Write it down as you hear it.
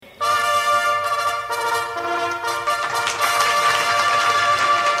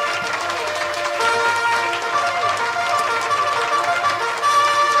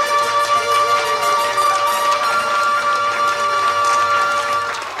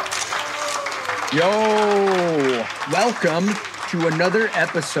Yo, welcome to another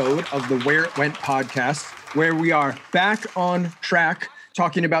episode of the Where It Went podcast, where we are back on track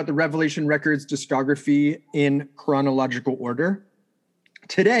talking about the Revelation Records discography in chronological order.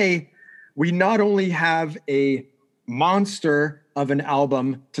 Today, we not only have a monster of an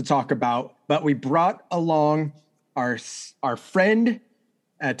album to talk about, but we brought along our friend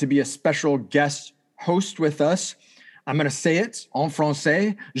to be a special guest host with us. I'm going to say it en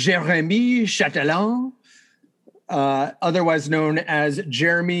français, Jérémy Chatelain, otherwise known as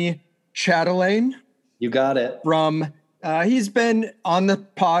Jeremy Chatelain. You got it. He's been on the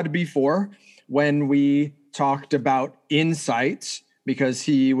pod before when we talked about Insight, because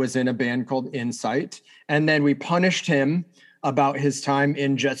he was in a band called Insight. And then we punished him about his time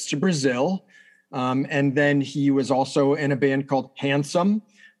in Jets to Brazil. And then he was also in a band called Handsome.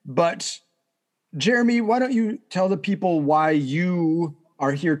 But Jeremy, why don't you tell the people why you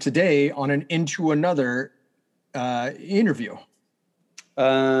are here today on an Into Another interview?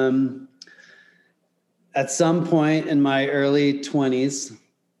 At some point in my early 20s,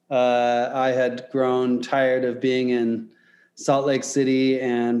 I had grown tired of being in Salt Lake City,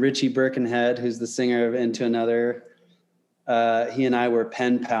 and Richie Birkenhead, who's the singer of Into Another, he and I were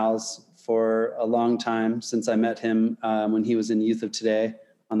pen pals for a long time since I met him when he was in Youth of Today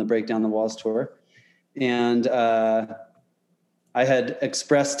on the Break Down the Walls tour. And I had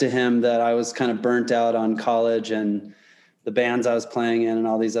expressed to him that I was kind of burnt out on college and the bands I was playing in and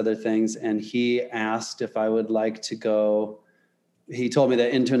all these other things. And he asked if I would like to go. He told me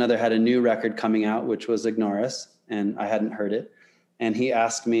that Into Another had a new record coming out, which was Ignore Us, and I hadn't heard it. And he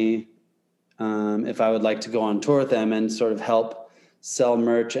asked me if I would like to go on tour with them and sort of help sell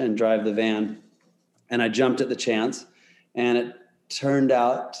merch and drive the van. And I jumped at the chance, and it turned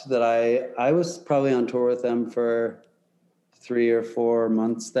out that I was probably on tour with them for 3 or 4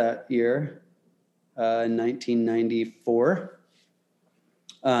 months that year, in 1994.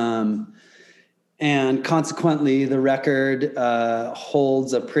 And consequently, the record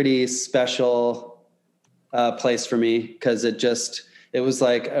holds a pretty special place for me, because it was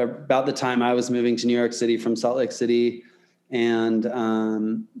like about the time I was moving to New York City from Salt Lake City, and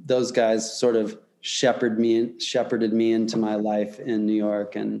those guys sort of shepherded me into my life in New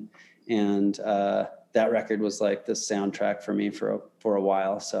York, and that record was like the soundtrack for me for a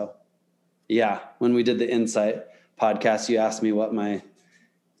while. So yeah, when we did the Insight podcast, you asked me what my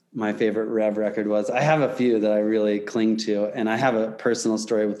favorite Rev record was. I have a few that I really cling to, and I have a personal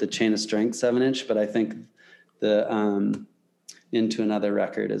story with the Chain of Strength 7-inch, but I think the Into Another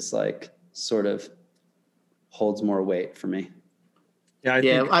record is like sort of holds more weight for me.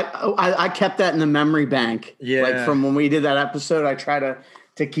 Yeah, I kept that in the memory bank. Yeah, like from when we did that episode, I try to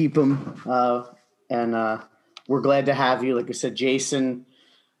keep them. And we're glad to have you. Like I said, Jason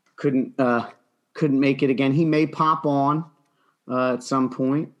couldn't make it again. He may pop on at some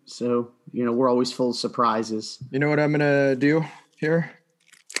point. So we're always full of surprises. You know what I'm gonna do here?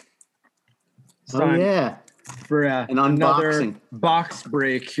 Oh yeah, for an another unboxing box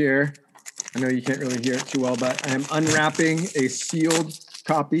break here. I know you can't really hear it too well, but I am unwrapping a sealed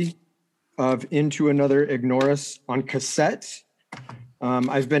copy of Into Another Ignore Us on cassette.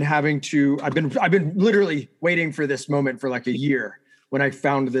 I've been literally waiting for this moment for like a year when I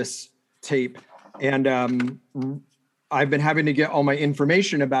found this tape. And I've been having to get all my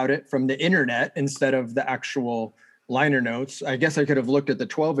information about it from the internet instead of the actual liner notes. I guess I could have looked at the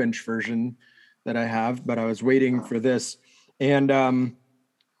 12-inch version that I have, but I was waiting for this. And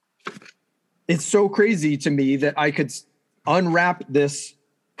it's so crazy to me that I could unwrap this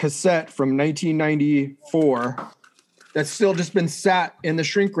cassette from 1994 that's still just been sat in the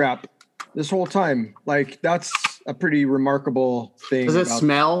shrink wrap this whole time. Like, that's a pretty remarkable thing. Does it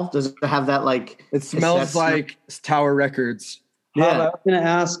smell? Does it have that like? It smells like Tower Records. Yeah, I was going to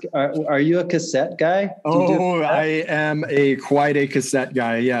ask, are you a cassette guy? I am quite a cassette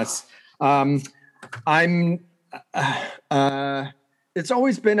guy. Yes. It's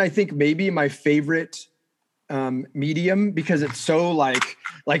always been, I think, maybe my favorite medium, because it's so like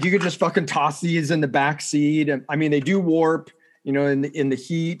you could just fucking toss these in the back seat. And I mean, they do warp, in the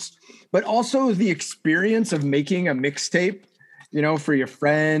heat, but also the experience of making a mixtape, for your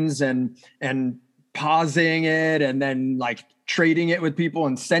friends and pausing it and then like trading it with people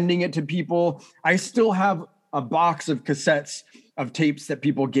and sending it to people. I still have a box of cassettes of tapes that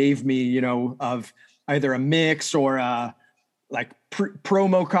people gave me, of either a mix or a like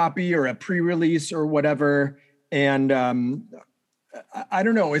promo copy or a pre-release or whatever. And I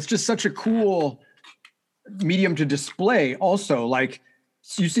don't know, it's just such a cool medium to display. Also, like,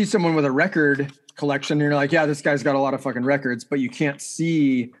 you see someone with a record collection and you're like, yeah, this guy's got a lot of fucking records, but you can't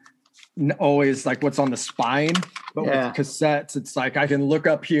see, always like what's on the spine, but with cassettes, it's like I can look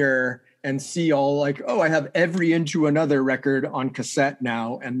up here and see all like, oh, I have every Into Another record on cassette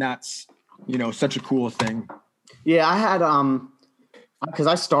now, and that's, you know, such a cool thing. Yeah, I had because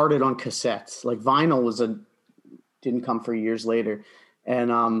I started on cassettes. Like vinyl didn't come for years later,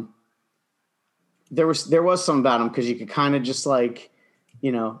 and there was some about them because you could kind of just like,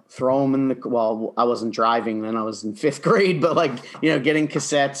 you know, throw them in the, well, I wasn't driving then, I was in 5th grade, but like, you know, getting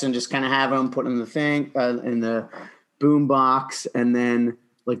cassettes and just kind of having them put in the thing, in the boom box. And then,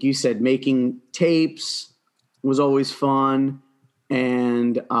 like you said, making tapes was always fun.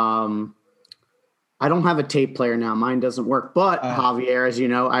 And I don't have a tape player now. Mine doesn't work, but Javier, as you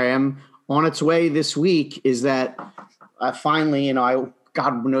know, I am on its way this week, is that I finally, you know,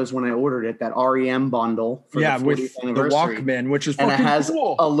 God knows when I ordered it, that REM bundle for the 40th with anniversary. the Walkman, which is and fucking it has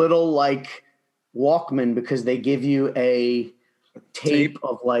cool. a little like Walkman because they give you a tape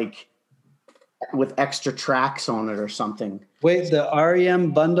of like with extra tracks on it or something. Wait, the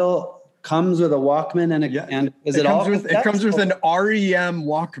REM bundle comes with a Walkman and it comes with an REM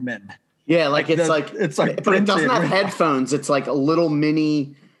Walkman. Yeah, like it's like but it doesn't have headphones. It's like a little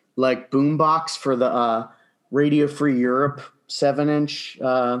mini like boombox for the Radio Free Europe 7-inch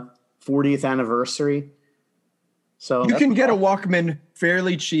 40th anniversary. So you can get a Walkman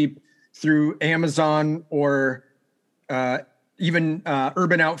fairly cheap through Amazon or even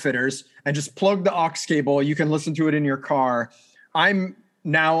Urban Outfitters, and just plug the aux cable. You can listen to it in your car. I'm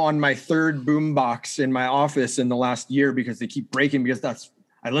now on my 3rd boombox in my office in the last year because they keep breaking, because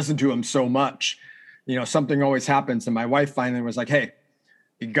I listen to them so much. You know, something always happens. And my wife finally was like, hey,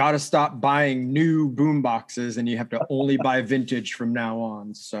 you got to stop buying new boom boxes and you have to only buy vintage from now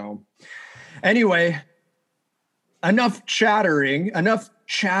on. So anyway, enough chattering.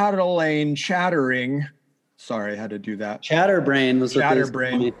 Sorry, I had to do that. Chatterbrain was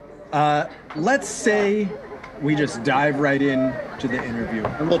Chatterbrain. Let's say we just dive right in to the interview.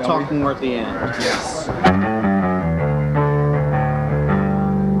 And we'll talk more at the end. Yes.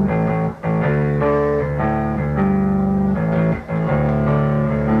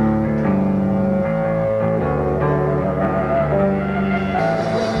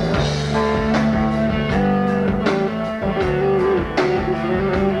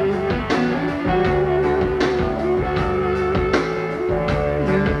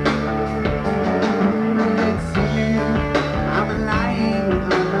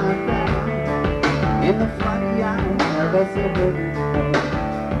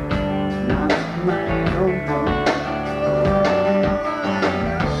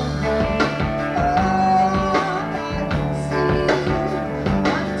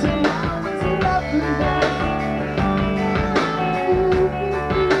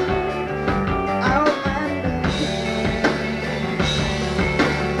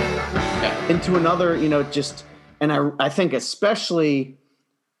 Into Another, you know, just, and I think especially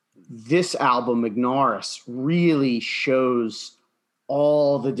this album, Ignorus, really shows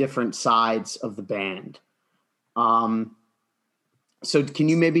all the different sides of the band. So can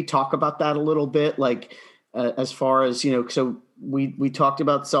you maybe talk about that a little bit? Like, as far as, you know, so we talked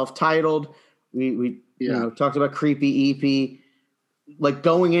about Self-Titled, we you know, talked about Creepy EP. Like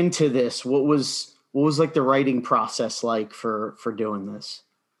going into this, what was like the writing process like for doing this?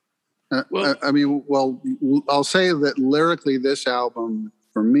 I'll say that lyrically, this album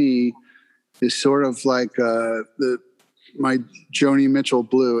for me is sort of like my Joni Mitchell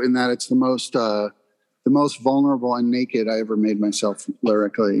Blue, in that it's the most vulnerable and naked I ever made myself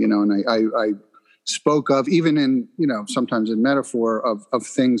lyrically. You know, and I spoke of, even in, you know, sometimes in metaphor, of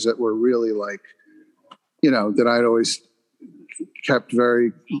things that were really like, you know, that I'd always kept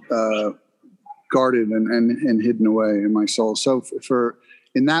very guarded and hidden away in my soul. So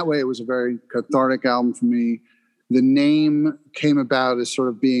in that way, it was a very cathartic album for me. The name came about as sort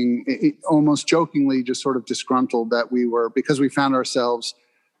of being almost jokingly just sort of disgruntled that we were, because we found ourselves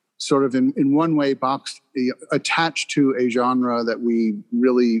sort of in one way attached to a genre that we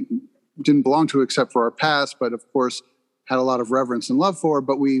really didn't belong to except for our past, but of course had a lot of reverence and love for,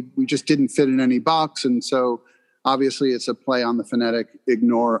 but we just didn't fit in any box. And so obviously it's a play on the phonetic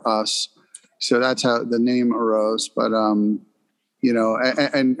ignore us. So that's how the name arose. But, you know,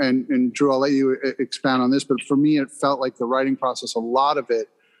 and Drew, I'll let you expound on this, but for me, it felt like the writing process, a lot of it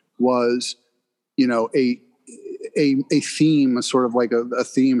was, you know, a theme, a sort of like a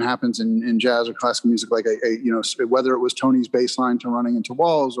theme happens in jazz or classical music, like you know, whether it was Tony's bass line to Running Into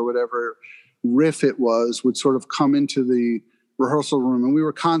Walls or whatever riff it was, would sort of come into the rehearsal room, and we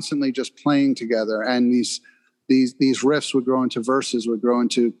were constantly just playing together, and these riffs would grow into verses, would grow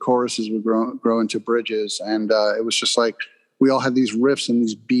into choruses, would grow into bridges, and it was just like we all had these riffs and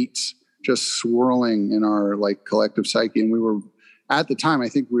these beats just swirling in our like collective psyche. And we were, at the time, I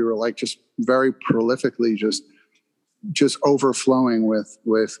think we were like just very prolifically just overflowing with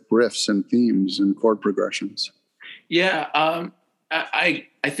riffs and themes and chord progressions. Yeah.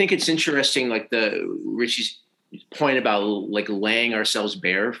 I think it's interesting, like Richie's point about like laying ourselves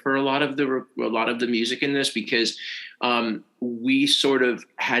bare for a lot of the music in this, because we sort of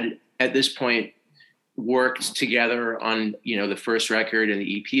had at this point worked together on, the first record and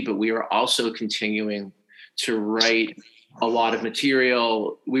the EP, but we were also continuing to write a lot of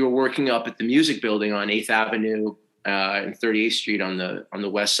material. We were working up at the Music Building on 8th Avenue and 38th Street on the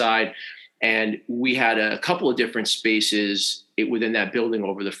west side. And we had a couple of different spaces within that building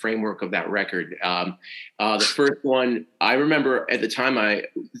over the framework of that record. The first one, I remember at the time,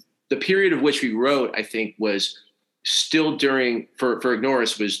 the period of which we wrote, I think, was still during, for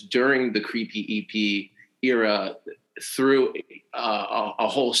Ignorus, was during the Creepy EP era, through a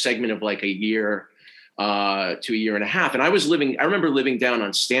whole segment of like a year to a year and a half. And I remember living down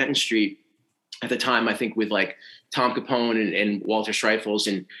on Stanton Street at the time, I think with like Tom Capone and Walter Streifels.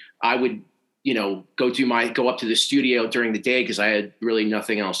 And I would, go up to the studio during the day because I had really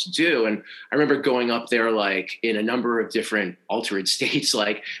nothing else to do. And I remember going up there like in a number of different altered states,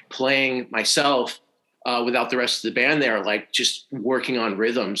 like playing myself without the rest of the band there, like just working on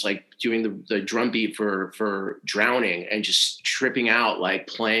rhythms, like doing the drum beat for Drowning and just tripping out, like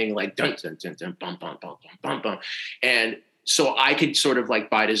playing like dun dun dun dun bum bum bum bum bum. And so I could sort of like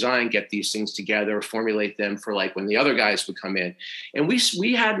by design get these things together, formulate them for like when the other guys would come in. And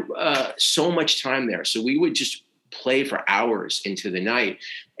we had so much time there. So we would just play for hours into the night.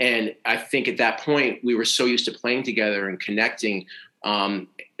 And I think at that point we were so used to playing together and connecting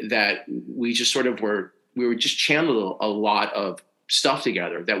that we just sort of we were just channeling a lot of stuff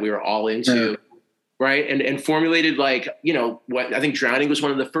together that we were all into. Yeah. Right. And formulated like, what I think Drowning was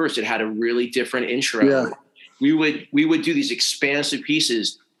one of the first. It had a really different intro. Yeah. We would do these expansive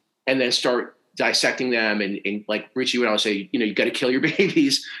pieces and then start dissecting them. And like Richie would always say, you got to kill your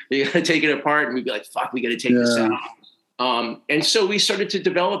babies. You got to take it apart. And we'd be like, fuck, we got to take this out. And so we started to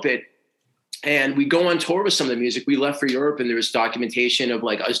develop it. And we go on tour with some of the music. We left for Europe and there was documentation of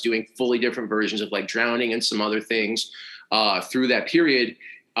like us doing fully different versions of like Drowning and some other things through that period.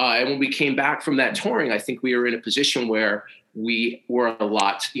 And when we came back from that touring, I think we were in a position where we were a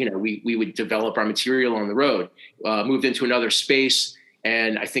lot, we would develop our material on the road, moved into another space.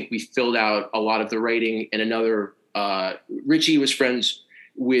 And I think we filled out a lot of the writing in another, Richie was friends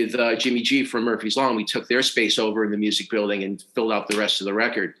with Jimmy G from Murphy's Law. And we took their space over in the Music Building and filled out the rest of the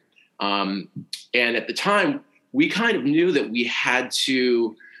record. And at the time we kind of knew that we had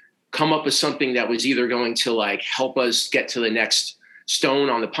to come up with something that was either going to like help us get to the next stone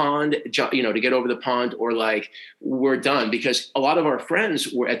on the pond, to get over the pond, or like we're done. Because a lot of our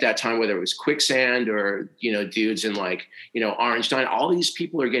friends were at that time, whether it was Quicksand or, dudes in like, Orange Nine, all these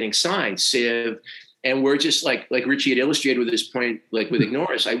people are getting signed, Civ. And we're just like Richie had illustrated with this point, like with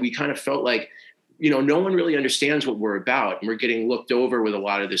Ignorus, we kind of felt like, no one really understands what we're about. And we're getting looked over with a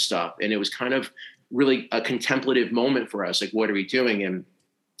lot of this stuff. And it was kind of really a contemplative moment for us. Like, what are we doing? And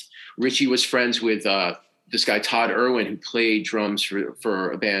Richie was friends with this guy, Todd Irwin, who played drums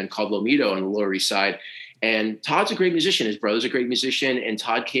for a band called Lomito on the Lower East Side. And Todd's a great musician. His brother's a great musician. And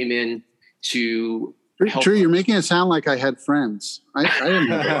Todd came in to help. Drew, you're making it sound like I had friends. I didn't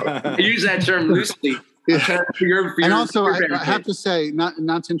know that. I use that term loosely. And also, I have to say, not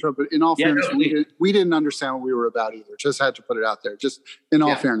to interrupt, but in all fairness, we didn't understand what we were about either. Just had to put it out there. Just in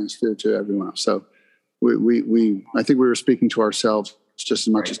all fairness to everyone else. So I think we were speaking to ourselves just as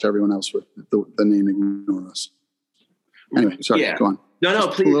much as to everyone else with the name Ignorus. Anyway, sorry, go on. No,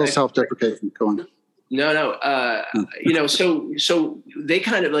 please. A little self-deprecation. Go on. No. So they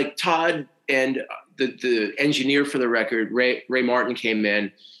kind of like Todd and the engineer for the record, Ray Martin, came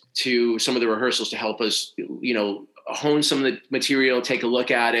in to some of the rehearsals to help us, hone some of the material, take a look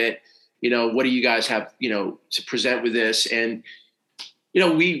at it. What do you guys have, to present with this? And,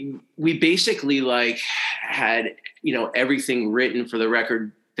 we basically like had, everything written for the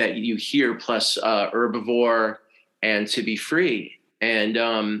record that you hear, plus Herbivore and To Be Free. And,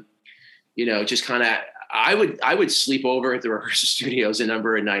 just kind of, I would sleep over at the rehearsal studios a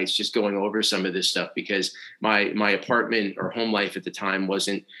number of nights, just going over some of this stuff, because my apartment or home life at the time was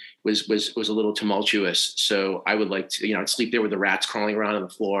a little tumultuous. So I would like to, I'd sleep there with the rats crawling around on the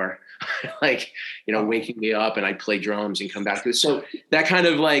floor, like, waking me up, and I'd play drums and come back to it. So that kind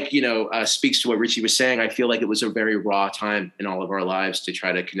of like, speaks to what Richie was saying. I feel like it was a very raw time in all of our lives to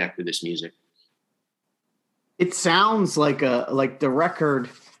try to connect with this music. It sounds like the record.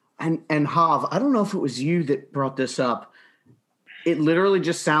 And Hav, I don't know if it was you that brought this up. it literally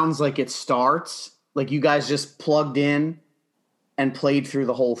just sounds like it starts like you guys just plugged in and played through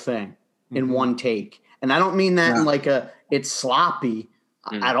the whole thing in one take. And I don't mean that in like it's sloppy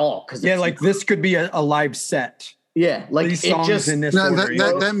at all. Like this could be a live set. Yeah, like these it songs just in this No,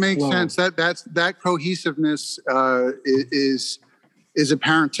 order. that makes sense. That cohesiveness is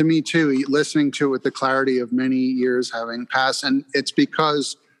apparent to me too, listening to it with the clarity of many years having passed. And it's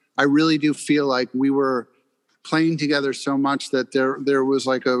because I really do feel like we were playing together so much that there was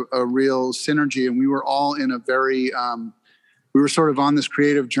like a real synergy, and we were all in a very we were sort of on this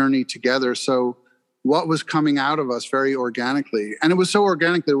creative journey together. So what was coming out of us very organically, and it was so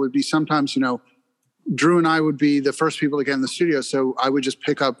organic that it would be sometimes, Drew and I would be the first people to get in the studio. So I would just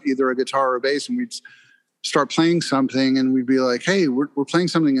pick up either a guitar or a bass, and we'd start playing something, and we'd be like, hey, we're playing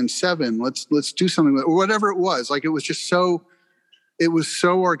something in 7. Let's do something, or whatever it was. Like, it was just so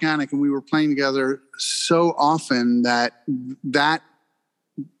organic, and we were playing together so often that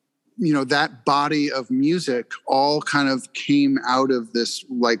body of music all kind of came out of this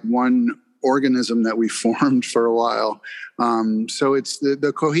like one organism that we formed for a while. So it's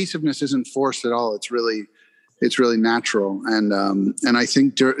the cohesiveness isn't forced at all. It's really natural. And I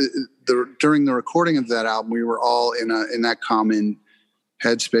think during the recording of that album, we were all in that common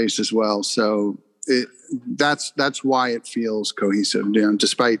headspace as well. So that's why it feels cohesive.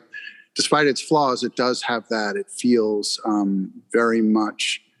 Despite its flaws, it does have that. It feels very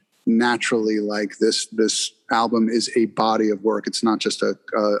much naturally like this album is a body of work. It's not just a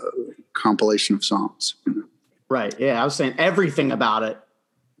compilation of songs. Right. Yeah, I was saying everything about it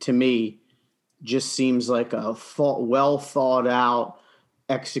to me just seems like a well thought out,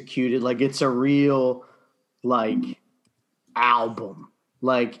 executed. Like it's a real like album.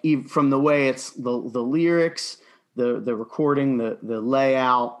 Like even from the way it's the lyrics, the recording, the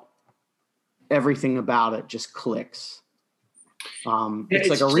layout, everything about it just clicks. It's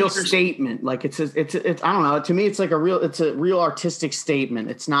like a real statement. Like it's I don't know. To me, it's a real artistic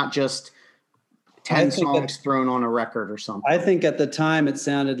statement. It's not just 10 songs thrown on a record or something. I think at the time it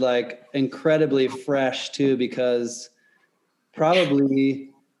sounded like incredibly fresh too, because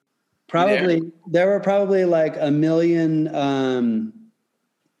probably there were probably like a million,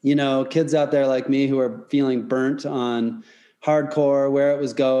 kids out there like me who are feeling burnt on hardcore, where it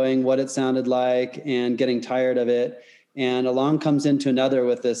was going, what it sounded like, and getting tired of it. And along comes Into Another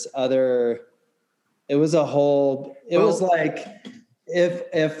with this other, it was like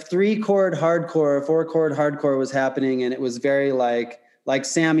if 3-chord hardcore, 4-chord hardcore was happening, and it was very like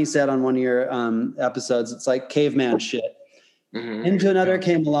Sammy said on one of your episodes, it's like caveman shit. Mm-hmm. Into Another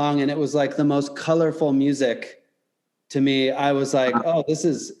came along, and it was like the most colorful music to me. I was like, oh, this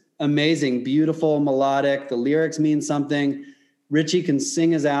is amazing, beautiful, melodic. The lyrics mean something. Richie can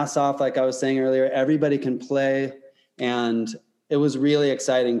sing his ass off, like I was saying earlier. Everybody can play. And it was really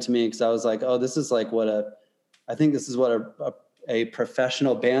exciting to me because I was like, oh, this is like I think this is what a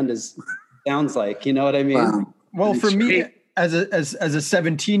professional band sounds like. You know what I mean? Wow. Well, for me, as a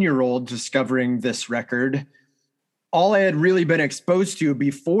 17-year-old discovering this record, all I had really been exposed to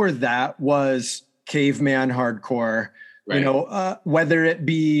before that was caveman hardcore, right. Whether it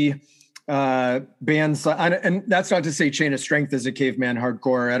be bands, and that's not to say Chain of Strength is a caveman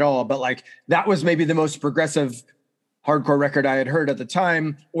hardcore at all, but like that was maybe the most progressive hardcore record I had heard at the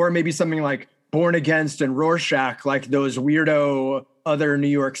time, or maybe something like Born Against and Rorschach, like those weirdo other New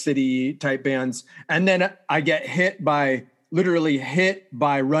York City type bands. And then I get literally hit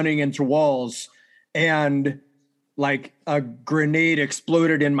by Running Into Walls, and like a grenade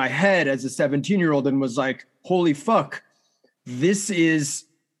exploded in my head as a 17-year-old and was like, holy fuck, this is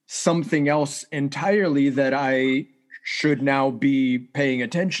something else entirely that I should now be paying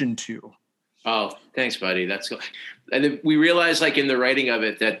attention to. Oh, thanks, buddy. That's cool. And then we realized, like in the writing of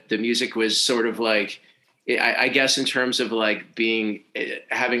it, that the music was sort of like, I guess, in terms of like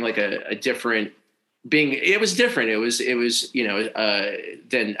having like a different being. It was different. It was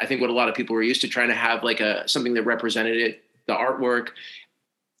than I think what a lot of people were used to, trying to have like something that represented it, the artwork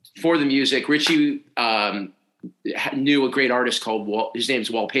for the music. Richie knew a great artist called his name's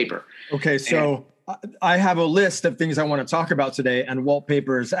Wallpaper. Okay, so I have a list of things I want to talk about today, and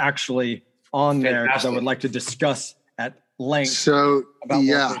Wallpaper is actually on there because I would like to discuss at length about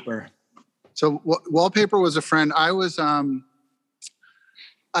Wallpaper. So Wallpaper was a friend.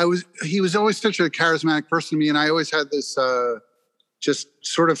 He was always such a charismatic person to me, and I always had this just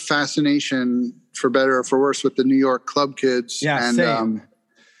sort of fascination, for better or for worse, with the New York club kids. Yeah, and, same.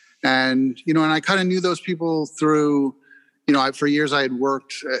 And I kind of knew those people through, for years I had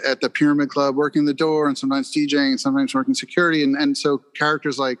worked at the Pyramid Club, working the door, and sometimes DJing, and sometimes working security. And so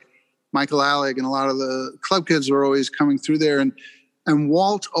characters like Michael Alec and a lot of the club kids were always coming through there. And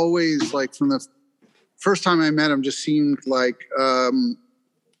Walt always, like, from the first time I met him, just seemed like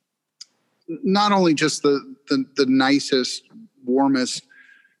not only just the nicest, warmest,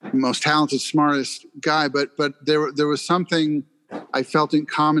 most talented, smartest guy, but there was something I felt in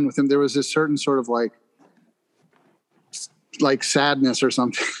common with him. There was this certain sort of like sadness or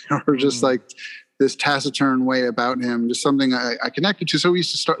something, or just like this taciturn way about him, just something I connected to. So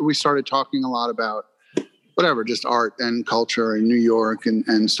we started talking a lot about whatever, just art and culture in New York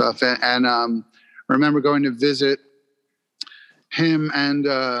and stuff. And I remember going to visit him and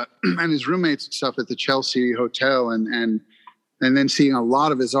his roommates and stuff at the Chelsea Hotel, and then seeing a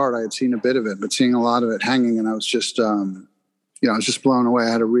lot of his art. I had seen a bit of it, but seeing a lot of it hanging, and I was just, I was just blown away. I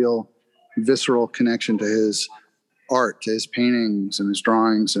had a real visceral connection to his art, to his paintings and his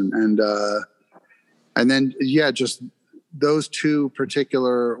drawings, and then just those two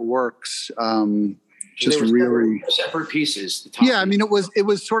particular works, just really separate pieces. Yeah, I mean, it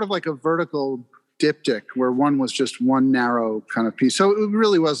was sort of like a vertical diptych where one was just one narrow kind of piece. So it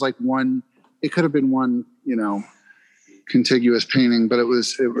really was like one. It could have been one, contiguous painting, but it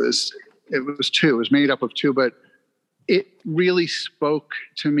was two. It was made up of two, but it really spoke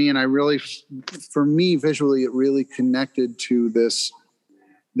to me, and I really, for me visually, it really connected to this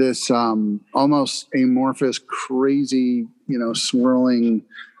almost amorphous, crazy, swirling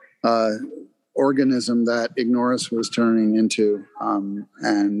organism that Ignorus was turning into,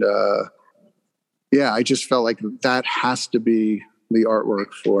 I just felt like that has to be the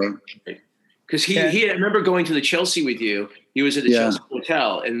artwork for. Because I remember going to the Chelsea with you. He was at the Chelsea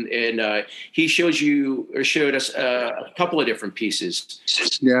Hotel, and he showed us a couple of different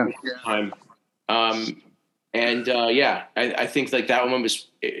pieces. Yeah. I think like that one was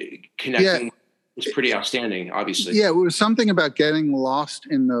connecting. Yeah. Was pretty outstanding, obviously. Yeah, it was something about getting lost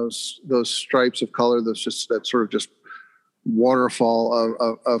in those stripes of color. That sort of just waterfall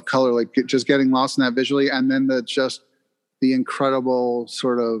of color, like just getting lost in that visually, and then the incredible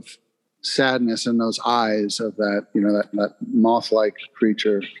sort of sadness in those eyes of that that moth-like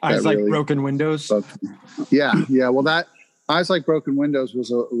creature. Eyes like really broken windows. Yeah. Well, that eyes like broken windows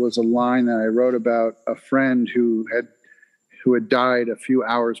was a line that I wrote about a friend who had died a few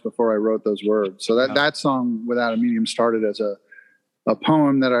hours before I wrote those words. So that song, Without a Medium, started as a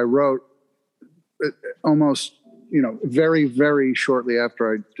poem that I wrote almost, very, very shortly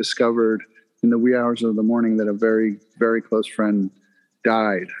after I discovered in the wee hours of the morning that a very, very close friend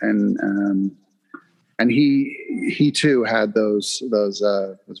died. And he too had those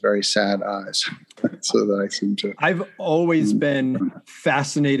very sad eyes. So that I seem to. I've always been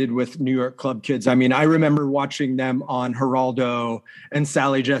fascinated with New York club kids. I mean, I remember watching them on Geraldo and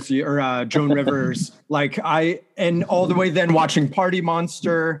Sally Jesse or Joan Rivers, and all the way then watching Party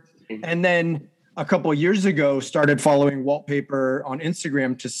Monster, and then a couple of years ago started following Walt Paper on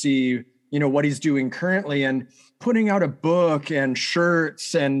Instagram to see what he's doing currently and putting out a book and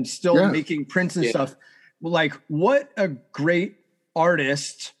shirts and still making prints and stuff. Like, what a great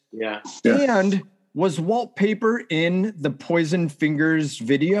artist. Yeah. And was Walt Paper in the Poison Fingers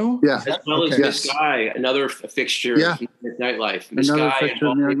video? Yeah. As well as Miss Guy, another fixture of Nightlife. Miss Guy fixture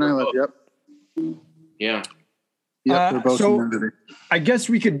of Nightlife. Yep. Yeah. They're both so I guess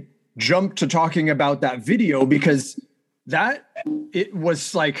we could jump to talking about that video, because it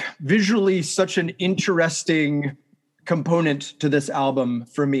was like visually such an interesting component to this album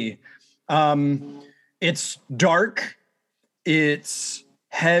for me. It's dark, it's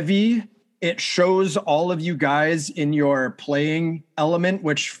heavy, it shows all of you guys in your playing element,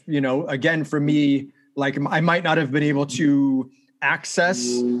 which, again, for me, like I might not have been able to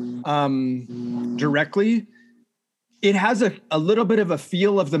access directly. It has a little bit of a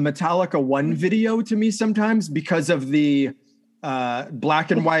feel of the Metallica 1 video to me sometimes, because of the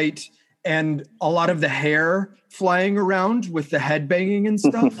black and white and a lot of the hair flying around with the headbanging and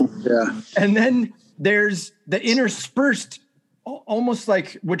stuff. Yeah. And then there's the interspersed, almost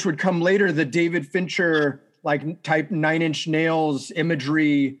like, which would come later, the David Fincher, like type Nine Inch Nails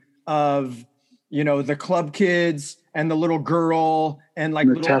imagery of, the club kids and the little girl and like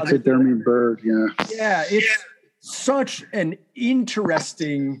the little taxidermy bird. Yeah. Yeah. It's such an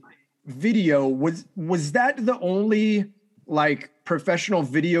interesting video. Was that the only like professional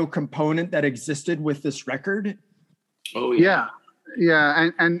video component that existed with this record? Oh yeah. Yeah.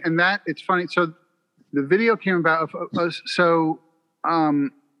 And that, it's funny. So the video came about.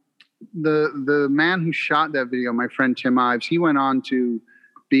 The man who shot that video, my friend Tim Ives, he went on to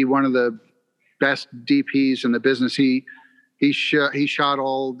be one of the best DPs in the business. He he shot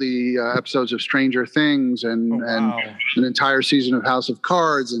all the episodes of Stranger Things and an entire season of House of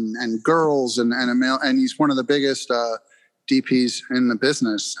Cards and Girls and a male, and he's one of the biggest DPs in the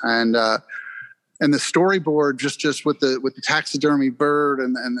business. And the storyboard just with the taxidermy bird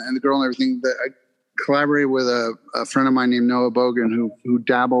and the girl and everything, that I collaborated with a friend of mine named Noah Bogan who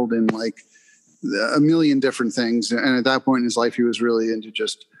dabbled in like a million different things, and at that point in his life he was really into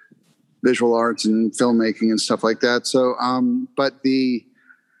just visual arts and filmmaking and stuff like that. So but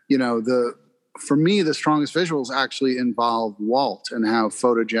for me the strongest visuals actually involve Walt and how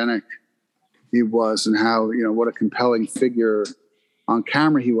photogenic he was, and how what a compelling figure on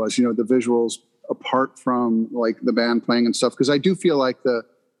camera he was. The visuals apart from like the band playing and stuff, because I do feel like the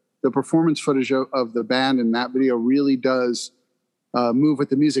performance footage of the band in that video really does move with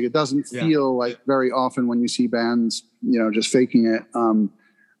the music. It doesn't feel like very often when you see bands, just faking it.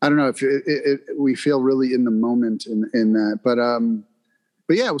 I don't know if we feel really in the moment in that, but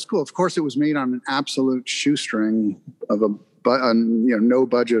yeah, it was cool. Of course, it was made on an absolute shoestring of no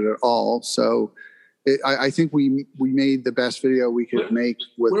budget at all. So I think we made the best video we could make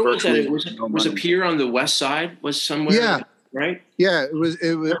with. Where was that? No was money. a pier on the west side? Was somewhere? Yeah. Right? Yeah, it was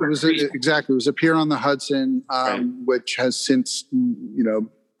exactly. It was a pier on the Hudson, which has since,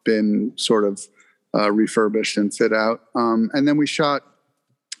 been sort of refurbished and fit out. And then we shot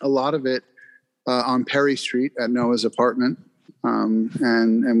a lot of it on Perry Street at Noah's apartment.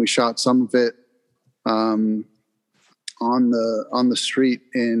 And we shot some of it on the street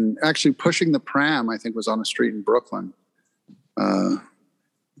in actually Pushing the Pram, I think was on a street in Brooklyn.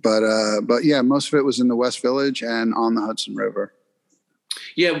 But yeah, most of it was in the West Village and on the Hudson River.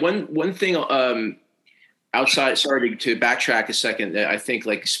 Yeah, one thing outside. Sorry to backtrack a second. I think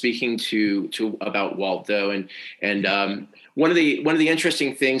like speaking to about Walt though, and one of the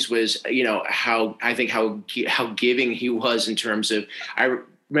interesting things was how giving he was in terms of. I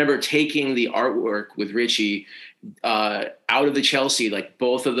remember taking the artwork with Richie out of the Chelsea, like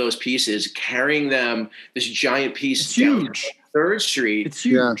both of those pieces, carrying them this giant piece. It's huge. 3rd Street. It's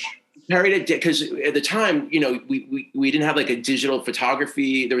huge. Carried it because at the time, we didn't have like a digital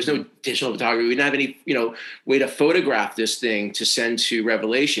photography. There was no digital photography. We didn't have any, way to photograph this thing to send to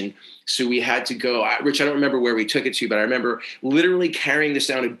Revelation. So we had to go. Rich, I don't remember where we took it to, but I remember literally carrying this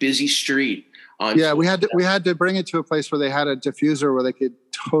down a busy street. We had to bring it to a place where they had a diffuser where they could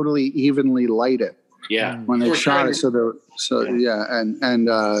totally evenly light it. Yeah, when they shot it. And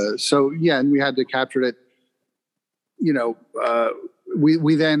we had to capture it.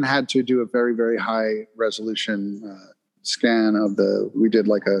 We then had to do a very, very high resolution scan of we did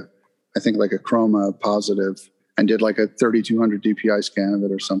like a chroma positive and did like a 3200 DPI scan of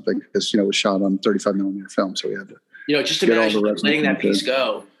it or something, because, it was shot on 35 millimeter film. So we had to, just imagine letting that piece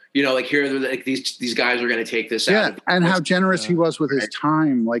go, like here, like these guys are going to take this out. And how generous he was with his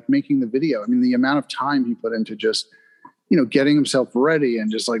time, like making the video. I mean, the amount of time he put into just, getting himself ready and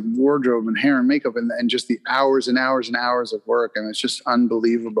just like wardrobe and hair and makeup and just the hours and hours and hours of work. And it's just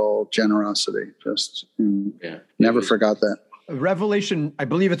unbelievable generosity. Just never forgot that. Revelation, I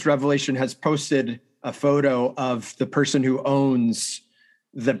believe it's Revelation, has posted a photo of the person who owns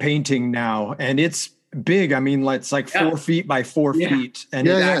the painting now. And it's big. I mean, it's like 4 feet by 4 feet. And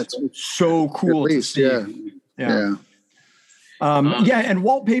it's so cool to see. Yeah. And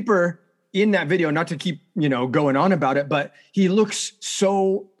wallpaper in that video, not to keep, going on about it, but he looks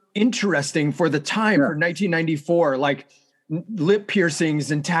so interesting for the time for 1994, like lip piercings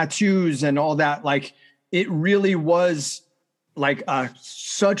and tattoos and all that. Like it really was like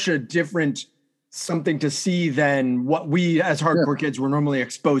such a different something to see than what we as hardcore kids were normally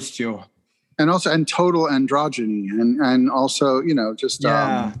exposed to. And total androgyny and also, and just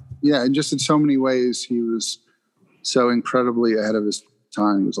in so many ways, he was so incredibly ahead of his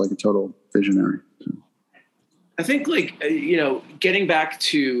time. He was like a total visionary. So. I think getting back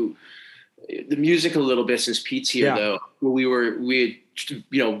to the music a little bit since Pete's here though, we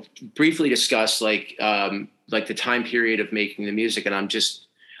had, briefly discussed like the time period of making the music. And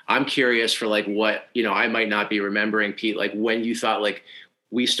I'm curious for like what, I might not be remembering, Pete, like when you thought like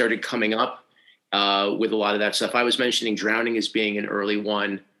we started coming up with a lot of that stuff. I was mentioning Drowning as being an early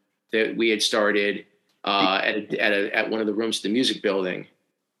one that we had started at one of the rooms of the music building.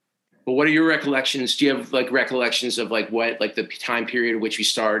 But what are your recollections? Do you have like recollections of like what, like the time period in which you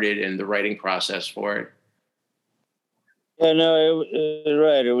started and the writing process for it? Yeah, no,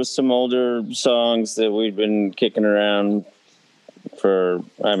 right. It was some older songs that we'd been kicking around for,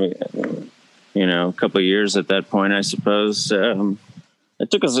 a couple of years at that point, I suppose. It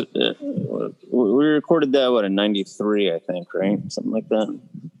took us, we recorded that, in 93, I think, right? Something like that.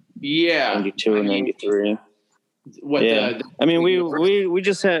 Yeah. 92 or 93. what I mean, we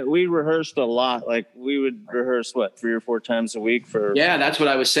rehearsed a lot. Like we would rehearse 3 or 4 times a week for that's what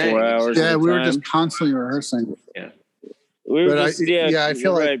I was saying. 4 hours. Yeah, at a we were time. just constantly rehearsing. We were But just, I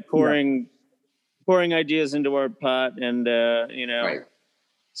feel like pouring ideas into our pot, and Right.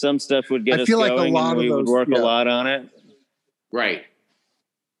 some stuff would get I us feel like going, a lot and of we would those- work yeah. a lot on it. Right.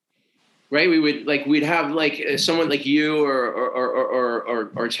 We'd have like someone like you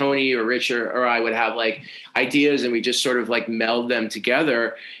or Tony or Rich or I would have like ideas, and we just sort of like meld them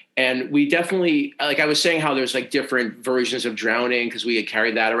together. And we definitely, like I was saying, how there's like different versions of Drowning, because we had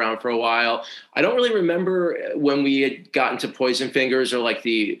carried that around for a while. I don't really remember when we had gotten to Poison Fingers or like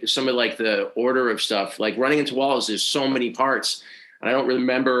some of like the order of stuff. Like Running Into Walls, there's so many parts, and I don't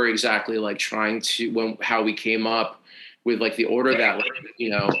remember exactly like trying to how we came up with like the order that, like, I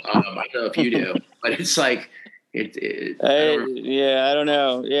don't know if you do, but it's like I don't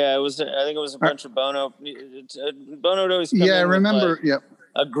know. Yeah, I think it was a bunch of Bono. Bono would always come Yeah, I in with, remember. like, Yep.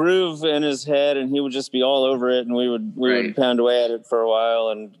 a groove in his head, and he would just be all over it, and we would pound away at it for a while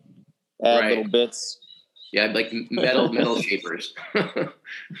and add little bits. Yeah, like metal shapers.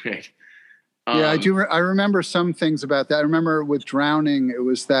 Right. Yeah, I do. I remember some things about that. I remember with Drowning, it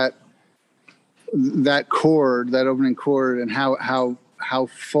was that chord, that opening chord, and how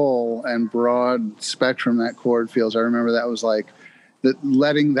full and broad spectrum that chord feels. I remember that was like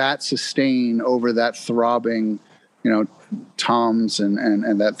letting that sustain over that throbbing, toms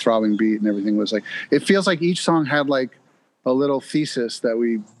and that throbbing beat and everything was like, it feels like each song had like a little thesis that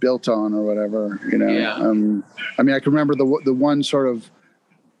we built on or whatever, Yeah. I mean, I can remember the one sort of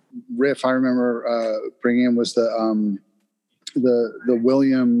riff I remember bringing in was the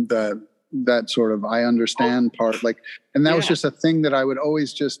William, that sort of I understand part, like, and that was just a thing that I would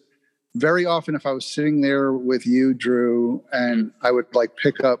always just very often, if I was sitting there with you, Drew, and I would like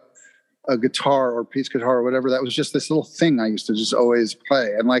pick up a guitar or piece guitar or whatever, that was just this little thing I used to just always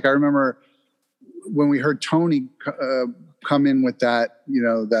play. And like, I remember when we heard Tony come in with that,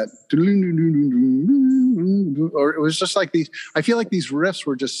 that, or it was just like I feel like these riffs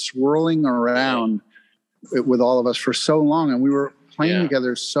were just swirling around with all of us for so long. And we were playing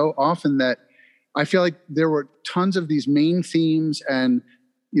together so often that I feel like there were tons of these main themes and,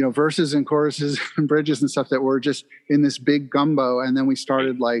 verses and choruses and bridges and stuff that were just in this big gumbo. And then we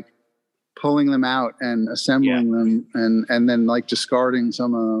started like pulling them out and assembling them and then like discarding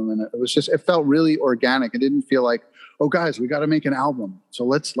some of them. And it felt really organic. It didn't feel like, oh guys, we got to make an album, so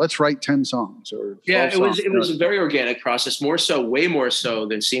let's write 10 songs or 12 songs. It was a very organic process, way more so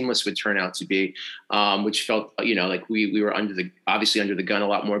than Seamless would turn out to be, which felt, like we were obviously under the gun a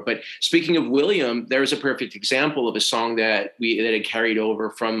lot more. But speaking of William, there's a perfect example of a song that had carried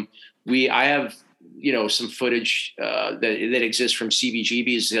over from I have some footage that exists from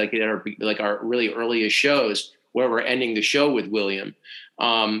CBGB's, like our really earliest shows, where we're ending the show with William,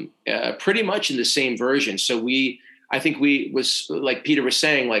 pretty much in the same version. So I think was like Peter was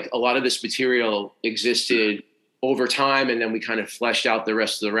saying, like a lot of this material existed over time, and then we kind of fleshed out the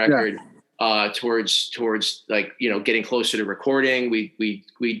rest of the record towards like, getting closer to recording. We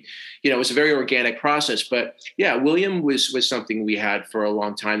it was a very organic process, but William was something we had for a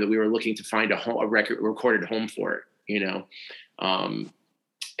long time that we were looking to find a recorded home for it,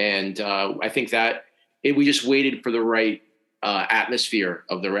 and I think that we just waited for the right atmosphere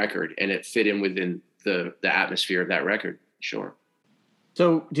of the record, and it fit in within the atmosphere of that record. Sure.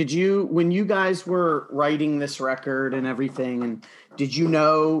 So when you guys were writing this record and everything, and did you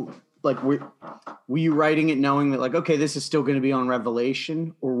know, like, were you writing it knowing that, like, okay, this is still going to be on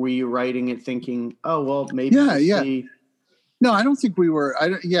Revelation, or were you writing it thinking, oh, well, maybe No, I don't think we were.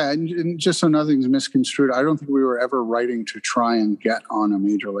 And just so nothing's misconstrued, I don't think we were ever writing to try and get on a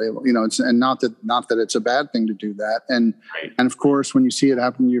major label. And not that it's a bad thing to do that. And of course, when you see it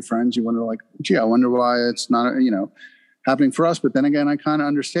happen to your friends, you wonder, like, gee, I wonder why it's not, happening for us. But then again, I kind of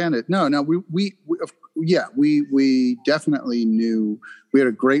understand it. No, we definitely knew. We had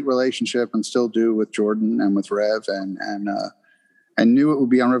a great relationship and still do with Jordan and with Rev and knew it would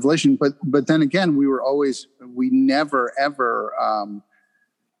be on Revelation. But then again, we never ever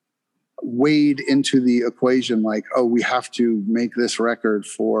weighed into the equation like, oh, we have to make this record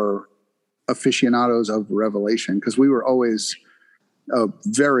for aficionados of Revelation, because we were always a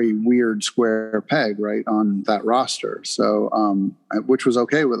very weird square peg right on that roster. So which was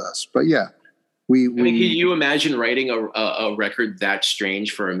okay with us. But yeah. Can you imagine writing a record that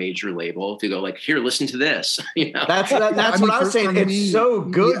strange for a major label to go like, here, listen to this? That's what I was saying. It's so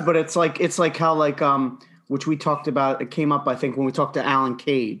good, but it's like how, like, which we talked about. It came up, I think, when we talked to Alan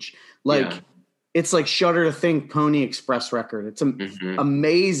Cage. Like, it's like Shudder to Think Pony Express record. It's an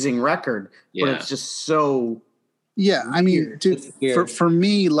amazing record, but it's just so Yeah, I mean, Weird. dude, It's weird. for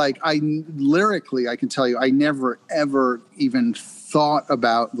me, like lyrically, I can tell you, I never ever even thought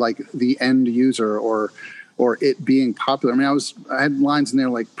about like the end user or it being popular. I mean, I had lines in there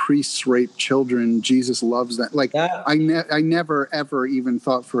like priests rape children, Jesus loves that. Like That- I never ever even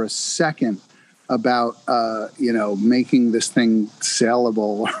thought for a second about making this thing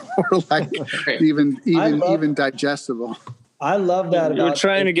sellable or like Right. even digestible. I love that. We're about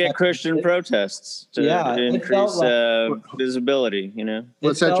trying to get it- Christian protests to Yeah, it felt increase visibility, you know?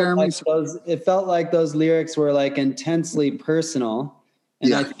 What's it that, felt Jeremy? like it felt like those lyrics were like intensely personal.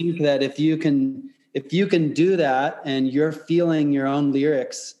 And I Yeah. think that if you can do that and you're feeling your own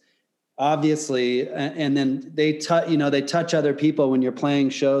lyrics, obviously, and then they touch other people when you're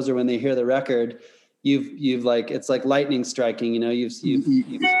playing shows or when they hear the record, you've like, it's like lightning striking, you've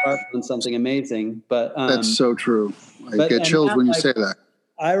sparked on something amazing. But That's so true. I but- get and chills that, when you like, say that.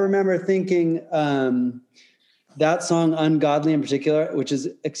 I remember thinking that song Ungodly in particular, which is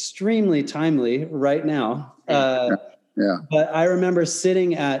extremely timely right now. Yeah. But I remember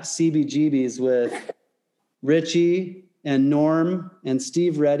sitting at CBGB's with Richie and Norm and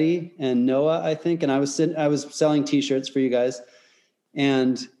Steve Reddy and Noah, I think. And I was selling t-shirts for you guys.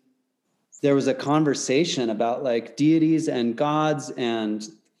 And there was a conversation about like deities and gods and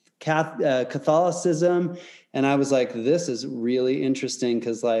Catholicism. And I was like, this is really interesting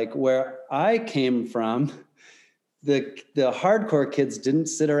because like where I came from, the hardcore kids didn't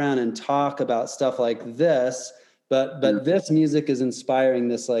sit around and talk about stuff like this, but this music is inspiring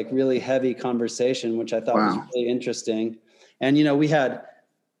this like really heavy conversation, which I thought was really interesting. And,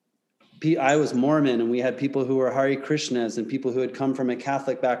 I was Mormon and we had people who were Hare Krishnas and people who had come from a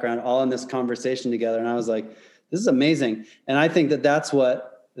Catholic background all in this conversation together. And I was like, this is amazing. And I think that's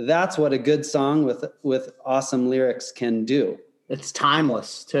what a good song with awesome lyrics can do. It's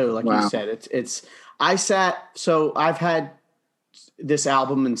timeless too, like you said. I've had this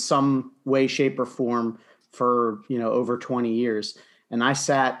album in some way, shape, or form for over 20 years, and I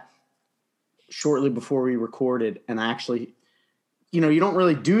sat shortly before we recorded, and I actually, you don't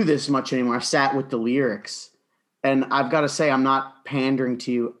really do this much anymore. I sat with the lyrics, and I've got to say, I'm not pandering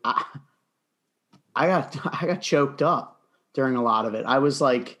to you. I got choked up during a lot of it. I was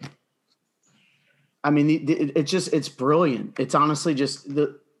like, I mean, it's brilliant. It's honestly just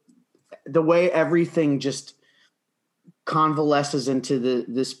the way everything just convalesces into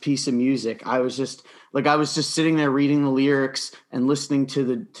this piece of music. I was just sitting there reading the lyrics and listening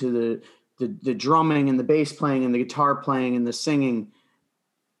to the drumming and the bass playing and the guitar playing and the singing.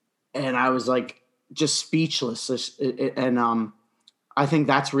 And I was like, just speechless. And I think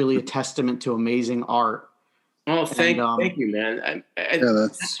that's really a testament to amazing art. Oh, thank you, man.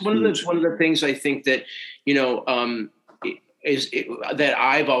 That's one huge. of the things I think that that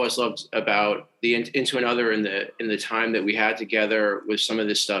I've always loved about the Into Another in the time that we had together with some of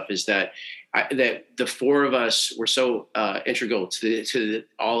this stuff is that that the four of us were so integral to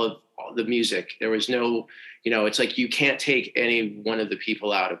all of the music. There was no, it's like you can't take any one of the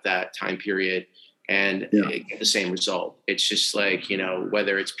people out of that time period and get the same result. It's just like,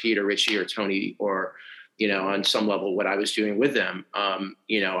 whether it's Pete or Richie or Tony or, on some level, what I was doing with them,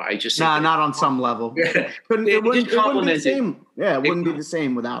 I just not on some level. It wouldn't be the same. Yeah, it wouldn't be the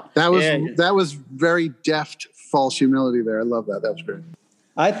same without. That was very deft, false humility there. I love that. That was great.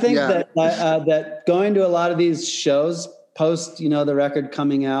 I think that going to a lot of these shows post, the record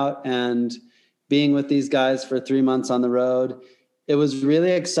coming out and being with these guys for 3 months on the road, it was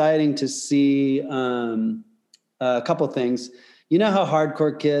really exciting to see a couple things. You know how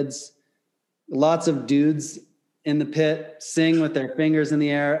hardcore kids, lots of dudes in the pit sing with their fingers in the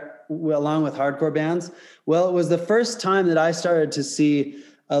air along with hardcore bands. Well, it was the first time that I started to see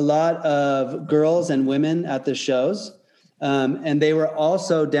a lot of girls and women at the shows. And they were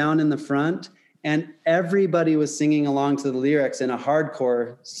also down in the front and everybody was singing along to the lyrics in a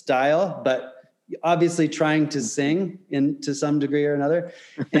hardcore style, but obviously trying to sing to some degree or another.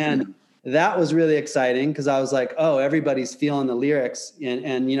 And that was really exciting because I was like, oh, everybody's feeling the lyrics.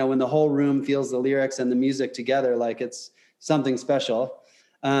 And when the whole room feels the lyrics and the music together, like it's something special.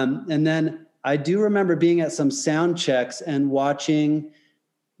 And then I do remember being at some sound checks and watching,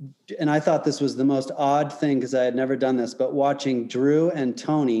 and I thought this was the most odd thing because I had never done this, but watching Drew and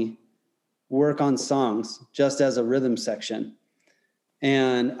Tony work on songs just as a rhythm section.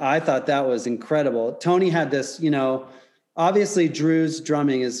 And I thought that was incredible. Tony had this, obviously Drew's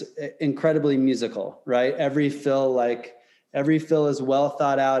drumming is incredibly musical, right? Every fill is well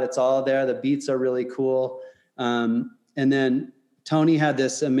thought out. It's all there. The beats are really cool. And then Tony had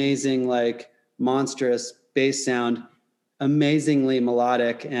this amazing, like monstrous bass sound, amazingly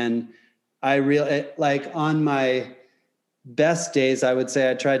melodic. And like on my best days, I would say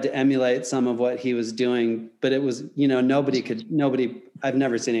I tried to emulate some of what he was doing, but it was, I've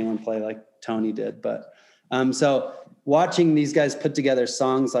never seen anyone play like Tony did. But so watching these guys put together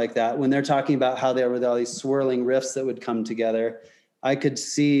songs like that, when they're talking about how there were all these swirling riffs that would come together, I could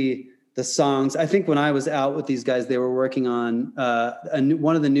see the songs. I think when I was out with these guys, they were working on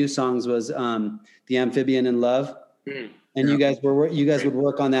one of the new songs was The Amphibian in Love. And you guys would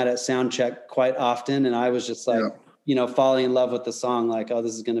work on that at sound check quite often. And I was just like, falling in love with the song, like, oh,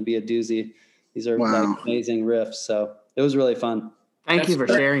 this is going to be a doozy. These are like amazing riffs. So it was really fun. Thank you for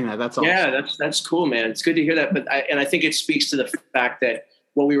sharing that. That's awesome. Yeah, that's cool, man. It's good to hear that. But I think it speaks to the fact that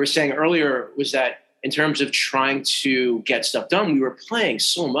what we were saying earlier was that in terms of trying to get stuff done, we were playing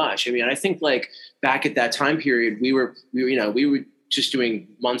so much. I mean, I think like back at that time period, we were just doing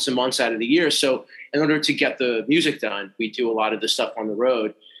months and months out of the year. So in order to get the music done, we do a lot of the stuff on the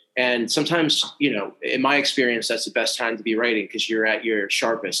road. And sometimes, in my experience, that's the best time to be writing because you're at your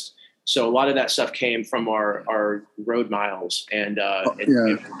sharpest. So a lot of that stuff came from our road miles and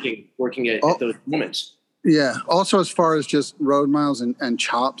working at those moments. Yeah. Also, as far as just road miles and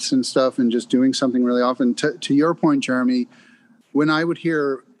chops and stuff and just doing something really often, to your point, Jeremy, when I would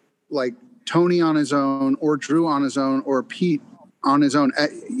hear like Tony on his own or Drew on his own or Pete on his own,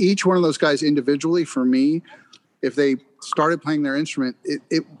 each one of those guys individually, for me, if they started playing their instrument,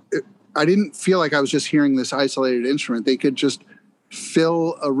 I didn't feel like I was just hearing this isolated instrument. They could just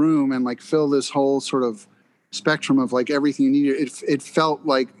fill a room and like fill this whole sort of spectrum of like everything you needed. It felt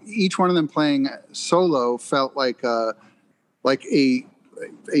like each one of them playing solo felt like a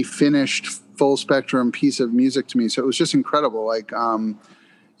finished full spectrum piece of music to me. So it was just incredible. Like,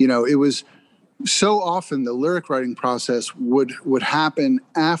 it was so often the lyric writing process would happen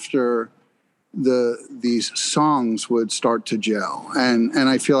after these songs would start to gel. And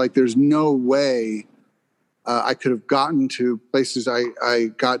I feel like there's no way I could have gotten to places I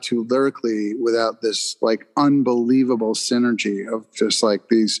got to lyrically without this like unbelievable synergy of just like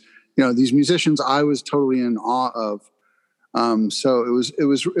these musicians I was totally in awe of. So it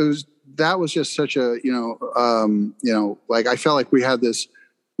was that was just such a, like I felt like we had this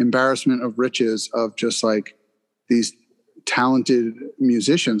embarrassment of riches of just like these talented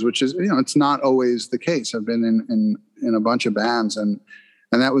musicians, which is, it's not always the case. I've been in a bunch of bands and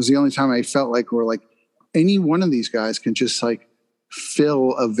that was the only time I felt like we're like, any one of these guys can just like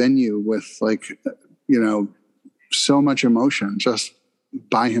fill a venue with like, so much emotion just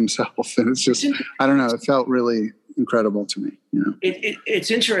by himself. And it's just, I don't know, it felt really incredible to me.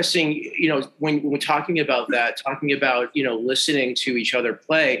 It's interesting, when we're talking about listening to each other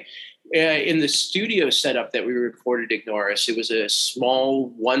play in the studio setup that we recorded Ignorus. It was a small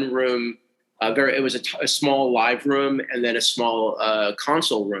one room, it was a small live room and then a small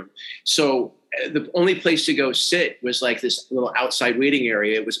console room. So the only place to go sit was like this little outside waiting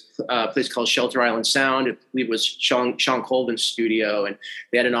area. It was a place called Shelter Island Sound. I believe it was Sean Colvin's studio, and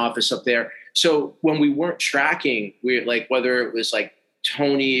they had an office up there. So when we weren't tracking, we like whether it was like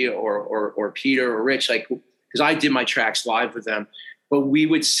Tony or Peter or Rich, like because I did my tracks live with them, but we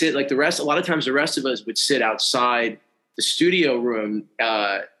would sit like a lot of times the rest of us would sit outside the studio room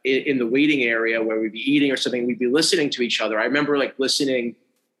in the waiting area where we'd be eating or something. We'd be listening to each other. I remember like listening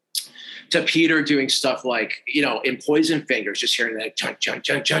to Peter doing stuff like, in Poison Fingers, just hearing that chunk, chunk,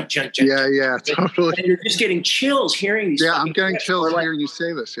 chunk, chunk, chunk, chunk. Yeah, totally. And you're just getting chills hearing these. Yeah, I'm getting chills hearing you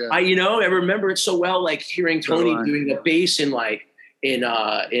say this. Yeah, I remember it so well, like hearing Tony doing the bass in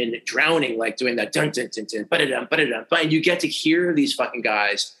Drowning, like doing that dun dun dun dun, ba-da-dum, ba-da-dum. And you get to hear these fucking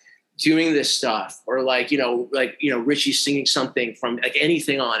guys doing this stuff, or Richie singing something from like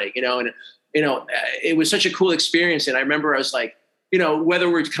anything on it, and it was such a cool experience. And I remember I was like, whether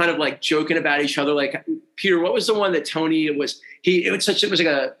we're kind of like joking about each other, like Peter, what was the one that Tony was? It was like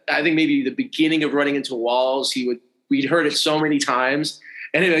I think maybe the beginning of Running Into Walls. We'd heard it so many times,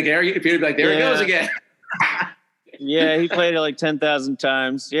 and he'd be like, Peter'd be like, there it goes again. Yeah, he played it like 10,000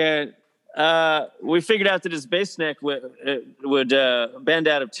 times. Yeah, we figured out that his bass neck would bend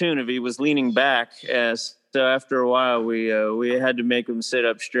out of tune if he was leaning back. So after a while, we had to make him sit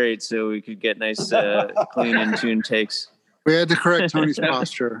up straight so we could get nice, clean in tune takes. We had to correct Tony's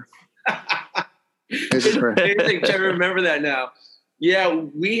posture. It's amazing to remember that now. Yeah,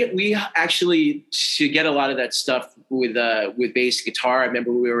 we actually, to get a lot of that stuff with bass guitar, I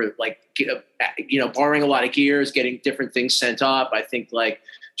remember we were like, borrowing a lot of gears, getting different things sent up. I think like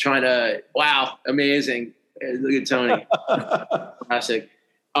trying to, wow, amazing. Look at Tony. Classic.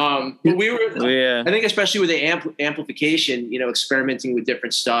 But we were, Yeah. I think, especially with the amplification, experimenting with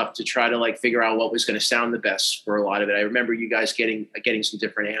different stuff to try to like figure out what was going to sound the best for a lot of it. I remember you guys getting some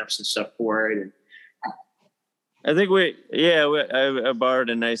different amps and stuff for it. And I think I borrowed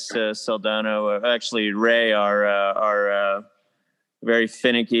a nice Soldano. Actually, Ray, our very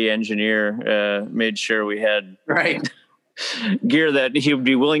finicky engineer, made sure we had right. gear that he would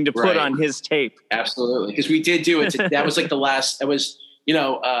be willing to put Right. on his tape. Absolutely. Because we did do it. That was like the last, that was,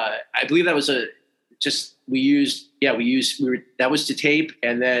 I believe that was that was to tape.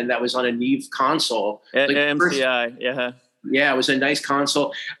 And then that was on a Neve console. MCI. Yeah. Yeah. It was a nice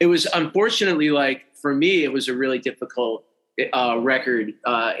console. It was unfortunately, like for me, it was a really difficult record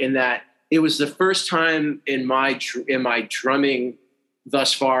in that it was the first time in my drumming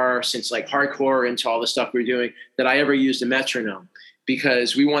thus far, since like hardcore into all the stuff we were doing, that I ever used a metronome,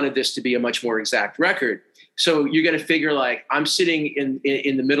 because we wanted this to be a much more exact record. So you're going to figure, like, I'm sitting in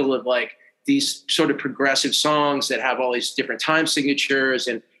the middle of like these sort of progressive songs that have all these different time signatures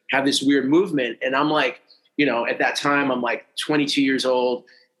and have this weird movement. And I'm like, at that time, I'm like 22 years old,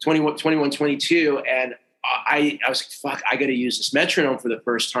 21, 22. And I was like, fuck, I got to use this metronome for the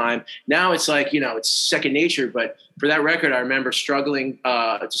first time. Now it's like, it's second nature. But for that record, I remember struggling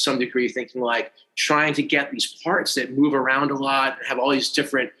to some degree, thinking like trying to get these parts that move around a lot and have all these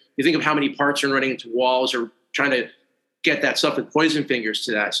different, you think of how many parts are running into walls, or trying to get that stuff with Poison Fingers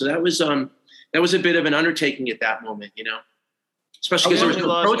to that. So that was a bit of an undertaking at that moment, especially because there was We no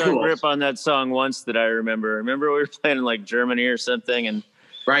lost Pro our Tools. grip on that song once that I remember. Remember we were playing in like Germany or something, and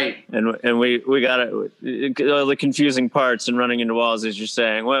Right. And we got all the confusing parts and running into walls, as you're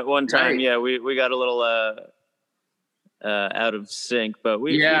saying. One time, Right. we got a little out of sync, but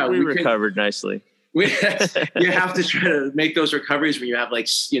we recovered nicely. You have to try to make those recoveries when you have like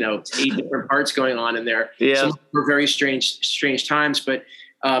 8 different parts going on in there. Yeah. Some were very strange times, but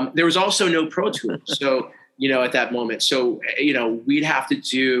there was also no Pro Tools. So at that moment, so we'd have to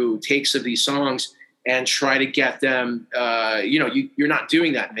do takes of these songs and try to get them, you're not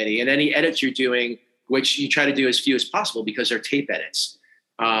doing that many. And any edits you're doing, which you try to do as few as possible because they're tape edits.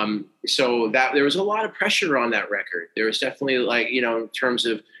 So that there was a lot of pressure on that record. There was definitely like, in terms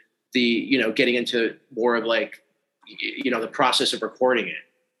of the, getting into more of like, the process of recording it.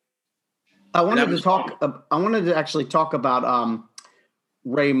 I wanted to actually talk about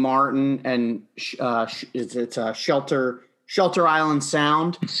Ray Martin and it's Shelter Island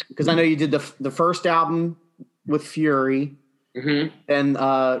Sound, because I know you did the first album with Fury, Mm-hmm.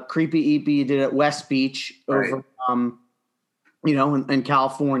 and Creepy EP you did at West Beach over, in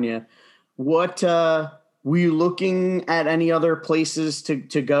California. What were you looking at any other places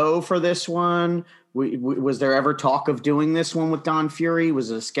to go for this one? Was there ever talk of doing this one with Don Fury?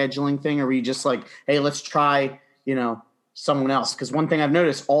 Was it a scheduling thing, or were you just like, hey, let's try, someone else? Because one thing I've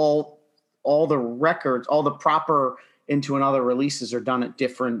noticed, all the records, all the proper Into Another releases are done at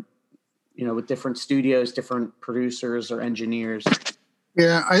different, with different studios, different producers or engineers.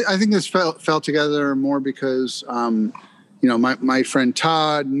 Yeah, I think this fell together more because, my friend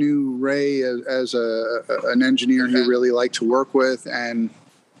Todd knew Ray as an engineer he really liked to work with, and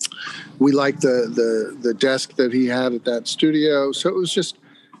we liked the desk that he had at that studio. So it was just,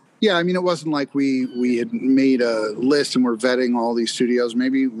 it wasn't like we had made a list and we're vetting all these studios.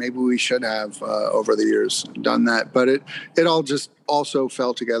 Maybe we should have over the years done that, but it all just also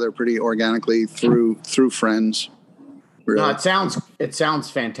fell together pretty organically through friends. Really. No, it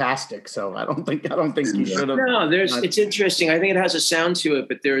sounds fantastic. So I don't think you should have. No, it's interesting. I think it has a sound to it,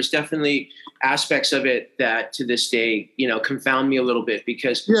 but there's definitely aspects of it that to this day, confound me a little bit,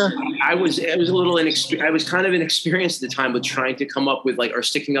 because I was kind of inexperienced at the time with trying to come up with or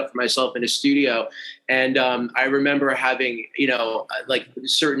sticking up for myself in a studio. And I remember having, like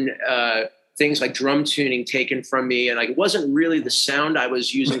certain things like drum tuning taken from me, and it wasn't really the sound I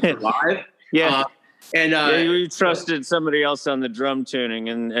was using for live. Yeah. And you trusted somebody else on the drum tuning,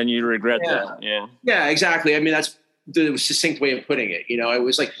 and you regret that. Yeah, exactly. I mean, that's the succinct way of putting it. It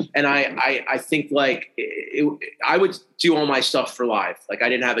was like, and I think I would do all my stuff for live. Like I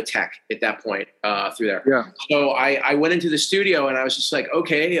didn't have a tech at that point through there. Yeah. So I went into the studio and I was just like,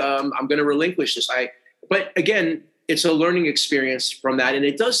 okay, I'm going to relinquish this. But again, it's a learning experience from that. And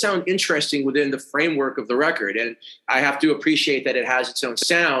it does sound interesting within the framework of the record. And I have to appreciate that it has its own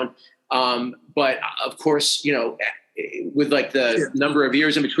sound. But of course, with the number of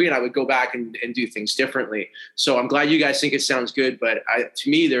years in between, I would go back and do things differently. So I'm glad you guys think it sounds good. But to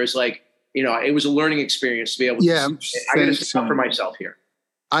me, there's it was a learning experience to be able to, I got to stop for myself here.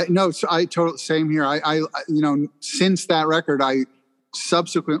 Same here. I since that record, I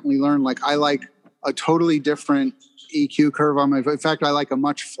subsequently learned, I like a totally different EQ curve on my. In fact, I like a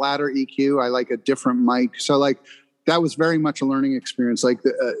much flatter EQ. I like a different mic. So like that was very much a learning experience. Like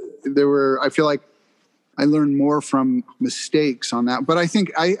I feel like I learned more from mistakes on that. But I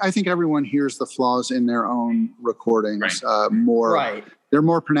think everyone hears the flaws in their own recordings more. Right. They're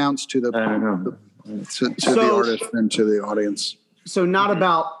more pronounced to the So- the artist than to the audience. So not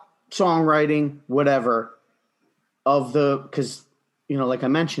about songwriting, whatever, because, like I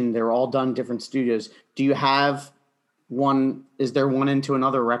mentioned, they're all done in different studios. Do you have is there one into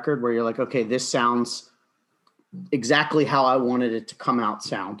another record where you're like, okay, this sounds exactly how I wanted it to come out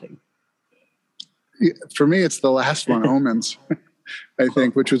sounding? For me, it's the last one, Omens, I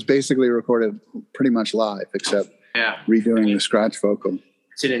think, which was basically recorded pretty much live, except redoing the scratch vocal.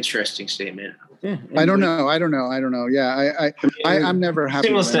 It's an interesting statement. Yeah. I don't know. Yeah, I'm never happy.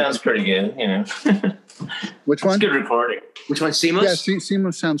 Seamless with it. sounds pretty good, Which one? It's good recording. Which one? Seamless? Yeah,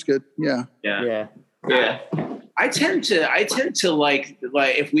 Seamless sounds good. Yeah. Yeah. I tend to like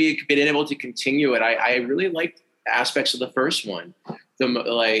if we had been able to continue it, I really liked aspects of the first one.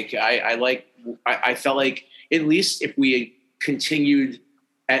 I felt like at least if we had continued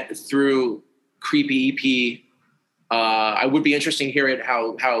through Creepy EP, I would be interested to hear it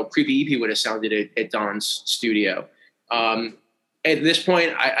how Creepy EP would have sounded at Don's studio. At this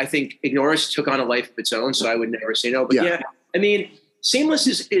point, I think Ignorus took on a life of its own, so I would never say no. But yeah I mean, Seamless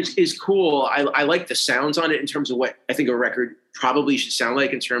is cool. I like the sounds on it in terms of what I think a record probably should sound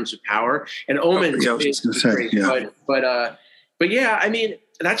like in terms of power. And Omens is great. But yeah, I mean,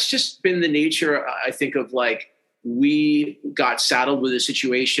 that's just been the nature, I think, of like we got saddled with a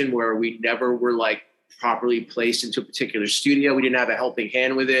situation where we never were like properly placed into a particular studio. We didn't have a helping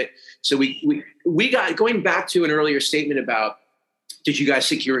hand with it. So we got, going back to an earlier statement about, did you guys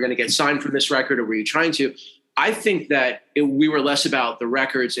think you were going to get signed from this record or were you trying to? I think that we were less about the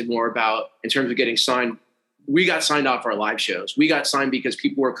records and more about, in terms of getting signed, we got signed off our live shows. We got signed because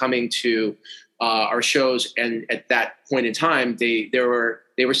people were coming to our shows. And at that point in time, they were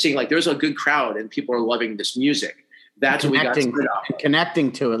seeing like there's a good crowd and people are loving this music. That's what we got signed off.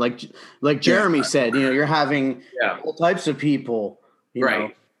 Connecting to it. Like Jeremy said, you're having all types of people, you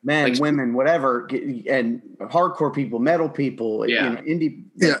know, men, like, women, whatever, and hardcore people, metal people, indie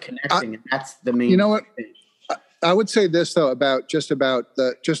connecting. And that's the main. You know what? thing. I would say this though about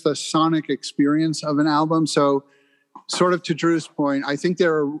the sonic experience of an album. So, sort of to Drew's point, I think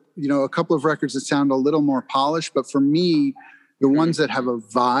there are a couple of records that sound a little more polished, but for me, the ones that have a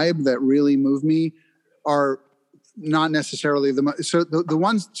vibe that really move me are not necessarily the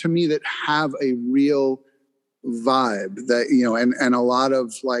ones to me that have a real vibe that and a lot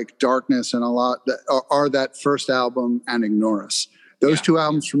of like darkness and a lot that are that first album and Ignorus. Those two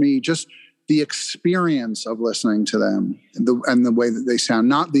albums for me, just the experience of listening to them and the way that they sound,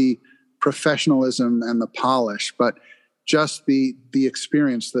 not the professionalism and the polish, but just the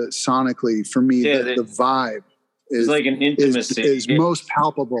experience that sonically for me, the vibe is like an intimacy is most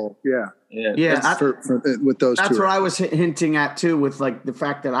palpable. With those that's two. what I was hinting at too, with like the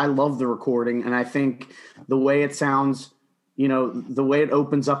fact that I love the recording and I think the way it sounds, the way it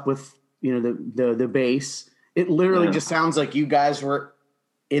opens up with the bass, it literally just sounds like you guys were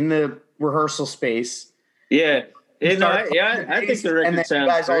in the rehearsal space. I think the record and then sounds you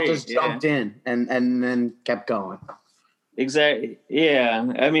guys great. all just jumped in and then kept going. Exactly.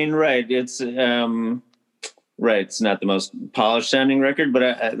 Yeah. I mean, right. It's it's not the most polished sounding record,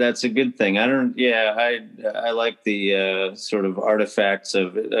 but that's a good thing. I like the sort of artifacts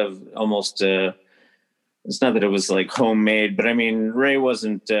of almost. It's not that it was like homemade, but I mean, Ray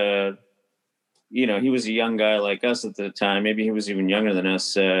wasn't. He was a young guy like us at the time. Maybe he was even younger than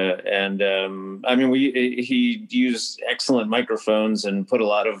us. He used excellent microphones and put a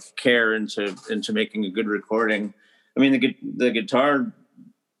lot of care into making a good recording. I mean, the guitar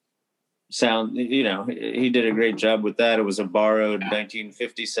sound, he did a great job with that. It was a borrowed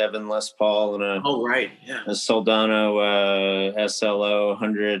 1957 Les Paul and a Soldano SLO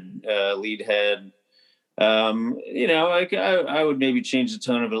 100 lead head. I would maybe change the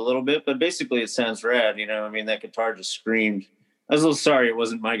tone of it a little bit, but basically it sounds rad. That guitar just screamed. I was a little sorry it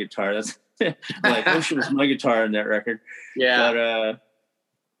wasn't my guitar. That's like, I wish it was my guitar in that record. Yeah.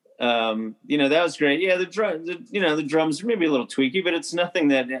 But that was great. Yeah, the drums are maybe a little tweaky, but it's nothing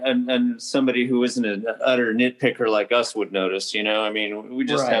that somebody who isn't an utter nitpicker like us would notice. We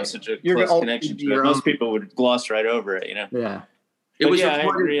just have such a close connection to it. Most people would gloss right over it. Yeah. I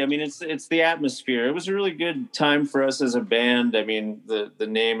agree. I mean, it's the atmosphere. It was a really good time for us as a band. I mean, the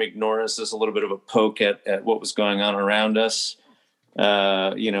name Ignorus is a little bit of a poke at what was going on around us.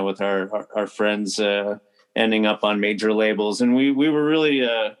 With our friends ending up on major labels, and we were really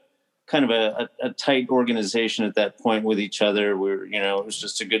kind of a tight organization at that point with each other. It was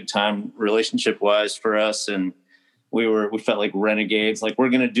just a good time relationship wise for us. And we felt like renegades, like we're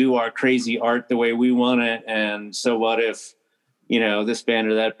going to do our crazy art the way we want it. And so what if, this band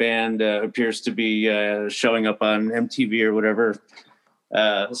or that band appears to be showing up on MTV or whatever.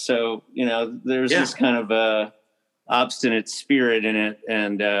 So there's this kind of obstinate spirit in it.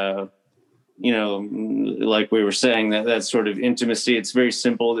 And, like we were saying, that sort of intimacy, it's very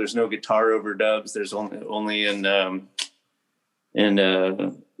simple. There's no guitar overdubs. There's only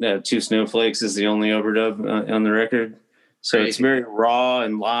Two Snowflakes is the only overdub on the record. So It's very raw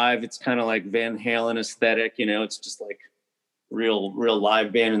and live. It's kind of like Van Halen aesthetic, it's just like real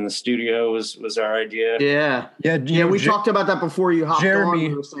live band in the studio was our idea. Yeah. We talked about that before you hopped on.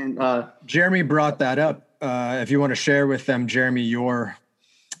 We were saying, Jeremy brought that up. If you want to share with them, Jeremy, your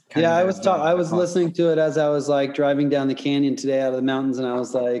I was listening to it as I was like driving down the canyon today out of the mountains, and I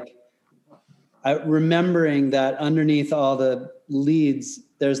was like, remembering that underneath all the leads,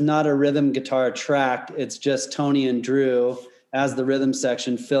 there's not a rhythm guitar track. It's just Tony and Drew as the rhythm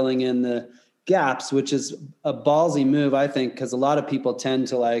section filling in the gaps, which is a ballsy move, I think, because a lot of people tend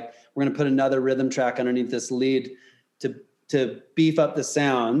to we're going to put another rhythm track underneath this lead to beef up the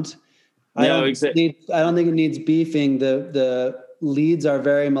sound. I don't think it needs beefing. The leads are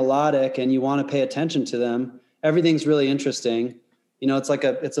very melodic, and you want to pay attention to them. Everything's really interesting.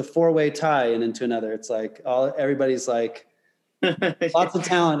 It's a four-way tie and into another. It's like everybody's like lots of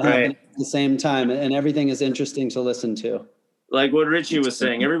talent happening at the same time, and everything is interesting to listen to. Like what Richie was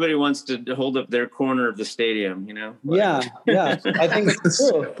saying, everybody wants to hold up their corner of the stadium, Yeah. I think it's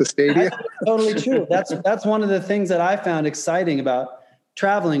true. The stadium? That's totally true. That's one of the things that I found exciting about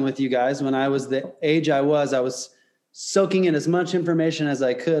traveling with you guys. When I was the age I was soaking in as much information as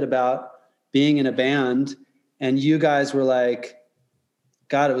I could about being in a band. And you guys were like,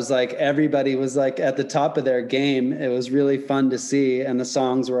 God, it was like everybody was like at the top of their game. It was really fun to see. And the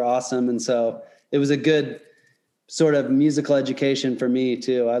songs were awesome. And so it was a good sort of musical education for me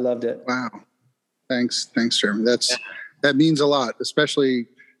too. I loved it. Wow. Thanks, Jeremy. That means a lot, especially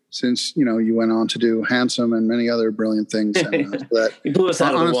since, you went on to do Handsome and many other brilliant things. And, you blew us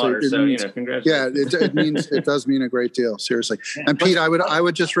out of the water. Congratulations. Yeah, it does mean a great deal. Seriously. And Pete, I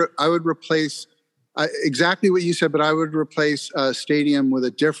would replace exactly what you said, but I would replace stadium with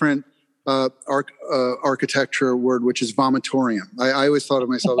a different architecture word, which is vomitorium. I always thought of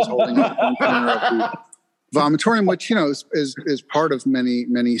myself as holding up one corner of the vomitorium, which is part of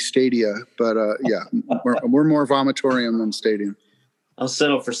many stadia, but we're more vomitorium than stadium. I'll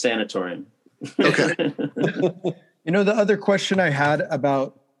settle for sanatorium. Okay. The other question I had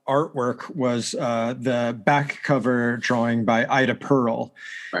about artwork was the back cover drawing by Ida Pearl.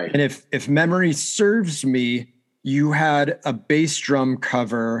 Right. And if memory serves me, you had a bass drum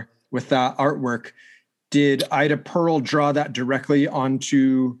cover with that artwork. Did Ida Pearl draw that directly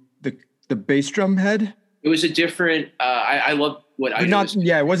onto the bass drum head? It was a different. I love what I was.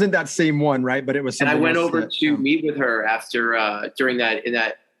 Yeah, it wasn't that same one, right? But it was. And I went over to meet with her after in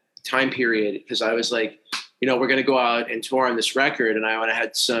that time period, because I was like, we're going to go out and tour on this record, and I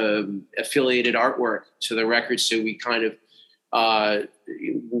had some affiliated artwork to the record. So we kind of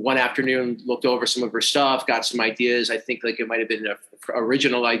one afternoon looked over some of her stuff, got some ideas. I think like it might have been an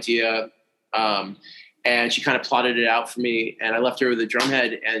original idea, and she kind of plotted it out for me. And I left her with a drum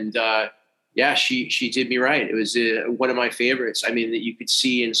head, and she did me right. It was one of my favorites. I mean, that you could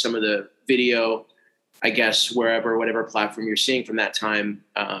see in some of the video, I guess, whatever platform you're seeing from that time,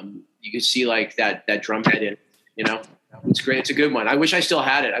 you could see like that drum head in, it's great. It's a good one. I wish I still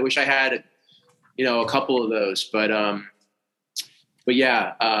had it. I wish I had, a couple of those, but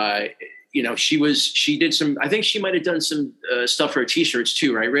yeah, she did some, I think she might've done some stuff for her t-shirts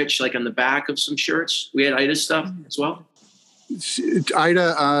too, right, Rich? Like on the back of some shirts, we had Ida's stuff as well.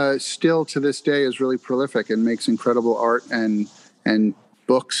 Ida still to this day is really prolific and makes incredible art and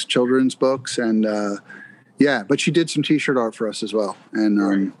books, children's books, and but she did some t-shirt art for us as well,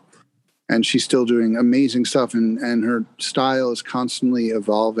 and she's still doing amazing stuff, and her style is constantly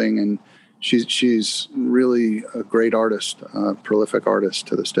evolving, and she's really a great artist, prolific artist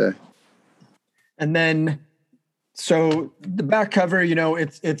to this day. And then, so the back cover,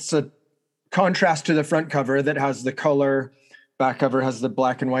 it's a contrast to the front cover that has the color. Back cover has the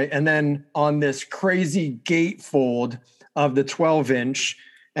black and white. And then on this crazy gatefold of the 12-inch,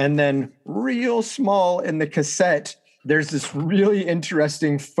 and then real small in the cassette, there's this really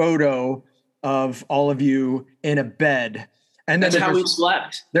interesting photo of all of you in a bed. And then that's how we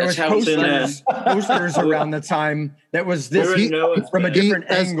slept. There was posters around the time that was this from a different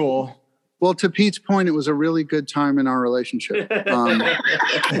angle. Well, to Pete's point, it was a really good time in our relationship. And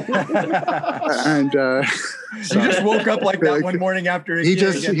He just woke up like that one morning after he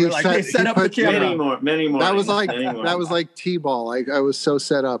set up the camera. Many more. That was like T-ball. I was so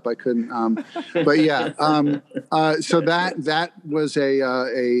set up I couldn't. But yeah. So that was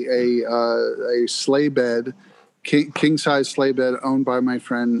a sleigh bed, king size sleigh bed owned by my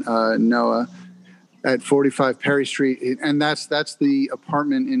friend Noah at 45 Perry Street, and that's the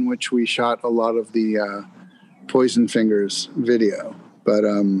apartment in which we shot a lot of the Poison Fingers video. But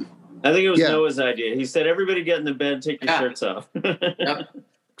I think it was Noah's idea. He said, "Everybody get in the bed, take your shirts off."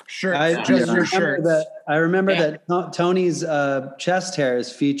 Sure, your shirt. I remember that Tony's chest hair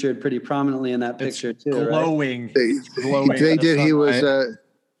is featured pretty prominently in that picture too. Glowing. Right? They did. He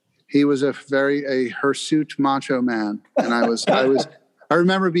was a hirsute macho man, and I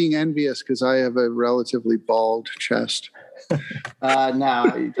remember being envious because I have a relatively bald chest. No,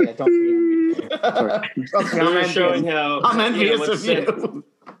 don't be envious. I'm showing how I'm envious of you.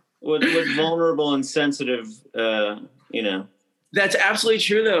 What's vulnerable and sensitive, That's absolutely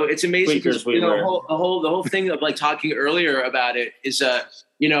true, though. It's amazing because the whole thing of like talking earlier about it is,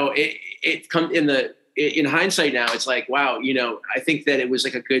 it come in hindsight now. It's like, wow, I think that it was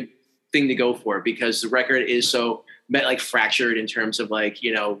like a good thing to go for because the record is so fractured in terms of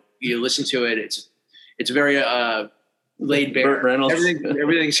you listen to it. It's very laid bare. Burt Reynolds.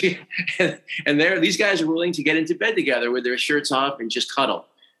 Everything's and these guys are willing to get into bed together with their shirts off and just cuddle.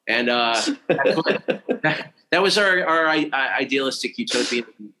 And that was our idealistic utopian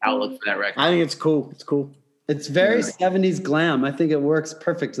outlook for that record. I think it's cool. It's cool. It's very 70s glam. I think it works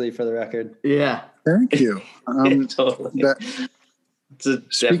perfectly for the record. Yeah. Thank you. Totally.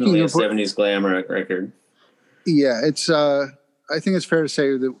 It's definitely a 70s glam record. Yeah, it's. I think it's fair to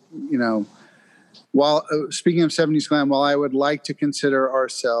say that while speaking of 70s glam, while I would like to consider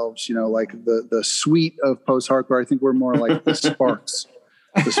ourselves, like the suite of post-hardcore, I think we're more like the Sparks.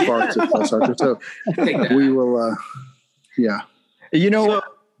 The Sparks of post-hardcore. So we will, yeah.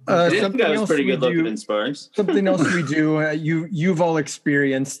 Something else pretty good looking in Sparks. Something else we do. You've all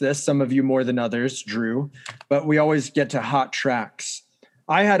experienced this. Some of you more than others, Drew. But we always get to hot tracks.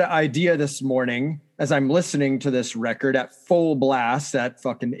 I had an idea this morning as I'm listening to this record at full blast at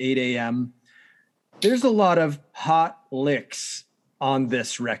fucking 8 a.m. There's a lot of hot licks on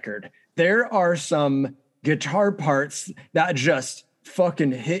this record. There are some guitar parts that just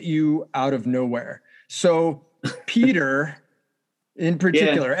fucking hit you out of nowhere. So Peter, in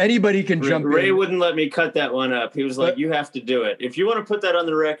particular, anybody can jump in. Ray wouldn't let me cut that one up. He was like, you have to do it. If you want to put that on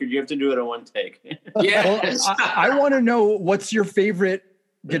the record, you have to do it in one take. Yeah. Well, I want to know what's your favorite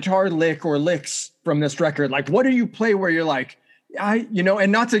guitar lick or licks from this record. Like, what do you play where you're like,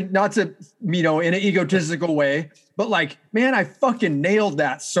 and not to, in an egotistical way, but like, man, I fucking nailed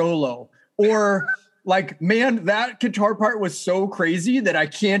that solo. Or like, man, that guitar part was so crazy that I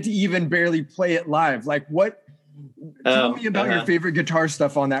can't even barely play it live. Like, tell me about your favorite guitar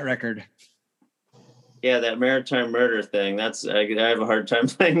stuff on that record. Yeah, that Maritime Murder thing. I have a hard time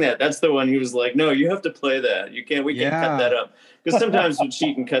playing that. That's the one he was like, no, you have to play that. We can't cut that up. Because sometimes we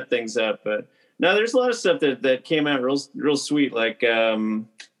cheat and cut things up. But no, there's a lot of stuff that came out real sweet. Like,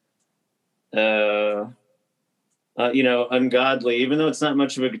 Ungodly, even though it's not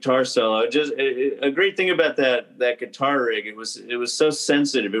much of a guitar solo. A great thing about that guitar rig, it was so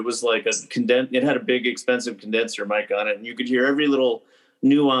sensitive. It was like it had a big expensive condenser mic on it. And you could hear every little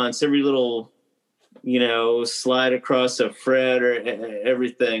nuance, every little, slide across a fret or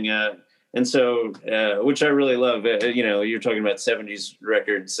everything. And so, which I really love, you're talking about 70s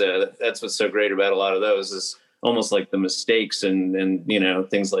records. That's what's so great about a lot of those is almost like the mistakes and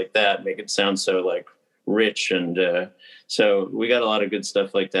things like that make it sound so like rich. And so we got a lot of good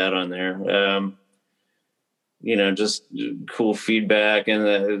stuff like that on there. Just cool feedback and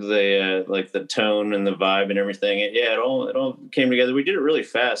the like the tone and the vibe and everything. It all came together. We did it really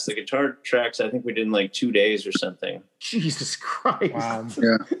fast. The guitar tracks, I think we did in like 2 days or something. Jesus Christ. Wow.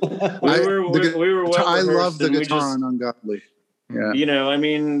 Yeah. we were well I love the rehearsed, guitar on Ungodly. Yeah.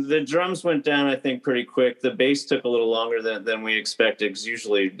 The drums went down, I think, pretty quick. The bass took a little longer than we expected because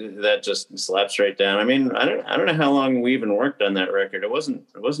usually that just slaps right down. I mean, I don't know how long we even worked on that record. It wasn't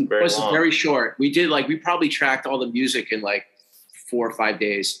very long. It was very short. We did we probably tracked all the music in like 4 or 5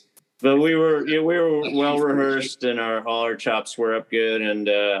 days. But we were well rehearsed and all our chops were up good. And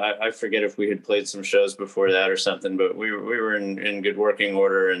I forget if we had played some shows before that or something, but we were in good working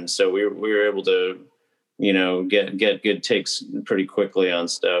order, and so we were able to get good takes pretty quickly on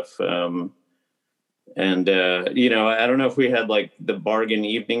stuff. I don't know if we had like the bargain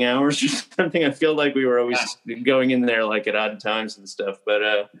evening hours or something. I feel like we were always going in there like at odd times and stuff,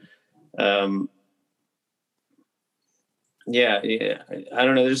 but Yeah, I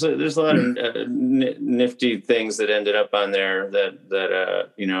don't know. There's a lot of nifty things that ended up on there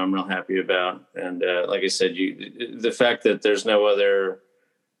that I'm real happy about. And like I said, the fact that there's no other,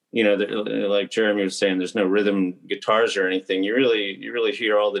 like Jeremy was saying, there's no rhythm guitars or anything. You really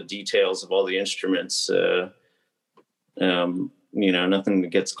hear all the details of all the instruments. Nothing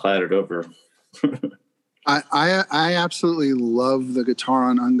gets clattered over. I absolutely love the guitar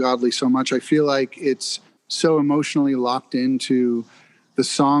on Ungodly so much. I feel like it's so emotionally locked into the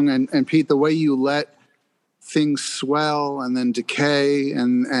song, and Pete, the way you let things swell and then decay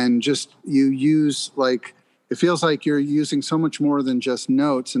and just you use, like, it feels like you're using so much more than just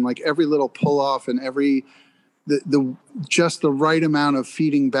notes, and like every little pull off and every the just the right amount of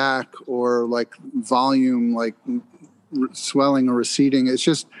feeding back or like volume, like swelling or receding. It's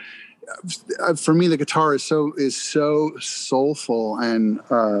just, for me, the guitar is so soulful and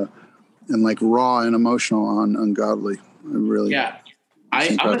like raw and emotional on Ungodly.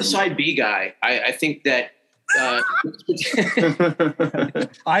 I'm a side B guy. I think that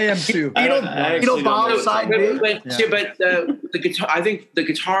I am too. Beetle Bob side B. But the guitar, I think the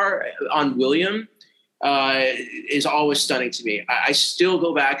guitar on William is always stunning to me. I still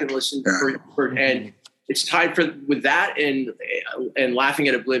go back and listen and it's tied with that and Laughing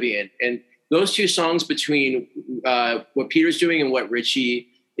at Oblivion, and those two songs between what Peter's doing and what Richie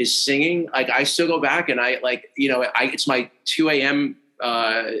is singing. Like, I still go back and it's my 2 a.m.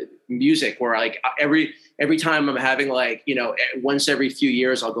 Music, where like every time I'm having once every few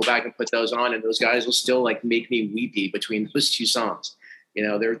years, I'll go back and put those on, and those guys will still like make me weepy between those two songs.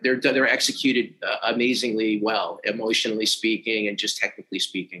 They're executed amazingly well, emotionally speaking and just technically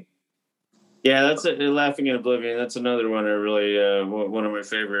speaking. Yeah, that's Laughing at Oblivion. That's another one. I really one of my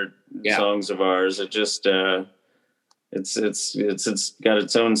favorite songs of ours. It just it's got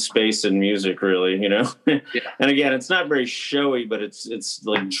its own space in music, really. And again, it's not very showy, but it's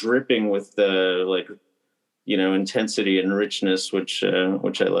like dripping with the intensity and richness, which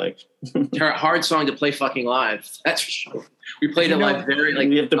I like. Hard song to play fucking live. That's for sure. We played it live very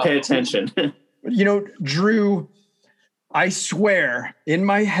you have to pay attention. Drew, I swear in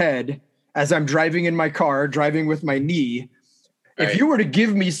my head, as I'm driving in my car, driving with my knee, if you were to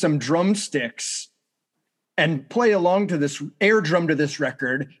give me some drumsticks and play along to this, air drum to this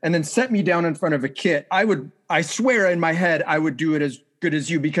record, and then set me down in front of a kit, I swear in my head, I would do it as good as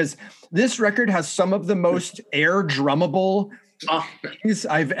you, because this record has some of the most air drummable things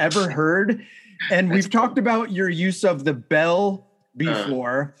I've ever heard. And we've talked about your use of the bell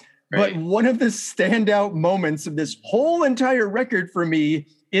before, but one of the standout moments of this whole entire record for me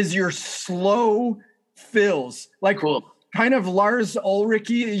is your slow fills, like kind of Lars Ulrich.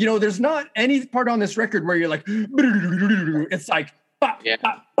 There's not any part on this record where you're like, it's like,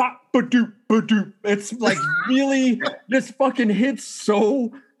 it's like really, this fucking hits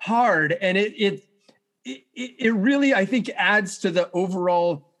so hard, and it really, I think, adds to the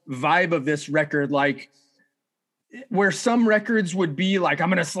overall vibe of this record. Like, where some records would be like, I'm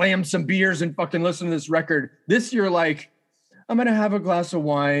gonna slam some beers and fucking listen to this record, this you're like, I'm gonna have a glass of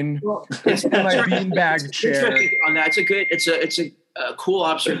wine in my beanbag chair. On that, it's a cool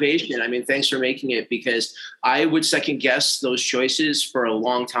observation. I mean, thanks for making it, because I would second guess those choices for a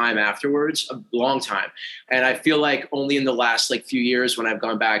long time afterwards, a long time. And I feel like only in the last few years, when I've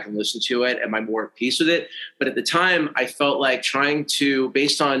gone back and listened to it, am I more at peace with it. But at the time, I felt like trying to,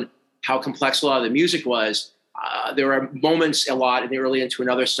 based on how complex a lot of the music was, there were moments a lot in the early Into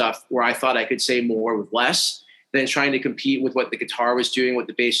Another stuff where I thought I could say more with less, than trying to compete with what the guitar was doing, what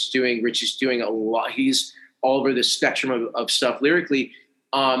the bass is doing. Rich is doing a lot. He's all over the spectrum of stuff lyrically.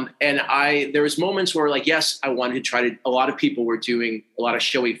 And there was moments where yes, I wanted to try to, a lot of people were doing a lot of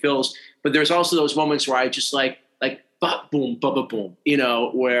showy fills, but there's also those moments where I just like boom, ba boom,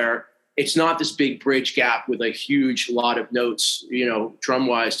 where it's not this big bridge gap with a huge lot of notes, drum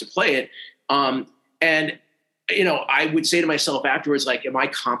wise to play it. And I would say to myself afterwards, am I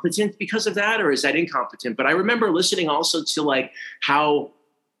competent because of that, or is that incompetent? But I remember listening also to how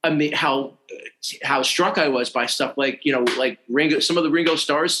struck I was by stuff Ringo, some of the Ringo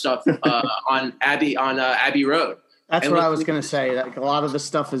Starr stuff on Abbey Road. That's what I was going to say. A lot of the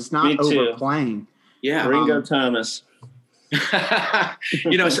stuff is not overplaying. Yeah, Ringo Thomas. So at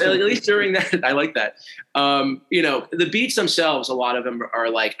least during that, I like that. The beats themselves, a lot of them are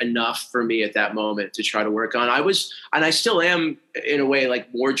enough for me at that moment to try to work on. I still am in a way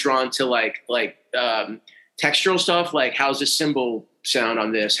more drawn to textural stuff, how's this cymbal sound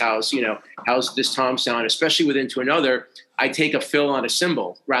on this? How's this tom sound? Especially with Into Another, I take a fill on a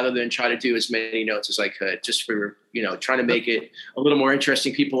cymbal rather than try to do as many notes as I could, just for, trying to make it a little more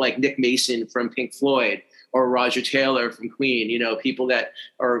interesting. People like Nick Mason from Pink Floyd or Roger Taylor from Queen, people that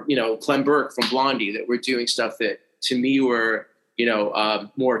are, Clem Burke from Blondie, that were doing stuff that to me were,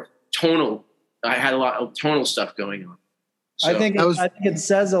 more tonal. I had a lot of tonal stuff going on. So, I think it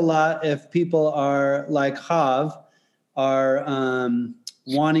says a lot if people are like Hav are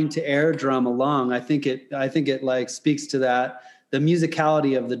wanting to air drum along. I think it like speaks to that, the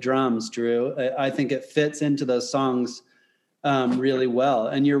musicality of the drums, Drew. I think it fits into those songs really well.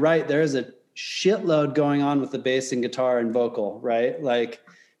 And you're right, there is a shitload going on with the bass and guitar and vocal, right? Like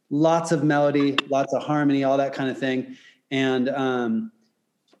lots of melody, lots of harmony, all that kind of thing. And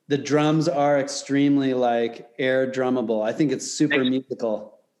the drums are extremely like air drummable. I think it's super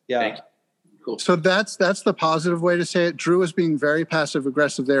musical. Yeah. Cool. So that's the positive way to say it. Drew is being very passive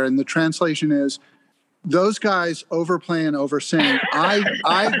aggressive there, and the translation is those guys overplay and oversing.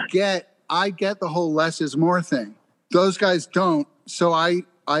 I get the whole less is more thing. Those guys don't. So I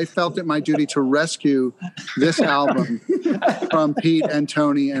felt it my duty to rescue this album from Pete and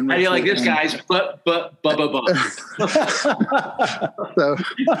Tony and Richard. How do you like this, guys? But. So,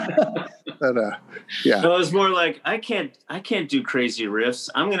 yeah. Well, it's more like I can't do crazy riffs.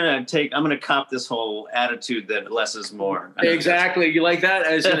 I'm gonna cop this whole attitude that less is more. Exactly. You like that?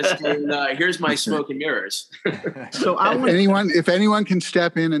 I was gonna say, here's my smoke and mirrors. So if anyone can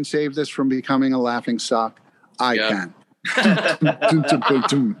step in and save this from becoming a laughing stock, I can.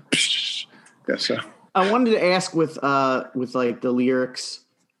 Yes, sir. I wanted to ask with like the lyrics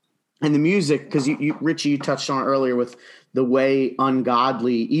and the music, because you Richie, you touched on it earlier with the way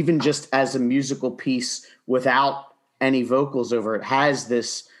Ungodly, even just as a musical piece without any vocals over it, has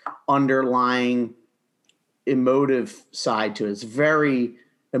this underlying emotive side to it. It's very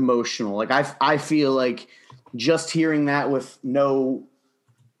emotional. Like I feel like just hearing that with nothing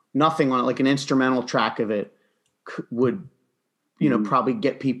on it, like an instrumental track of it, would probably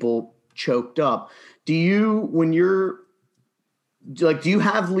get people choked up. Do you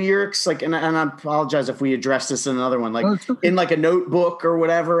have lyrics like, and I apologize if we address this in another one, like in like a notebook or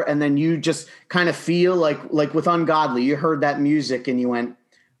whatever, and then you just kind of feel like with Ungodly, you heard that music and you went,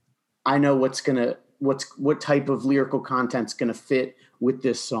 I know what type of lyrical content's gonna fit with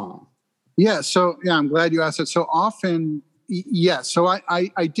this song? Yeah. So yeah, I'm glad you asked it. So often, yeah. So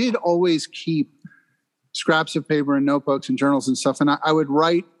I did always keep scraps of paper and notebooks and journals and stuff. And I would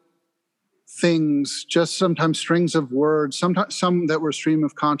write things, just sometimes strings of words, sometimes some that were stream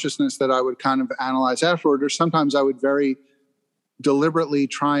of consciousness that I would kind of analyze afterward, or sometimes I would very deliberately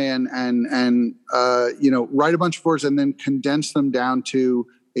try and write a bunch of words and then condense them down to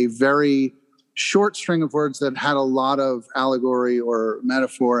a very short string of words that had a lot of allegory or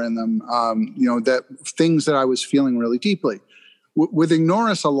metaphor in them, that things that I was feeling really deeply. With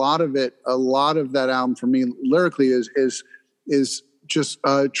Ignorus, a lot of that album for me lyrically is just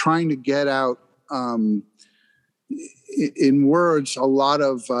trying to get out in words a lot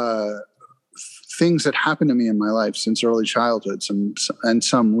of things that happened to me in my life since early childhood, and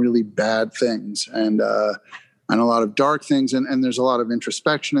some really bad things, and a lot of dark things, and there's a lot of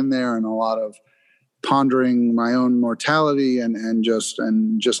introspection in there, and a lot of pondering my own mortality, and just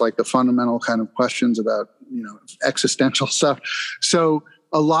like the fundamental kind of questions about existential stuff. So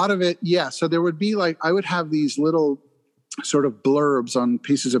a lot of it, yeah. So there would be like, I would have these little sort of blurbs on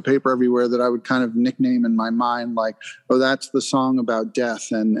pieces of paper everywhere that I would kind of nickname in my mind, like, oh, that's the song about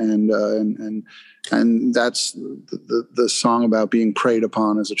death, and that's the song about being preyed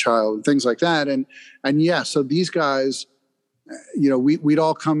upon as a child, and things like that. And yeah, so these guys, we'd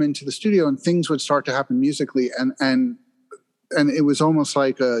all come into the studio and things would start to happen musically, and it was almost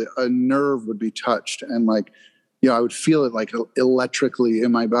like a nerve would be touched, and like, I would feel it like electrically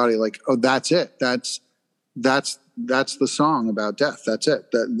in my body, like, oh, that's it. That's the song about death. That's it.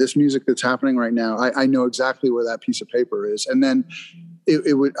 This music that's happening right now, I know exactly where that piece of paper is. And then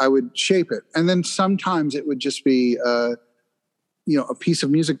I would shape it. And then sometimes it would just be, a piece of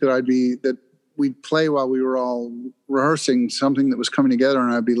music that we'd play while we were all rehearsing something that was coming together,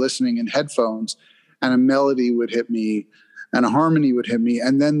 and I'd be listening in headphones, and a melody would hit me and a harmony would hit me.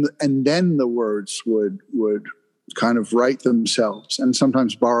 And then the words would kind of write themselves, and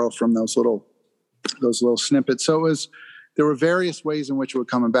sometimes borrow from those little snippets. So there were various ways in which it would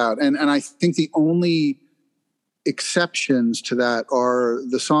come about. And I think the only exceptions to that are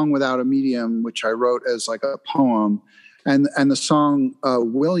the song Without a Medium, which I wrote as like a poem, and the song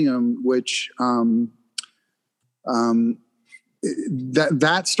William, which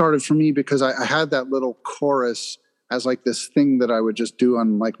that started for me because I had that little chorus as like this thing that I would just do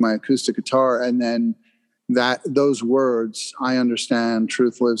on like my acoustic guitar. And then those words, I understand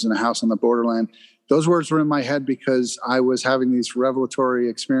truth lives in a house on the borderland. Those words were in my head because I was having these revelatory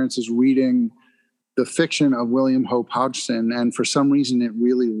experiences reading the fiction of William Hope Hodgson. And for some reason, it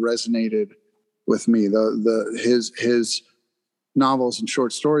really resonated with me, his novels and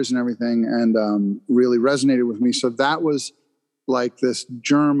short stories and everything, and really resonated with me. So that was like this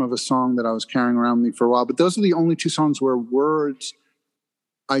germ of a song that I was carrying around with me for a while. But those are the only two songs where words,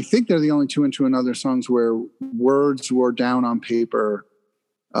 I think they're the only two Into Another songs where words were down on paper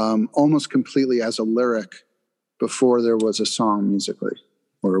almost completely as a lyric before there was a song musically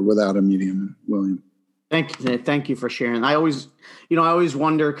or without a medium, William. Thank you for sharing. I always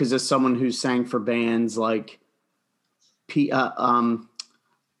wonder, because as someone who's sang for bands, like, I'm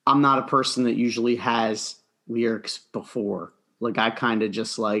not a person that usually has lyrics before. Like, I kind of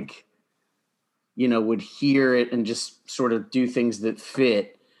just like, would hear it and just sort of do things that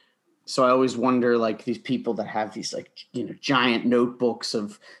fit. So I always wonder, like, these people that have these, like, giant notebooks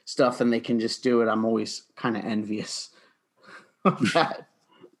of stuff and they can just do it. I'm always kind of envious of that.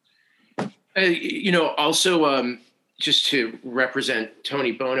 Also, just to represent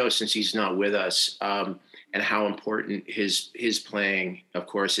Tony Bono, since he's not with us, and how important his playing, of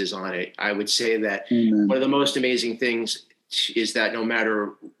course, is on it. I would say that one of the most amazing things is that no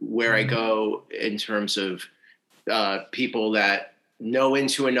matter where I go in terms of people that know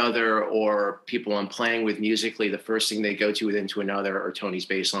Into Another or people I'm playing with musically, the first thing they go to with Into Another are Tony's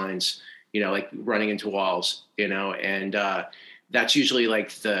bass lines, like Running Into Walls, and that's usually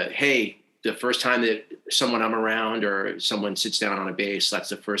like the first time that someone I'm around or someone sits down on a bass, that's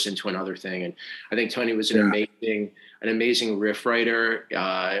the first Into Another thing. And I think Tony was an amazing riff writer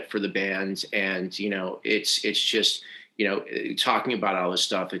for the band. And, it's just, talking about all this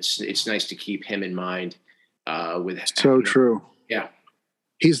stuff, it's nice to keep him in mind with. So true. Yeah.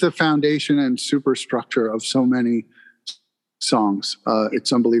 He's the foundation and superstructure of so many songs.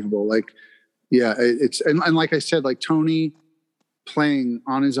 It's unbelievable. Like, yeah, and like I said, like Tony playing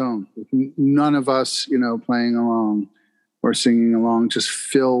on his own, with none of us, playing along or singing along, just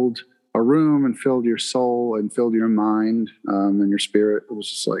filled a room and filled your soul and filled your mind and your spirit. It was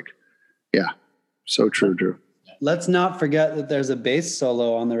just like, yeah, so true, Drew. Let's not forget that there's a bass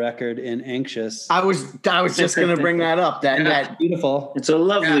solo on the record in Anxious. I was just going to bring that up. That beautiful. It's a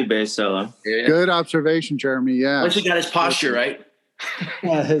lovely bass solo. Yeah. Good observation, Jeremy. Yeah. Once he got his posture right.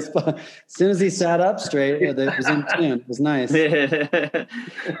 As soon as he sat up straight, it was in tune. It was nice.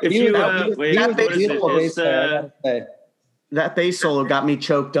 If you that bass solo got me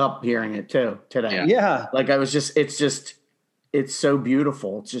choked up hearing it too today. Yeah. Like it's so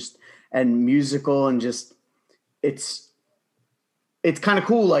beautiful. It's just, and musical, and just, it's kind of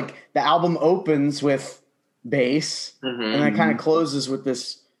cool. Like the album opens with bass and it kind of closes with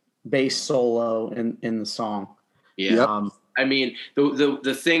this bass solo in the song. Yeah. I mean,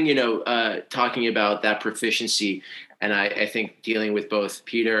 the thing, talking about that proficiency, and I think dealing with both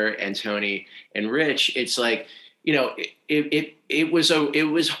Peter and Tony and Rich, it's like, it was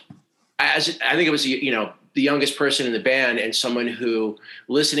I think it was, the youngest person in the band and someone who,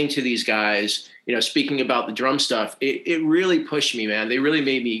 listening to these guys, speaking about the drum stuff, it really pushed me, man. They really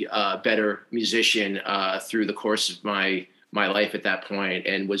made me a better musician through the course of my life at that point,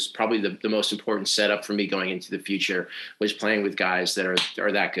 and was probably the most important setup for me going into the future, was playing with guys that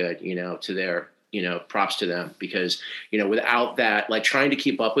are that good, to their, props to them, because, without that, like trying to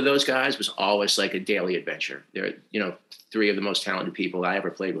keep up with those guys was always like a daily adventure. They're, three of the most talented people I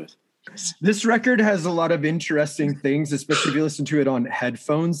ever played with. This record has a lot of interesting things, especially if you listen to it on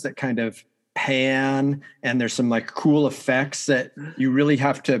headphones that kind of pan, and there's some like cool effects that you really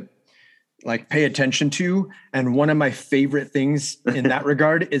have to like pay attention to. And one of my favorite things in that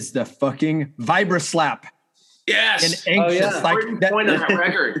regard is the fucking vibra slap. Yes. And Anxious, like that point on that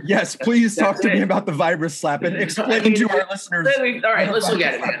record. Yes, please talk to me about the vibra slap and explain to our listeners. All right, let's look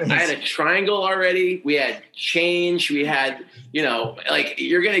at it, man. I had a triangle already. We had change. We had, like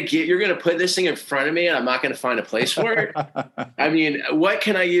you're gonna put this thing in front of me, and I'm not gonna find a place for it. I mean, what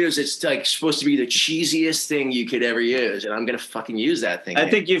can I use? It's like supposed to be the cheesiest thing you could ever use, and I'm gonna fucking use that thing. I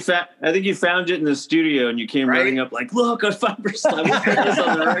think you found it in the studio, and you came running up like, "Look, a vibra slap! We'll put this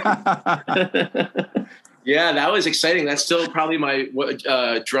on the record." Yeah, that was exciting. That's still probably my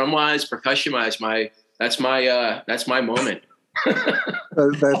drum wise, percussion wise, that's my moment.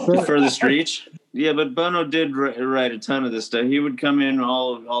 Furthest reach. Yeah, but Bono did write a ton of this stuff. He would come in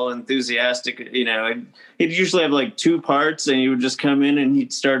all enthusiastic. He'd usually have like two parts, and he would just come in and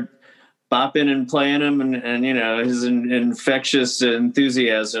he'd start bopping and playing them, and his infectious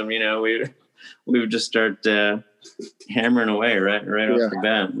enthusiasm. We would just start hammering away right off the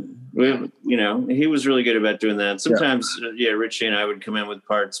bat. He was really good about doing that. Sometimes, Richie and I would come in with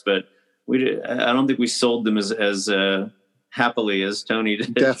parts, but I don't think we sold them as happily as Tony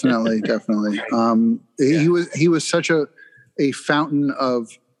did. Definitely. He was such a fountain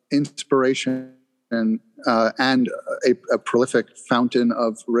of inspiration and a prolific fountain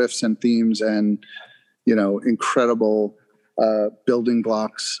of riffs and themes and incredible building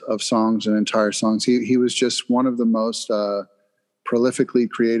blocks of songs and entire songs. He was just one of the most prolifically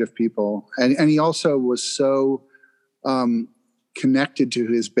creative people, and he also was so connected to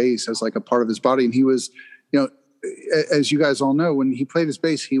his bass as like a part of his body. And he was, as you guys all know, when he played his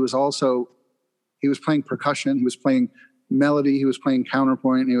bass, he was playing percussion, he was playing melody, he was playing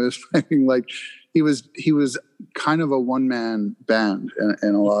counterpoint, he was playing he was kind of a one-man band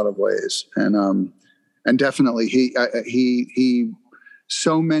in a lot of ways. And definitely he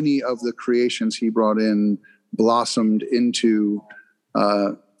so many of the creations he brought in blossomed into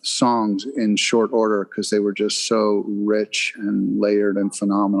songs in short order because they were just so rich and layered and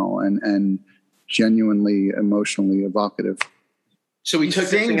phenomenal and genuinely emotionally evocative. So we took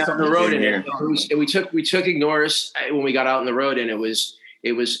this thing out on the road, and we took Ignore Us when we got out on the road, and it was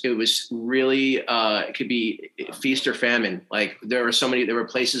really it could be feast or famine. Like there were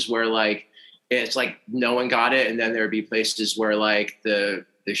places where like it's like no one got it, and then there would be places where like the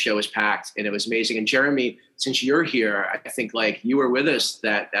show was packed, and it was amazing. And Jeremy, since you're here, I think like you were with us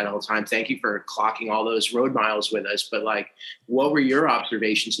that whole time. Thank you for clocking all those road miles with us. But like, what were your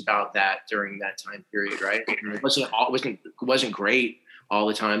observations about that during that time period? Right, it wasn't great all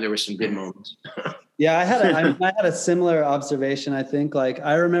the time. There were some good moments. Yeah, I had a similar observation. I think like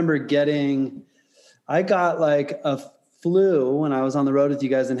I remember I got like a flu when I was on the road with you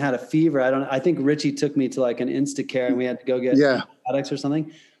guys and had a fever. I think Richie took me to like an Instacare and we had to go get antibiotics or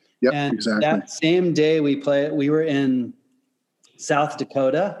something. Yep, and exactly. That same day we were in South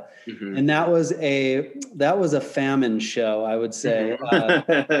Dakota, and that was a famine show, I would say.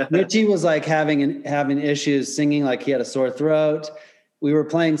 Richie was like having issues singing, like he had a sore throat. We were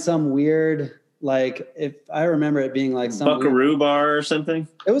playing some weird, like if I remember it being like some Buckaroo bar or something.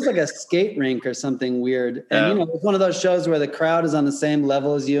 It was like a skate rink or something weird. And it's one of those shows where the crowd is on the same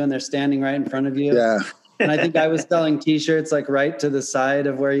level as you and they're standing right in front of you. Yeah. And I think I was selling t-shirts like right to the side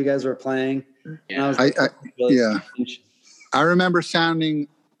of where you guys were playing. And I was strange. I remember sounding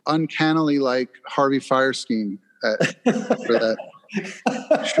uncannily like Harvey Firestein for that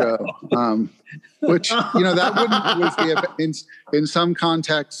show. Which, that wouldn't be in some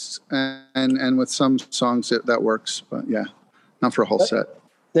contexts and with some songs that works, but yeah, not for a whole set.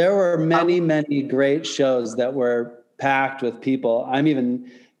 There were many, many great shows that were packed with people. I'm even,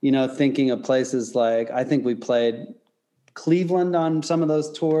 thinking of places like, I think we played Cleveland on some of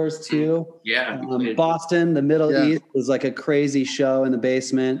those tours too. Yeah. Boston, the Middle East was like a crazy show in the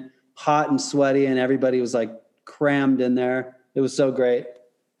basement, hot and sweaty, and everybody was like crammed in there. It was so great.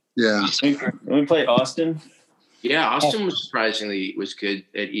 Yeah. We played Austin. Yeah, Austin was surprisingly good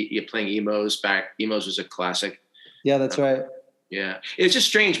at playing emos back. Emos was a classic. Yeah, that's right. Yeah. It's just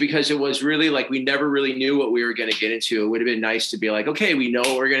strange because it was really like we never really knew what we were going to get into. It would have been nice to be like, okay, we know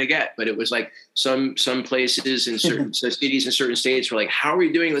what we're going to get. But it was like some places in certain cities in certain states were like, how are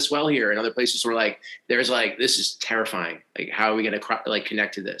we doing this well here? And other places were like, there's like, this is terrifying. Like, how are we going to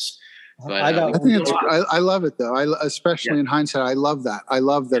connect to this? But I love it though. Especially in hindsight, I love that. I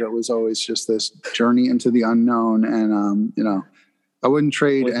love that it was always just this journey into the unknown, and I wouldn't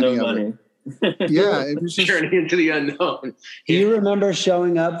trade with any no of money. it. Yeah, it was just journey into the unknown. Do you remember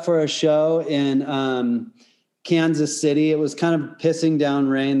showing up for a show in Kansas City? It was kind of pissing down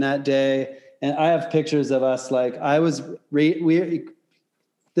rain that day, and I have pictures of us. Like I was,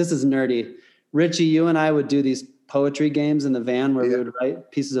 this is nerdy. Richie, you and I would do these poetry games in the van where we would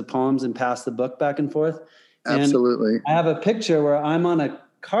write pieces of poems and pass the book back and forth. Absolutely. And I have a picture where I'm on a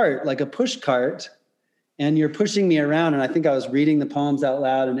cart, like a push cart, and you're pushing me around. And I think I was reading the poems out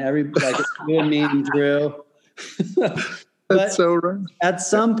loud, and it's you and me and Drew. That's so right. At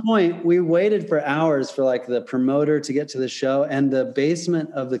some point, we waited for hours for like the promoter to get to the show, and the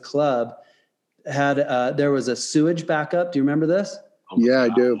basement of the club had there was a sewage backup. Do you remember this? Oh my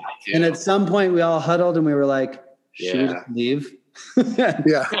God, I do. And at some point, we all huddled and we were like, should we just leave?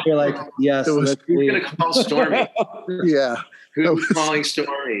 Yeah. We're like, yes. Who's going to call Stormy? Yeah. Who's calling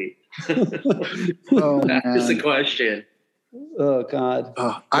Stormy? That's the question. Oh, God.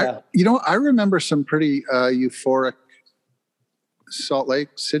 I remember some pretty euphoric Salt Lake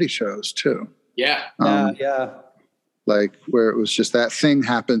City shows too. Yeah. Like where it was just that thing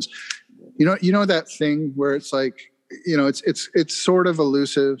happens. You know that thing where it's like it's sort of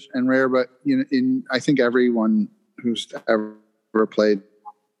elusive and rare, but I think everyone who's ever played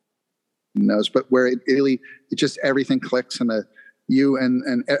knows, but where it just everything clicks, and you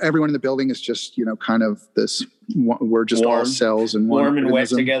and everyone in the building is just kind of this. We're just all cells and warm and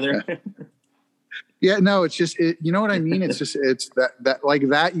wet organism. together. Yeah, no, it's just you know what I mean. It's just that like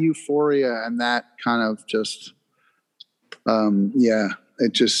that euphoria and that kind of just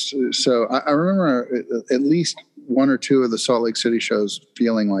It just so I remember at least one or two of the Salt Lake City shows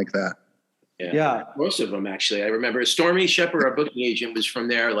feeling like that. Yeah, most of them actually. I remember Stormy Shepard, our booking agent, was from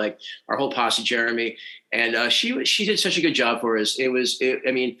there. Like our whole posse, Jeremy, and she did such a good job for us.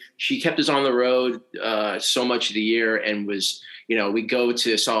 She kept us on the road so much of the year, and was we'd go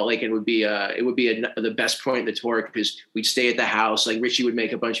to Salt Lake, and it would be the best point in the tour because we'd stay at the house. Like Richie would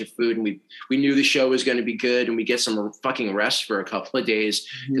make a bunch of food, and we knew the show was going to be good, and we get some fucking rest for a couple of days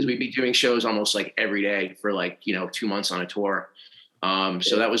because we'd be doing shows almost like every day for 2 months on a tour.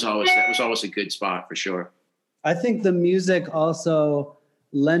 So that was always a good spot for sure. I think the music also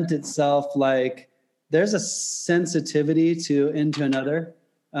lent itself, there's a sensitivity to Into Another,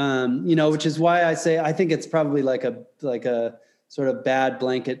 which is why I say I think it's probably like a sort of bad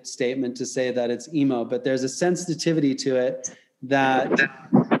blanket statement to say that it's emo, but there's a sensitivity to it that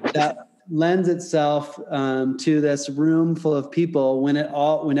lends itself to this room full of people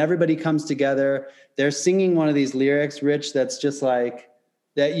when everybody comes together. They're singing one of these lyrics, Rich, that's just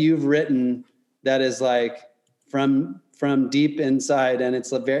that you've written, that is from deep inside, and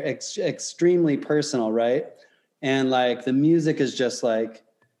it's very extremely personal, right? And the music is just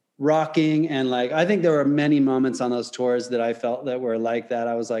rocking, and I think there were many moments on those tours that I felt that were like that.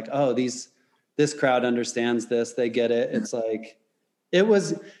 I was like, oh, this crowd understands this, they get it. It's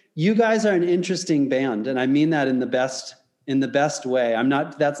you guys are an interesting band, and I mean that in the best way.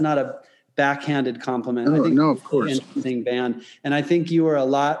 That's not a backhanded compliment. I think of course. An interesting band, and I think you were a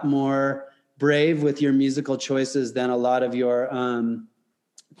lot more brave with your musical choices than a lot of your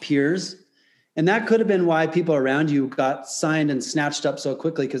peers, and that could have been why people around you got signed and snatched up so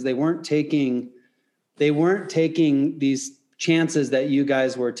quickly, because they weren't taking these chances that you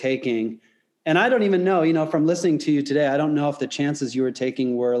guys were taking. And I don't even know, from listening to you today, I don't know if the chances you were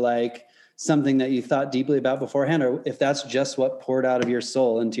taking were something that you thought deeply about beforehand, or if that's just what poured out of your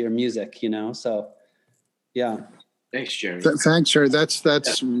soul into your music, So, yeah. Thanks, Jeremy. Thanks, Jerry.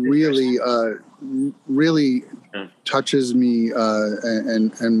 That's really touches me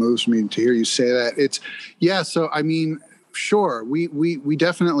and moves me to hear you say that. So I mean, sure, we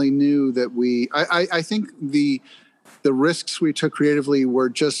definitely knew that I think the risks we took creatively were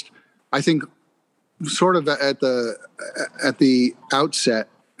just, I think, sort of at the outset,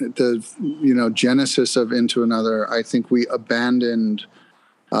 the genesis of Into Another. I think we abandoned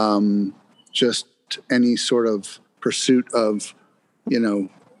just any sort of pursuit of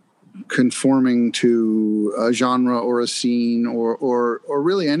conforming to a genre or a scene or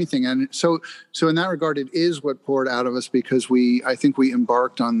really anything. And so in that regard, it is what poured out of us, because I think we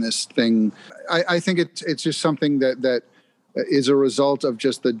embarked on this thing. I think it's just something that is a result of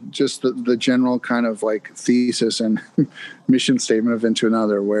just the general kind of thesis and mission statement of Into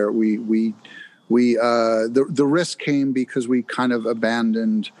Another, where the risk came because we kind of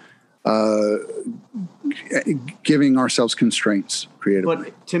abandoned giving ourselves constraints creatively.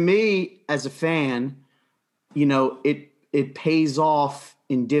 But to me, as a fan, it pays off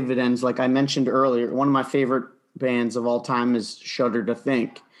in dividends. Like I mentioned earlier, one of my favorite bands of all time is Shudder to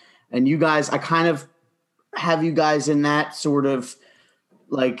Think, and you guys, I kind of have you guys in that sort of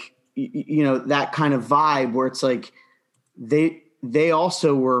that kind of vibe where it's they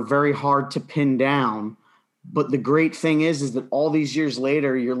also were very hard to pin down. But the great thing is that all these years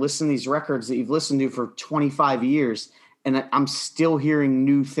later, you're listening to these records that you've listened to for 25 years, and I'm still hearing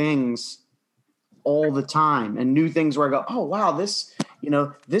new things all the time, and new things where I go, oh wow, this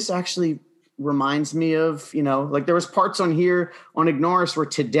actually reminds me of, there was parts on here on Ignorus where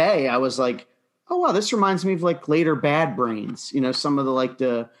today I was like, oh wow, this reminds me of later Bad Brains, some of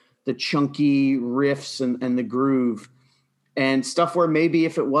the chunky riffs and the groove and stuff where maybe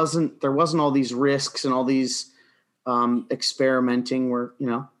if there wasn't all these risks and all these experimenting where,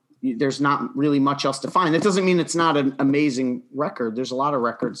 there's not really much else to find. That doesn't mean it's not an amazing record. There's a lot of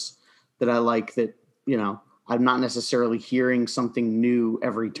records that I like that, I'm not necessarily hearing something new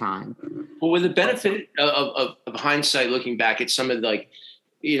every time. Well, with the benefit of hindsight, looking back at some of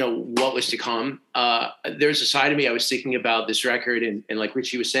what was to come, there's a side of me I was thinking about this record and like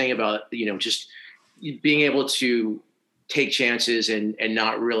Richie was saying about, just being able to take chances and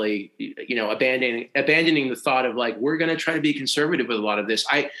not really, abandoning the thought of we're going to try to be conservative with a lot of this.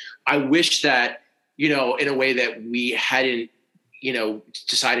 I wish that, in a way that we hadn't,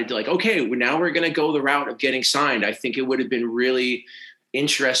 decided to like, okay, now we're going to go the route of getting signed. I think it would have been really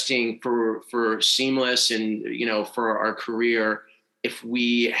interesting for Seamless and, for our career if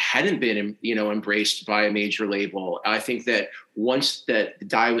we hadn't been, embraced by a major label. I think that once that the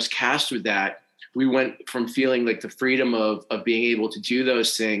die was cast with that, we went from feeling like the freedom of being able to do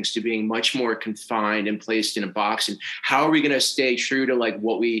those things to being much more confined and placed in a box. And how are we going to stay true to like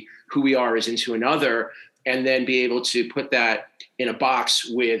who we are as Into Another, and then be able to put that in a box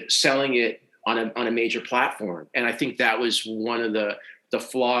with selling it on a major platform? And I think that was one of the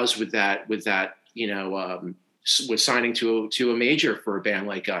flaws with that, with signing to a major for a band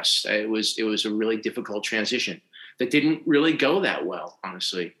like us. It was a really difficult transition that didn't really go that well,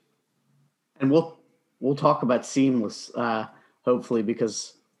 honestly. And we'll talk about Seamless, hopefully,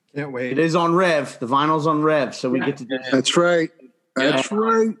 because Can't wait. it is on Rev. The vinyl's on Rev, so we get to do that. That's right. That's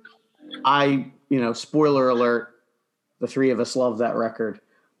right. Spoiler alert, the three of us love that record.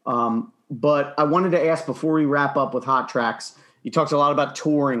 But I wanted to ask before we wrap up with Hot Tracks, you talked a lot about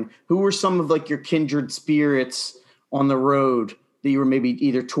touring. Who were some of like your kindred spirits on the road that you were maybe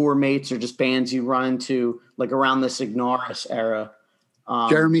either tour mates or just bands you run into like around this Ignoris era?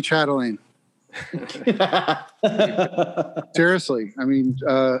 Jeremy Chatelain. Seriously, I mean,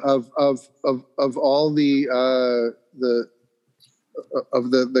 of all the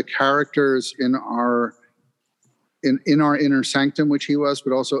characters in our inner sanctum, which he was,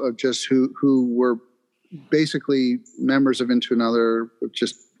 but also of just who were basically members of Into Another,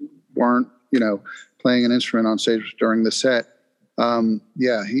 just weren't playing an instrument on stage during the set.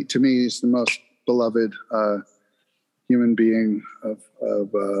 He to me is the most beloved human being of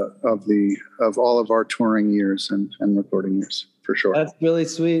all of our touring years and recording years, for sure. That's really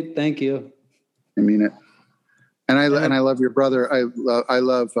sweet. Thank you. I mean it. And I love your brother. I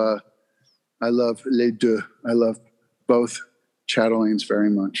love les deux. I love both Chatelains very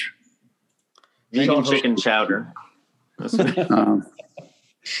much. Vegan chicken chowder.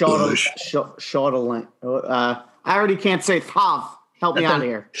 Chatelain. I already can't say Tav. Help me out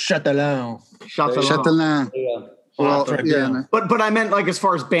here. Chatelain. Chatelain. Yeah. Well, Yeah. But I meant like as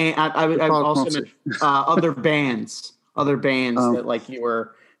far as band. I also meant other bands that like you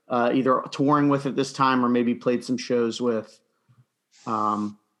were either touring with at this time or maybe played some shows with.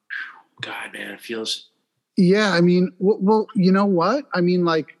 God, man, it feels. Yeah, I mean, well, you know what? I mean,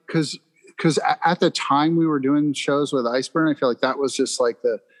 like, because at the time we were doing shows with Iceburn, I feel like that was just like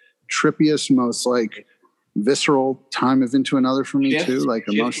the trippiest, most like visceral time of Into Another for me too. Like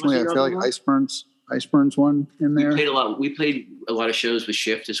emotionally, I feel like Iceburn's one in there. We played a lot of shows with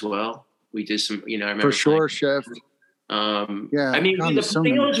Shift as well. We did some, I remember for sure, Shift. I mean, the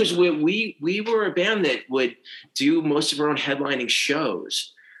thing was we were a band that would do most of our own headlining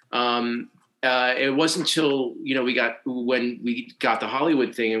shows. It wasn't until when we got the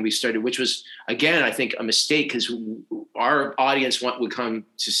Hollywood thing and we started, which was again I think a mistake because our audience would come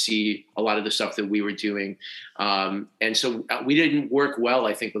to see a lot of the stuff that we were doing, and so we didn't work well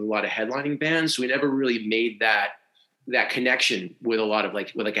I think with a lot of headlining bands. We never really made that connection with a lot of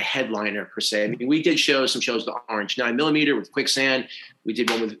with a headliner per se. I mean, we did some shows with Orange 9mm, with Quicksand. We did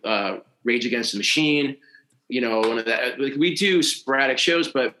one with Rage Against the Machine. One of that. We do sporadic shows,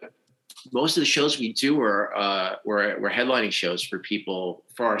 but most of the shows we do were headlining shows for people,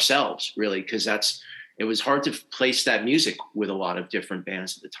 for ourselves, really, because it was hard to place that music with a lot of different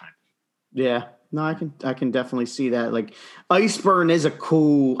bands at the time. Yeah, no, I can definitely see that. Like Iceburn is a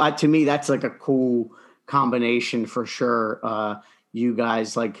cool, to me, that's like a cool combination for sure. You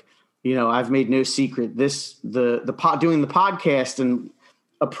guys, I've made no secret doing the podcast and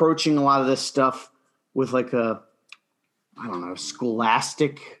approaching a lot of this stuff with like a, I don't know,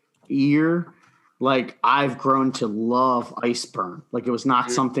 scholastic ear. Like I've grown to love Iceburn. Like it was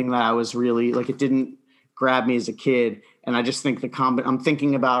not something that I was really it didn't grab me as a kid. And I just think I'm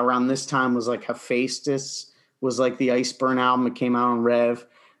thinking about around this time was like Hephaestus was like the Iceburn album that came out on Rev.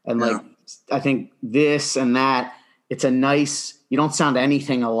 And I think this and that, it's a nice, you don't sound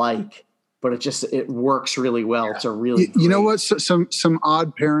anything alike, but it works really well. Yeah. It's a really you know what? Some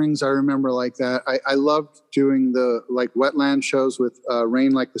odd pairings I remember like that. I loved doing the Wetland shows with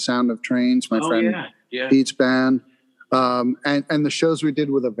Rain Like the Sound of Trains, my friend Pete's band, and the shows we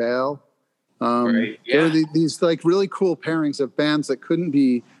did with Avail. Right. Yeah. There were these really cool pairings of bands that couldn't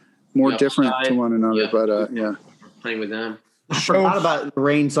be more different to one another. Yeah. But playing with them. I forgot about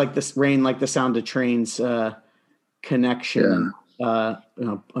Rain Like the Sound of Trains connection. Yeah.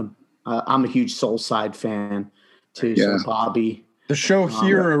 I'm a huge Soulside fan too. Yeah. So Bobby. The show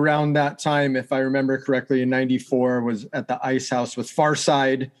here around that time, if I remember correctly, in '94 was at the Ice House with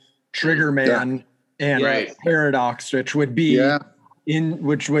Farside, Triggerman, and Right. Paradox, which would be Yeah.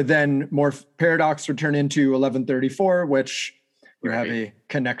 which would then Paradox would turn into 1134, which you have Right. a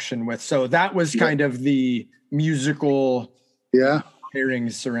connection with. So that was kind of the musical Yeah.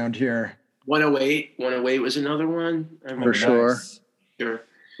 pairings around here. 108 was another one. I remember For sure. Nice. Sure.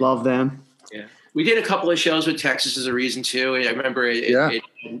 Love them. Yeah. We did a couple of shows with Texas as a Reason too. I remember Yeah.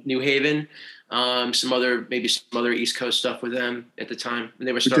 at New Haven, some other East Coast stuff with them at the time when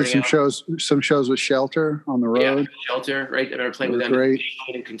they were We did starting some shows with Shelter on the Yeah, road. Shelter, right? I remember playing They with were them great.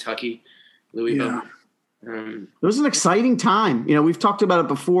 in Kentucky, Louisville. It was an exciting time. You know, we've talked about it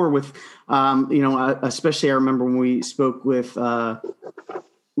before with, especially I remember when we spoke with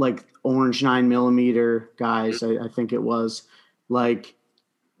like Orange 9mm guys, I think it was, like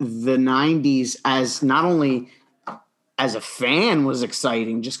the 90s as not only as a fan was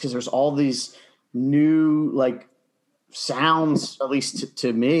exciting just because there's all these new like sounds, at least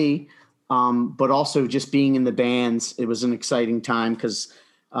to me, but also just being in the bands, it was an exciting time because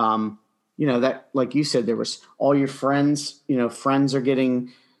that, like you said, there was all your friends, friends are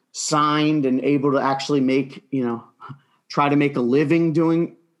getting signed and able to actually make, try to make a living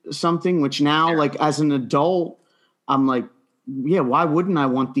doing something, which now, like as an adult, I'm like, yeah, why wouldn't I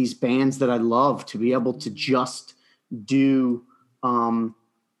want these bands that I love to be able to just do,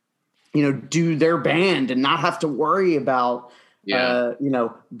 do their band and not have to worry about,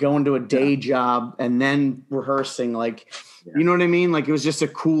 going to a day job and then rehearsing, like, you know what I mean? Like it was just a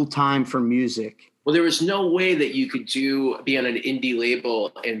cool time for music. Well, there was no way that you could be on an indie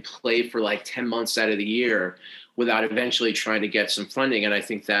label and play for like 10 months out of the year without eventually trying to get some funding. And I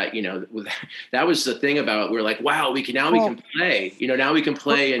think that, that was the thing about, we're like, wow, we can play, now we can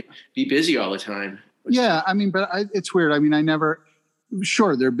play and be busy all the time. Yeah. I mean, but it's weird. I mean,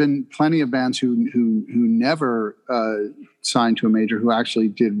 sure, there've been plenty of bands who never signed to a major who actually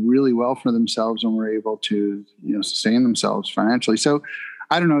did really well for themselves and were able to, sustain themselves financially. So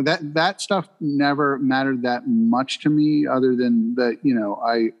I don't know, that stuff never mattered that much to me, other than that,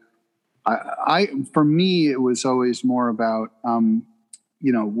 I for me, it was always more about,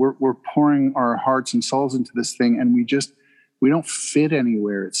 we're pouring our hearts and souls into this thing, and we don't fit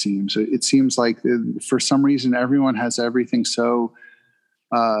anywhere. It seems like for some reason everyone has everything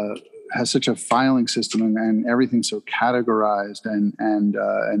has such a filing system and everything so categorized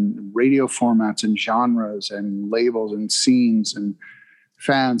and radio formats and genres and labels and scenes and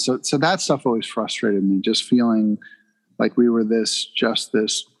fans. So that stuff always frustrated me, just feeling like we were this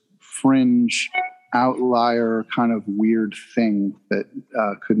fringe outlier kind of weird thing that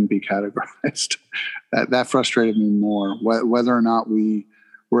couldn't be categorized. That frustrated me more, whether or not we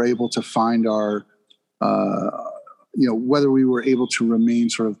were able to find our, whether we were able to remain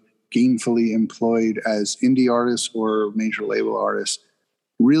sort of gainfully employed as indie artists or major label artists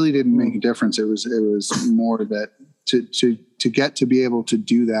really didn't make a difference. It was more that to get to be able to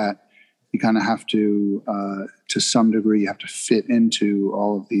do that, you kind of have to some degree, you have to fit into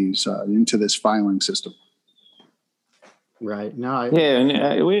all of these, into this filing system. Right. No.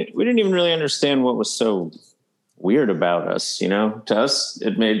 And we didn't even really understand what was so weird about us. To us,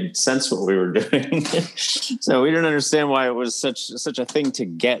 it made sense what we were doing. So we didn't understand why it was such a thing to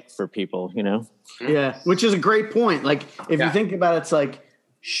get for people. Yeah, which is a great point. Like if you think about it, it's like,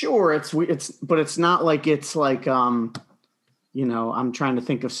 sure, but it's not like it's like I'm trying to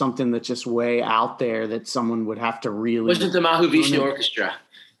think of something that's just way out there that someone would have to really. Wasn't the Mahavishnu Orchestra?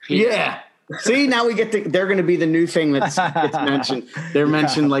 Yeah. See, now they're going to be the new thing that's mentioned. They're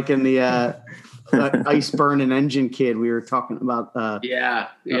mentioned like in the Ice Burn and Engine Kid. We were talking about. About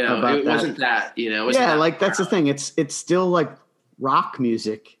it wasn't that. Like that's the thing. It's still like rock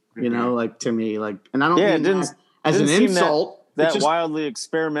music. Like to me, like, and I don't mean that as an insult. That wildly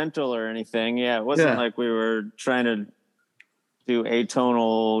experimental or anything. Yeah, it wasn't like we were trying to do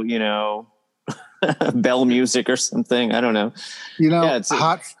atonal, bell music or something. I don't know. It's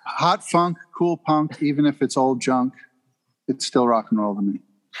hot funk, cool punk, even if it's old junk, it's still rock and roll to me.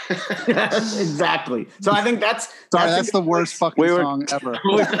 Exactly. So I think that's the worst fucking song ever.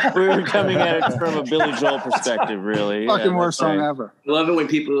 We were coming at it from a Billy Joel perspective, really. Fucking worst song ever. I love it when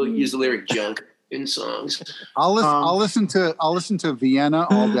people use the lyric junk in songs. I'll listen to Vienna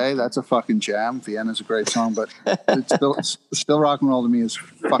all day. That's a fucking jam. Vienna's a great song, but it's still rock and roll to me is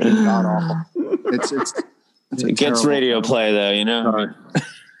fucking god awful. It gets radio play though,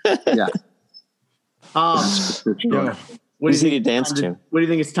 Yeah. What do you dance to? What do you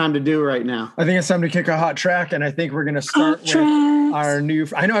think it's time to do right now? I think it's time to kick a hot track, and I think we're going to start with our new.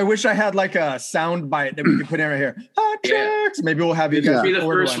 I know. I wish I had like a sound bite that we could put in right here. Hot tracks. Maybe we'll have you guys be the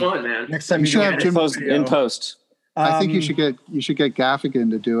first one, man. Next time you should have Jim in post. I think you should get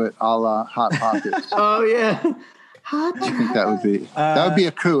Gaffigan to do it a la Hot Pockets. Oh yeah. I think that would be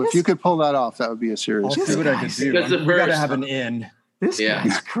a coup. If you could pull that off, that would be a serious I'll coup. see what I can do. That's the We got to first. have an in. This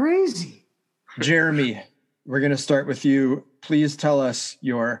guy's crazy. Jeremy, we're going to start with you. Please tell us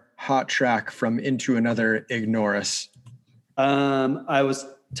your hot track from Into Another Ignore Us. I was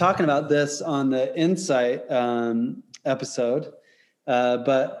talking about this on the Insight episode,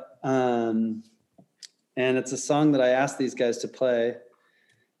 and it's a song that I asked these guys to play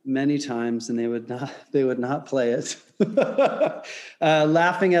many times, and they would not play it.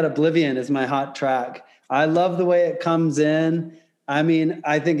 Laughing at Oblivion is my hot track. I love the way it comes in. I mean,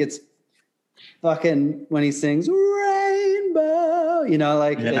 I think it's fucking when he sings Rainbow, It's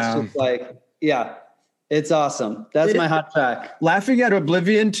just like, yeah, it's awesome. That's my hot track. Laughing at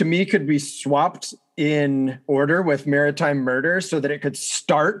Oblivion to me could be swapped in order with Maritime Murder so that it could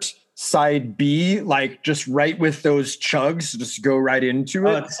start side B, like just right with those chugs, just go right into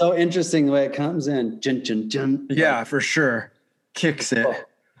it. Oh, it's so interesting the way it comes in. Jun, jun, jun. Yeah, for sure. Kicks it.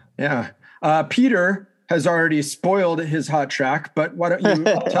 Yeah. Peter has already spoiled his hot track, but why don't you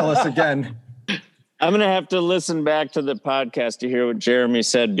tell us again? I'm gonna have to listen back to the podcast to hear what Jeremy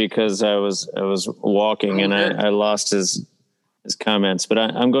said because I was walking and I lost his comments, but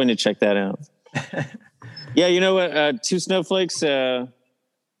I'm going to check that out. Yeah, you know what? Two Snowflakes. Since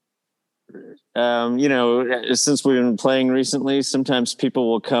we've been playing recently, sometimes people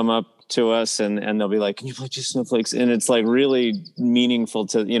will come up to us and they'll be like, "Can you play Two Snowflakes?" And it's like really meaningful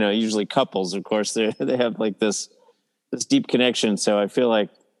to usually couples. Of course, they have like this deep connection. So I feel like.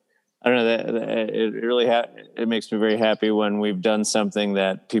 I don't know that it really it makes me very happy when we've done something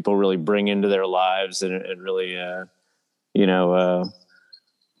that people really bring into their lives and it really,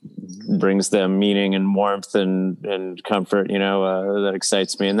 brings them meaning and warmth and comfort, that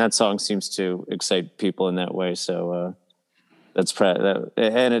excites me. And that song seems to excite people in that way. So,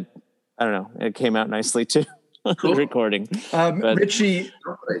 and I don't know, it came out nicely too. Cool. Recording. Richie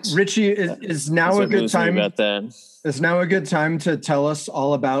is now a good time about that. Is now a good time to tell us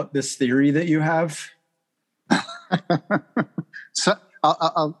all about this theory that you have? So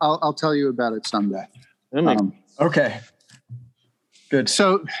I'll tell you about it someday. Okay. Good.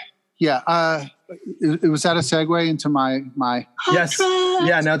 So yeah, it was that a segue into my yes.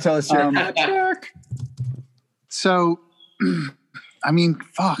 Yeah. Now tell us your hot track. So. I mean,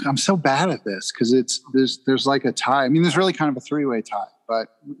 fuck, I'm so bad at this because there's like a tie. I mean, there's really kind of a three-way tie, but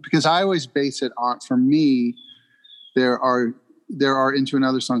because I always base it on, for me, there are Into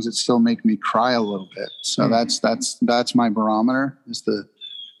Another songs that still make me cry a little bit. So that's my barometer is the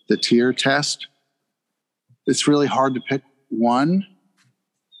tear test. It's really hard to pick one.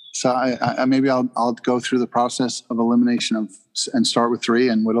 So I maybe I'll go through the process of elimination and start with three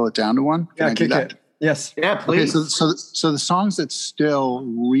and whittle it down to one. Can I do that? Yes. Yeah, please. Okay, so the songs that still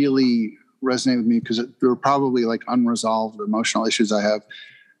really resonate with me because there were probably like unresolved emotional issues I have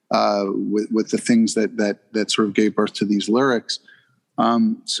with the things that sort of gave birth to these lyrics.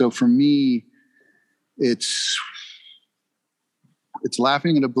 So for me, it's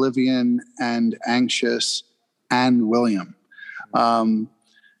Laughing at Oblivion and Anxious and William, and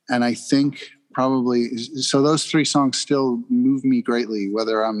I think. Probably so those three songs still move me greatly,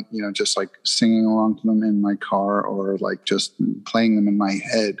 whether I'm just like singing along to them in my car or like just playing them in my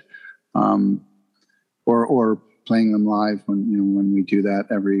head, or playing them live when we do that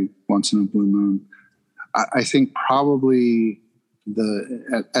every once in a blue moon. I think probably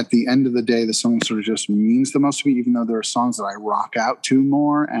at the end of the day the song sort of just means the most to me, even though there are songs that I rock out to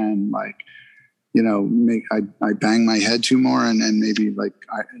more and like I bang my head to more and maybe like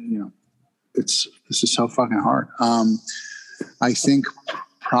this is so fucking hard. I think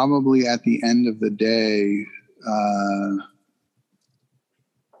probably at the end of the day,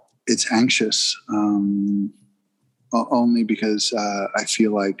 it's Anxious, only because I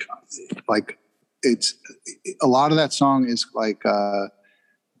feel like it's a lot of that song is like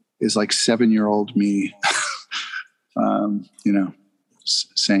 7-year-old me,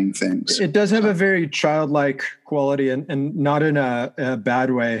 saying things. It does have a very childlike quality and not in a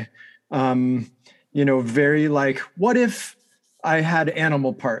bad way. Very like, what if I had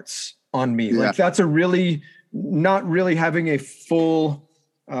animal parts on me? Yeah. Like that's a really not really having a full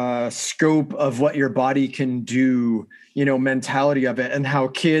scope of what your body can do, mentality of it and how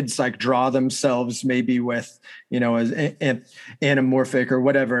kids like draw themselves maybe with, as anamorphic or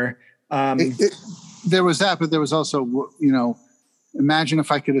whatever. There was that, but there was also, imagine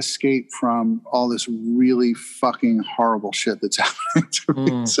if I could escape from all this really fucking horrible shit that's happening to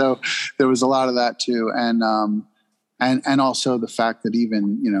me. So there was a lot of that too. And also the fact that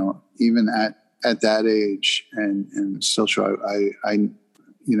even at that age, and still true. I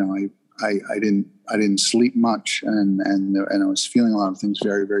didn't sleep much, and I was feeling a lot of things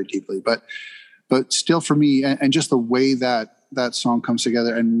very, very deeply. But still, for me, and just the way that song comes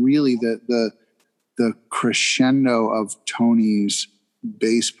together, and really the crescendo of Tony's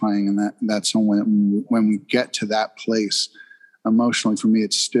bass playing in that song, when we get to that place emotionally, for me,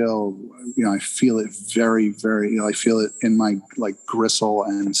 it's still, I feel it very, very, I feel it in my like gristle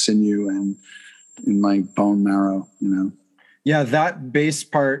and sinew and in my bone marrow, Yeah, that bass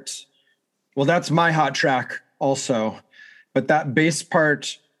part, well, that's my hot track also, but that bass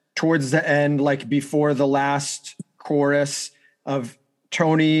part towards the end, like before the last chorus of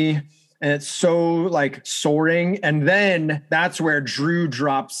Tony, and it's so like soaring, and then that's where Drew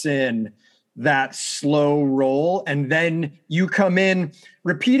drops in that slow roll, and then you come in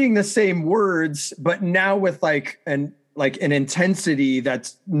repeating the same words, but now with like an intensity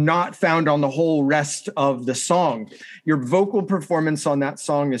that's not found on the whole rest of the song. Your vocal performance on that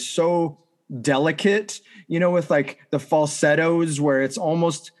song is so delicate, with like the falsettos where it's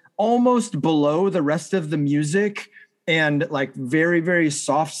almost below the rest of the music, and like very, very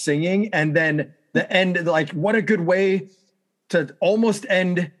soft singing. And then the end, like what a good way to almost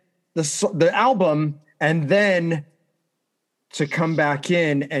end the album, and then to come back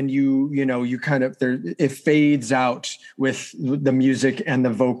in, and you kind of it fades out with the music and the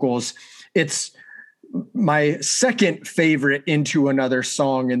vocals. It's my second favorite Into Another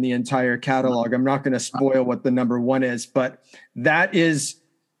song in the entire catalog. I'm not going to spoil what the number one is, but that is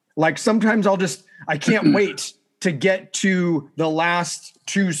like, sometimes I can't wait to get to the last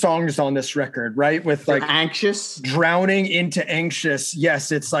two songs on this record, right? With like Anxious, drowning into Anxious.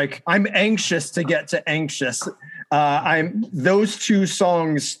 Yes. It's like, I'm anxious to get to Anxious. Those two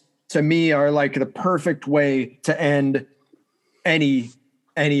songs to me are like the perfect way to end any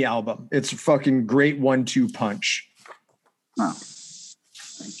album. It's a fucking great 1-2 punch. Wow.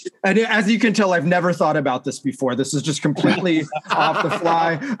 And as you can tell, I've never thought about this before. This is just completely off the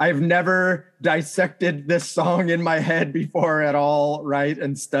fly. I've never dissected this song in my head before at all, right?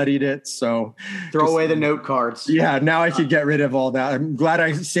 And studied it. So throw away the note cards. Yeah, now I could get rid of all that. I'm glad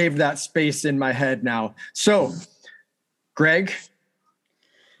I saved that space in my head now. So, Greg,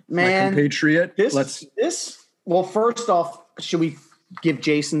 man, my compatriot, well, first off, should we give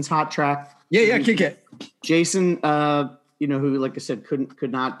Jason's hot track? Yeah, kick it. Jason, who, like I said,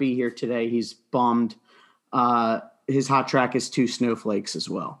 could not be here today. He's bummed. His hot track is 2 Snowflakes as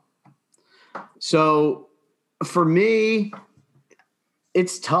well. So for me,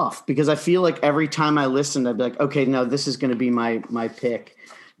 it's tough because I feel like every time I listen, I'd be like, okay, no, this is going to be my pick.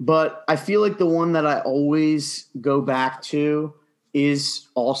 But I feel like the one that I always go back to is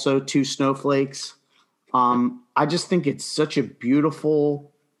also 2 Snowflakes. I just think it's such a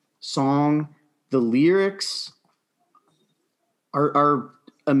beautiful song. The lyrics are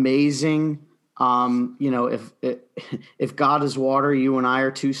amazing. If God is water, you and I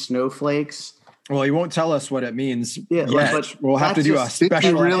are 2 snowflakes. Well, he won't tell us what it means. Yeah, yet. but we'll have to do a special.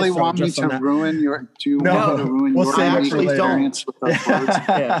 Did you really want me to ruin your? Do you want to ruin your experience with those words?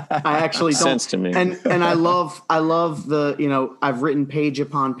 Yeah, I actually don't. Sense to me. And I love the I've written page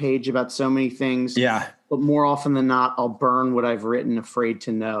upon page about so many things. Yeah. But more often than not, I'll burn what I've written, afraid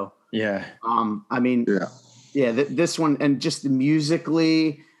to know. Yeah. This one, and just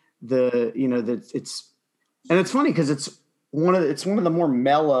musically, it's funny because it's one of the more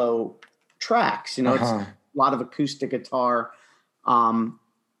mellow tracks. It's a lot of acoustic guitar, and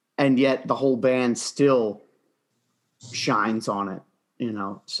yet the whole band still shines on it.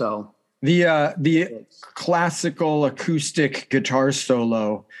 So the classical acoustic guitar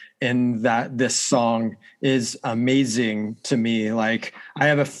solo in this song is amazing to me. Like, I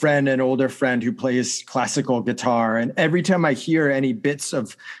have an older friend who plays classical guitar, and every time I hear any bits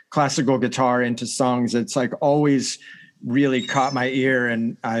of classical guitar into songs, it's like always really caught my ear.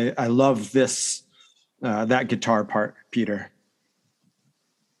 And I love this, that guitar part, Peter.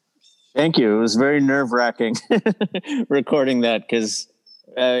 Thank you. It was very nerve-wracking recording that, because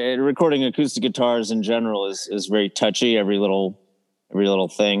recording acoustic guitars in general is very touchy. Every little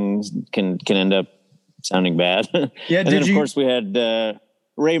thing can end up sounding bad. Yeah. And then of course we had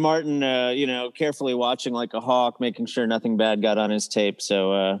Ray Martin, carefully watching like a hawk, making sure nothing bad got on his tape.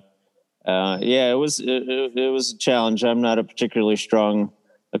 So it was a challenge. I'm not a particularly strong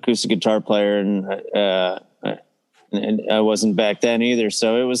acoustic guitar player, and I wasn't back then either.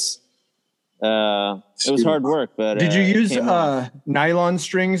 So it was hard work. But did you use nylon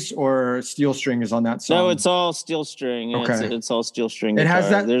strings or steel strings on that song? No, it's all steel string. Okay. It's all steel string. It guitar.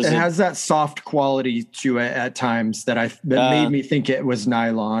 has that soft quality to it at times that made me think it was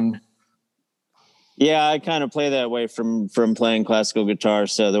nylon. Yeah, I kind of play that way from playing classical guitar.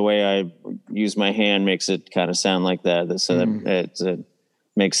 So the way I use my hand makes it kind of sound like that. So that it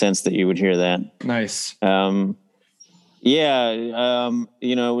makes sense that you would hear that. Nice. It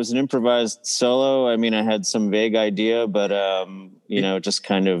was an improvised solo. I mean, I had some vague idea, but just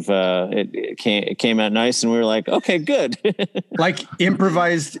kind of it came out nice, and we were like, okay, good. Like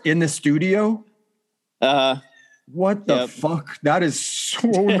improvised in the studio. What the Yep. fuck? That is so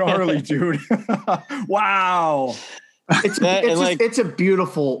gnarly, dude. Wow. It's a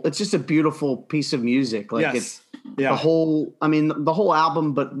beautiful piece of music. Like yes. the whole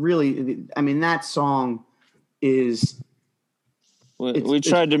album, but really, I mean, that song is. We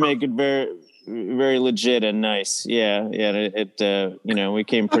tried to make it very, very legit and nice. Yeah. We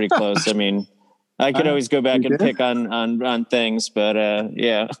came pretty close. I mean, I could always go back and pick on things, but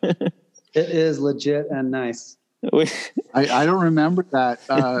yeah. It is legit and nice. I don't remember that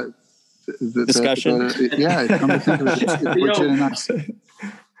discussion. Come to think of it, it's legit and nice.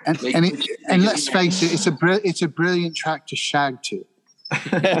 And let's face it, it's a brilliant track to shag to.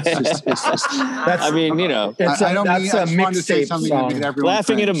 It's just, I mean, that's a mixtape song.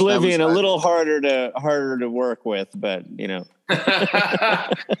 Laughing at Oblivion, a little harder to work with, but you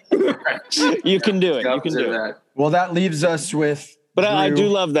can do it. You can do it. Well, that leaves us with. But I do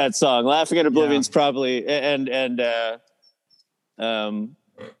love that song. Laughing at Oblivion's probably and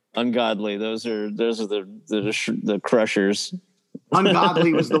Ungodly. Those are the crushers.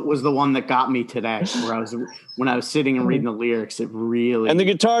 Ungodly was the one that got me today. When I was sitting and reading the lyrics, it really. And the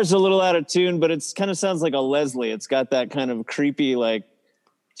guitar's a little out of tune, but it's kind of sounds like a Leslie. It's got that kind of creepy, like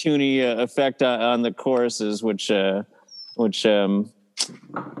tuney effect on the choruses, which I'm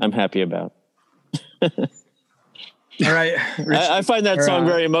happy about. All right. I find that song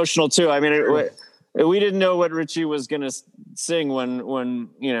very emotional too. I mean, we didn't know what Richie was going to sing when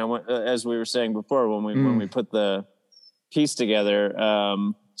as we were saying before, when we put the piece together.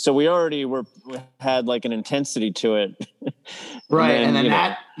 So we already had like an intensity to it. Right. And then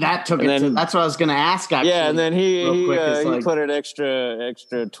that took it. That's what I was going to ask. Actually, yeah. And then he put an extra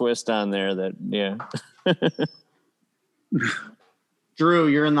twist on there that, yeah. Drew,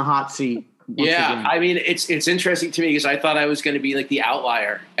 you're in the hot seat. Again. I mean, it's interesting to me because I thought I was going to be like the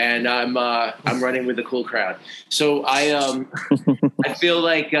outlier, and I'm running with the cool crowd. So I feel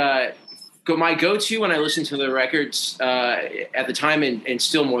like my go-to when I listen to the records at the time, and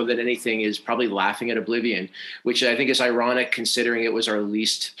still more than anything, is probably Laughing at Oblivion, which I think is ironic considering it was our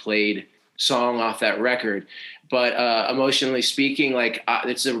least played song off that record. But emotionally speaking, like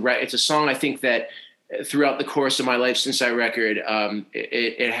it's a song I think that throughout the course of my life since that record,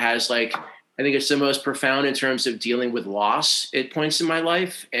 it has like. I think it's the most profound in terms of dealing with loss at points in my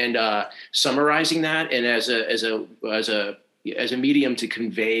life, and summarizing that, and as a medium to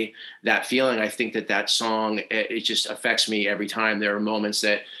convey that feeling. I think that song, it just affects me every time. There are moments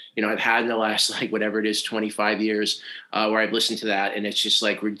that I've had in the last 25 years where I've listened to that, and it's just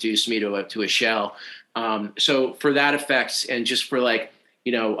like reduced me to a shell. So for that effect, and just for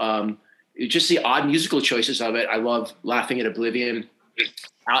just the odd musical choices of it, I love Laughing at Oblivion.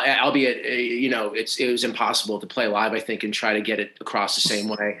 Albeit, it was impossible to play live, I think, and try to get it across the same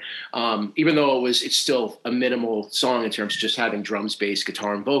way. Even though it's still a minimal song in terms of just having drums, bass,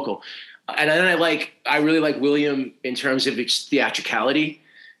 guitar, and vocal. And then I really like William in terms of its theatricality.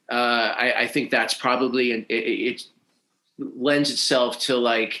 I think that's probably, it lends itself to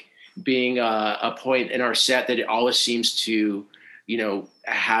like being a point in our set that it always seems to,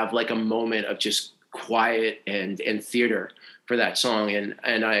 have like a moment of just quiet and theater for that song. And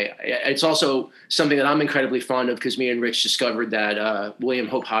it's also something that I'm incredibly fond of because me and Rich discovered that William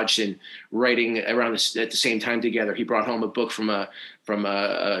Hope Hodgson, writing around at the same time together, he brought home a book from a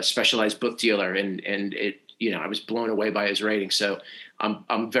specialized book dealer, and it, I was blown away by his writing. So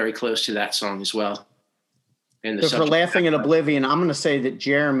I'm very close to that song as well. And so for Laughing at Oblivion, I'm going to say that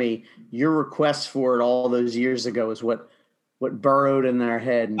Jeremy, your request for it all those years ago is what burrowed in their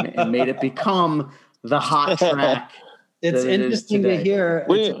head and made it become the hot track. It's interesting to hear.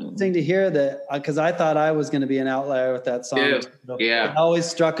 It's interesting to hear that because I thought I was going to be an outlier with that song. Yeah. It always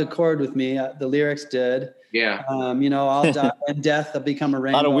struck a chord with me. The lyrics did. Yeah. I'll die in death. I'll become a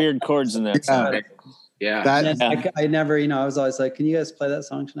rainbow. A lot of weird chords in that song. Yeah. I never, I was always like, can you guys play that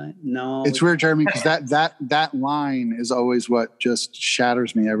song tonight? No. It's weird, Jeremy, because that line is always what just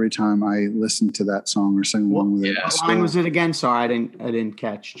shatters me every time I listen to that song or sing along with it. What line was it again? Sorry, I didn't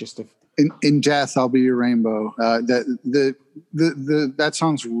catch. Just if. In death, I'll be your rainbow. That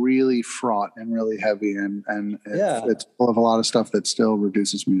song's really fraught and really heavy, and it's full of a lot of stuff that still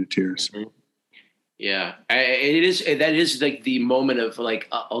reduces me to tears. Yeah, it is. That is like the moment of like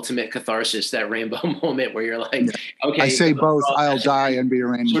ultimate catharsis. That rainbow moment where you're like, okay, I say both. I'll die and be a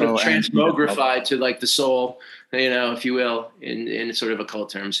rainbow. Sort of transmogrified to like the soul, if you will, in sort of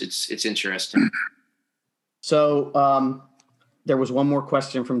occult terms. It's interesting. So there was one more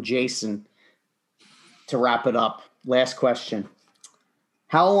question from Jason to wrap it up. Last question.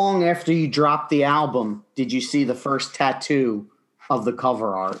 How long after you dropped the album did you see the first tattoo of the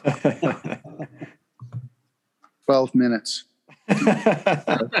cover art? 12 minutes.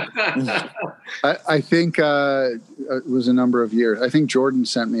 I think it was a number of years. I think Jordan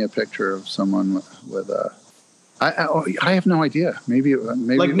sent me a picture of someone with I have no idea. Maybe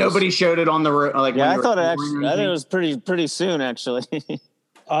like nobody showed it on the like. Yeah, I thought it was pretty soon actually.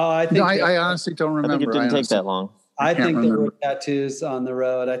 I think I honestly don't remember. I think it didn't take that long. I think there were tattoos on the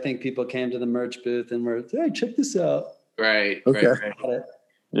road. I think people came to the merch booth and were, hey, check this out. Right. Okay. Right.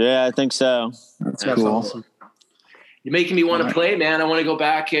 Yeah, I think so. That's cool. Awesome. You're making me want to play, man. I want to go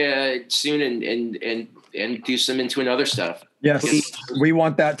back soon and do some Into Another stuff. Yes, we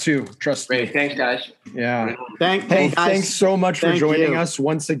want that too. Trust me. Great. Thanks, guys. Yeah. Guys. Thanks so much for joining us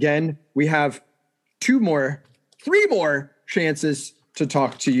once again. We have 3 more chances to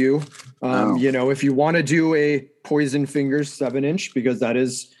talk to you. If you want to do a Poison Fingers 7-inch, because that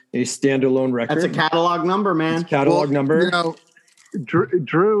is a standalone record. That's a catalog number, man. Number.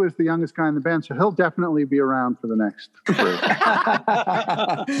 Drew is the youngest guy in the band, so he'll definitely be around for the next group.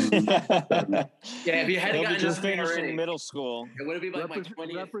 Yeah, if you hadn't gotten just nothing already. finishing middle school. It would have been like my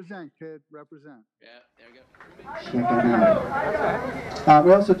 20th. Represent, kid. Represent. Yeah, there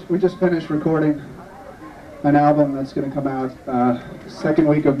we go. We just finished recording an album that's going to come out second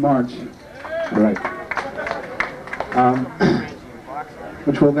week of March. Right.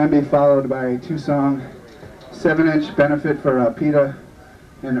 Which will then be followed by a 2-song 7-inch benefit for PETA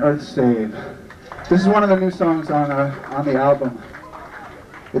and Earth Save. This is one of the new songs on the album.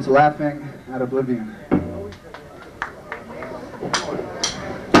 It's Laughing at Oblivion. You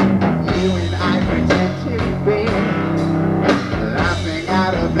and I pretend to be laughing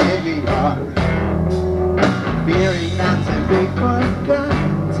at oblivion, fearing not to be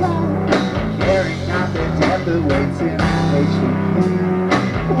forgotten, caring not the death awaits in patient.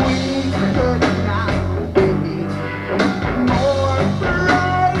 We could not be more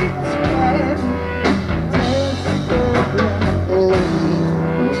frightened, desperately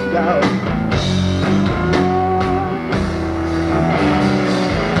we go.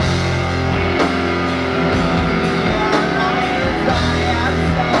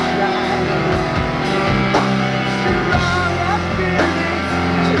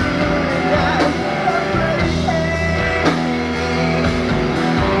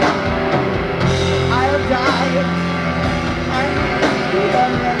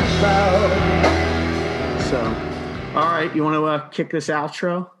 All right, you want to kick this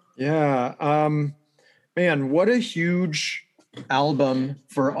outro? Yeah. Man, what a huge album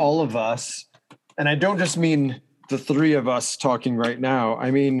for all of us. And I don't just mean the 3 of us talking right now.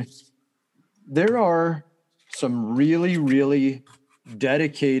 I mean, there are some really, really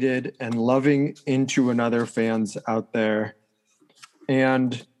dedicated and loving Into Another fans out there.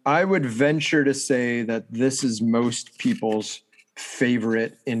 And I would venture to say that this is most people's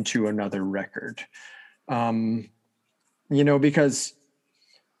favorite Into Another record. Because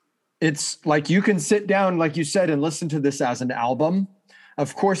it's like you can sit down, like you said, and listen to this as an album.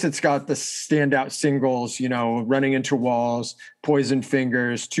 Of course, it's got the standout singles, Running Into Walls, Poison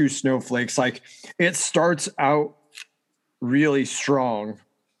Fingers, 2 Snowflakes. Like it starts out really strong,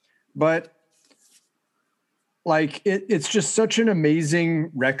 but like it's just such an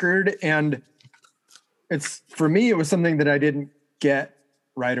amazing record. And for me, it was something that I didn't get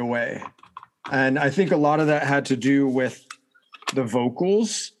right away. And I think a lot of that had to do with the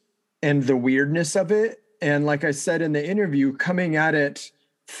vocals and the weirdness of it. And like I said in the interview, coming at it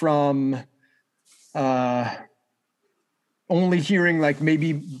from only hearing like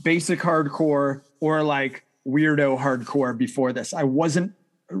maybe basic hardcore or like weirdo hardcore before this, I wasn't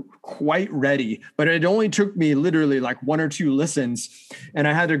quite ready, but it only took me literally like 1 or 2 listens. And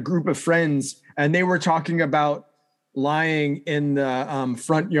I had a group of friends and they were talking about lying in the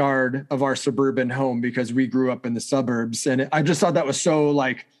front yard of our suburban home because we grew up in the suburbs. And I just thought that was so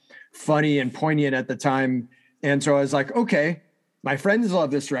like funny and poignant at the time. And so I was like, okay, my friends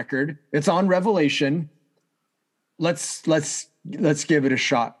love this record. It's on Revelation. Let's give it a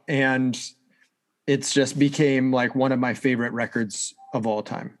shot. And it's just became like one of my favorite records of all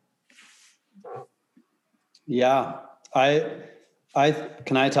time. Yeah. I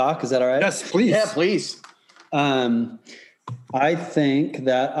can I talk? Is that all right? Yes, please. Yeah, please. I think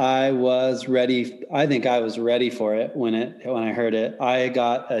that I was ready. I think I was ready for it when I heard it. I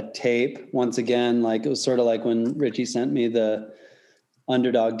got a tape once again, like it was sort of like when Richie sent me the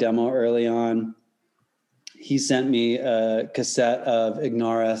Underdog demo early on. He sent me a cassette of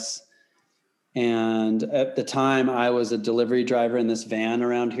Ignorus. And at the time I was a delivery driver in this van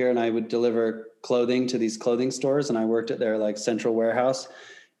around here, and I would deliver clothing to these clothing stores, and I worked at their like central warehouse.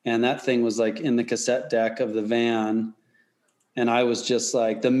 And that thing was like in the cassette deck of the van. And I was just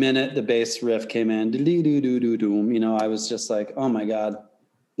like, the minute the bass riff came in, you know, I was just like, oh my God,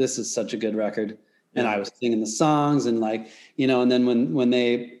 this is such a good record. And I was singing the songs and like, you know, and then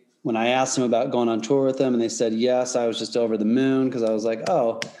when I asked them about going on tour with them and they said yes, I was just over the moon, because I was like,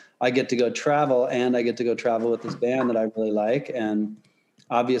 oh, I get to go travel, and I get to go travel with this band that I really like. And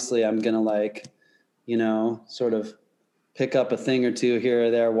obviously I'm going to like, you know, sort of pick up a thing or two here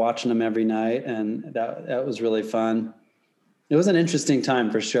or there, watching them every night. And that was really fun. It was an interesting time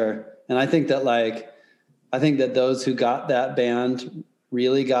for sure. And I think that those who got that band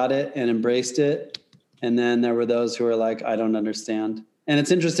really got it and embraced it. And then there were those who were like, I don't understand. And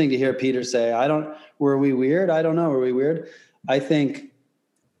it's interesting to hear Peter say, were we weird? I don't know. Were we weird? I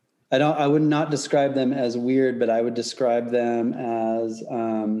would not describe them as weird, but I would describe them as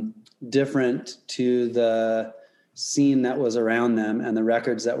different to the scene that was around them and the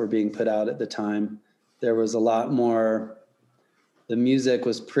records that were being put out at the time. There was a lot more, the music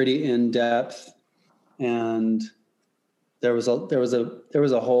was pretty in depth, and there was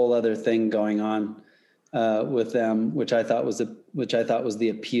a whole other thing going on with them, which I thought was the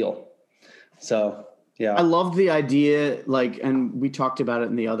appeal. So yeah, I loved the idea, like, and we talked about it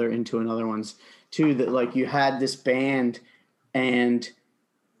in the other Into Another ones too, that like you had this band, and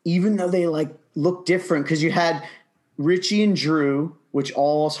even though they like looked different, because you had Richie and Drew, which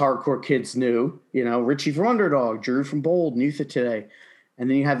all us hardcore kids knew, you know, Richie from Underdog, Drew from Bold, and Youth of Today. And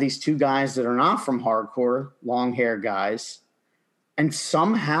then you have these two guys that are not from hardcore, long hair guys. And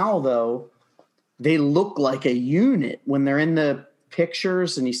somehow, though, they look like a unit when they're in the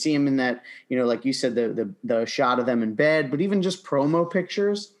pictures, and you see them in that, you know, like you said, the shot of them in bed, but even just promo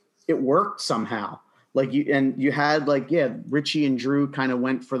pictures, it worked somehow. Like you had like, yeah, Richie and Drew kind of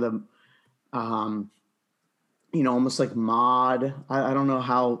went for the, you know, almost like mod. I don't know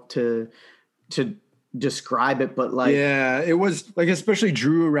how to describe it, but like, yeah, it was like, especially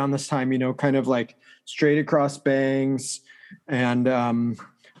Drew around this time, you know, kind of like straight across bangs and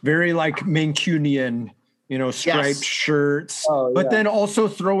very like Mancunian, you know, striped shirts, but then also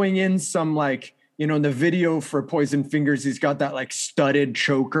throwing in some like, you know, in the video for Poison Fingers, he's got that like studded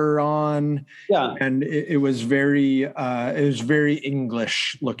choker on. Yeah. And it was very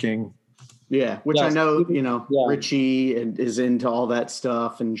English looking. Yeah, which I know, you know, Richie is into all that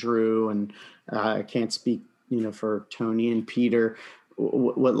stuff, and Drew, and I can't speak, you know, for Tony and Peter,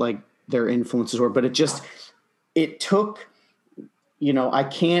 what like their influences were, but it took, you know, I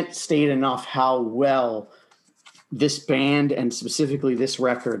can't state enough how well this band and specifically this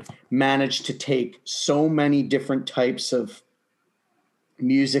record managed to take so many different types of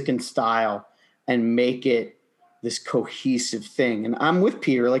music and style and make it this cohesive thing. And I'm with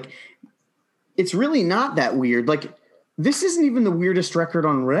Peter, like, it's really not that weird. Like, this isn't even the weirdest record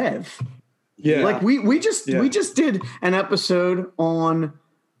on Rev. Yeah. Like we just did an episode on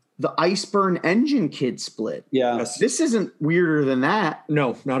the Iceburn Engine Kid split. Yeah. Yes. This isn't weirder than that.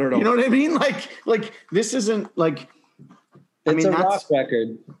 No, not at all. You know what I mean? Like this isn't like, it's a rock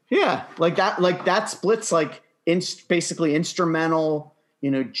record. Yeah. Like that split's like basically instrumental,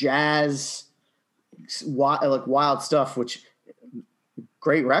 you know, jazz, like wild stuff, which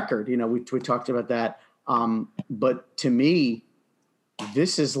great record. You know, we talked about that. But to me,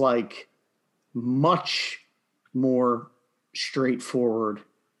 this is like much more straightforward.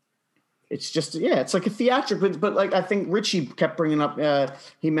 It's just, it's like a theatrical, but like, I think Richie kept bringing up,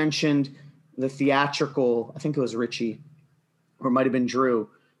 he mentioned the theatrical, I think it was Richie, or it might've been Drew,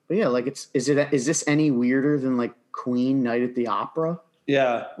 but yeah, like is this any weirder than like Queen Night at the Opera?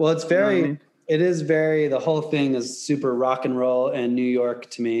 Yeah. Well, it's very, you know what I mean? It is very, the whole thing is super rock and roll and New York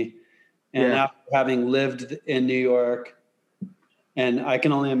to me. And after having lived in New York, and I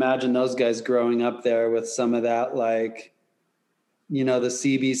can only imagine those guys growing up there with some of that, like, you know, the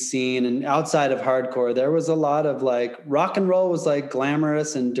CB scene, and outside of hardcore, there was a lot of like rock and roll was like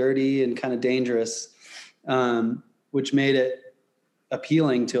glamorous and dirty and kind of dangerous, which made it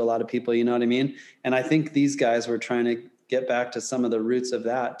appealing to a lot of people. You know what I mean? And I think these guys were trying to get back to some of the roots of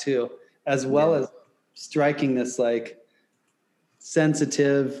that too, as well as striking this like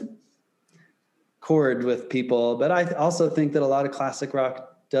sensitive chord with people. But I also think that a lot of classic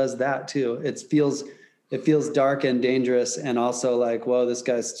rock does that too. It feels it feels dark and dangerous, and also like, whoa, this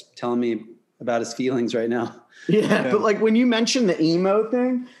guy's telling me about his feelings right now. Yeah, but like when you mentioned the emo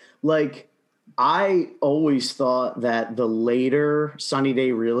thing, like I always thought that the later Sunny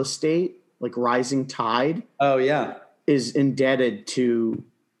Day Real Estate, like Rising Tide, Oh yeah, is indebted to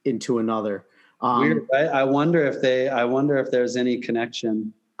Into Another. weird, right? I wonder if there's any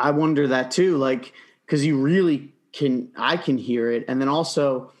connection. I wonder that too, like because you really I can hear it, and then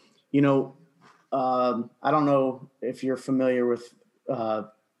also, you know, I don't know if you're familiar with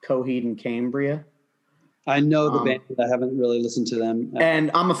Coheed and Cambria. I know the band, but I haven't really listened to them.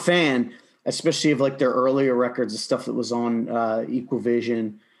 And I'm a fan, especially of like their earlier records, the stuff that was on Equal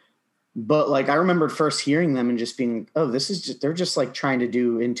Vision. But like I remembered first hearing them and just being, oh, this is just, they're just like trying to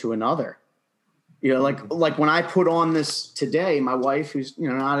do Into Another. You know, like when I put on this today, my wife, who's, you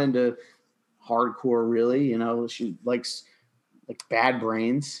know, not into hardcore really, you know, she likes like Bad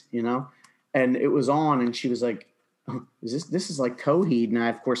Brains, you know, and it was on and she was like, this is like Coheed. And I,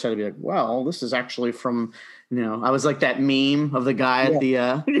 of course, had to be like, well, this is actually from, you know, I was like that meme of the guy at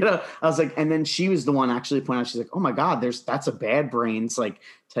the, you know, I was like, and then she was the one actually pointing out, she's like, oh my God, that's a Bad Brains like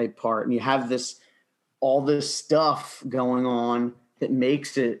type part. And you have all this stuff going on that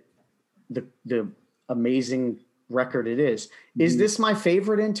makes it the amazing record it is. Mm-hmm. Is this my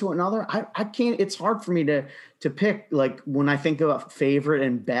favorite Into Another? I can't, it's hard for me to pick, like when I think about favorite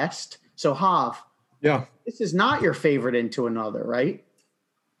and best. So Hav, yeah, this is not your favorite Into Another, right?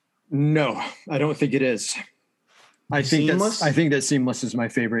 No, I don't think it is. I think that Seamless is my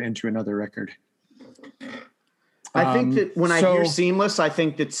favorite Into Another record. I think that when I hear Seamless, I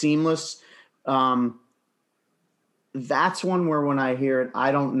think that Seamless, that's one where when I hear it,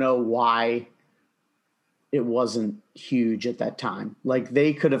 I don't know why it wasn't huge at that time. Like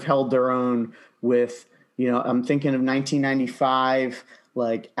they could have held their own with, you know, I'm thinking of 1995,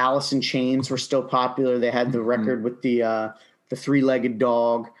 like Alice in Chains were still popular. They had the record with the three-legged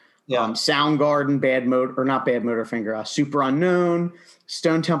dog, Soundgarden, not Bad Motorfinger, Super Unknown,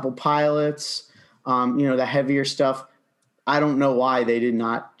 Stone Temple Pilots, you know, the heavier stuff. I don't know why they did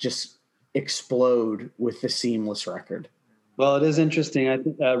not just explode with the Seamless record. Well, it is interesting. I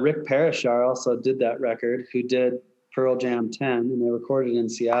think Rick Parashar also did that record, who did Pearl Jam 10, and they recorded in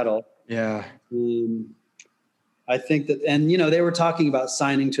Seattle. Yeah. I think that, and, you know, they were talking about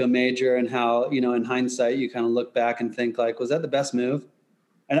signing to a major and how, you know, in hindsight, you kind of look back and think like, was that the best move?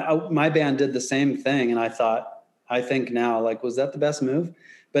 And my band did the same thing. And I think now, like, was that the best move?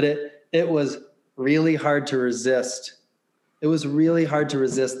 But it was really hard to resist. It was really hard to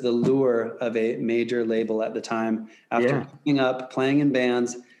resist the lure of a major label at the time after picking up, playing in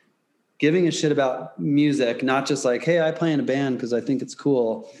bands, giving a shit about music, not just like, hey, I play in a band because I think it's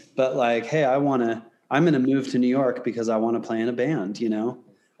cool, but like, hey, I'm going to move to New York because I want to play in a band, you know?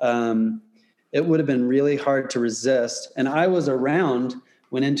 It would have been really hard to resist. And I was around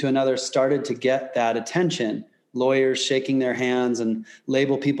when Into Another started to get that attention, lawyers shaking their hands and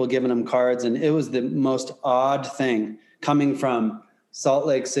label people giving them cards. And it was the most odd thing coming from Salt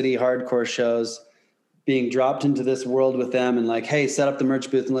Lake City hardcore shows, being dropped into this world with them and like, hey, set up the merch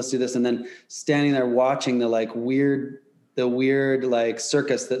booth and let's do this. And then standing there watching the weird like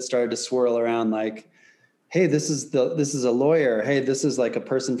circus that started to swirl around, like, hey, this is a lawyer. Hey, this is like a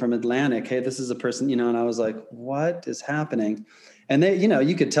person from Atlantic. Hey, this is a person, you know, and I was like, what is happening? And they, you know,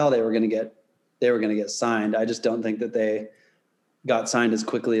 you could tell they were going to get signed. I just don't think that they got signed as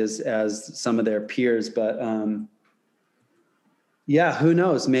quickly as some of their peers. But yeah, who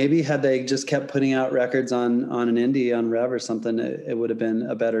knows? Maybe had they just kept putting out records on an indie, on Rev or something, it would have been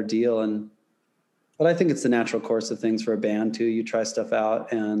a better deal. But I think it's the natural course of things for a band too. You try stuff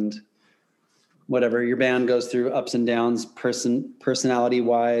out and whatever, your band goes through ups and downs, personality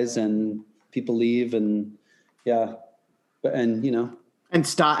wise, and people leave, and and you know,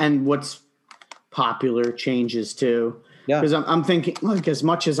 and what's popular changes too. Yeah, because I'm thinking, like, as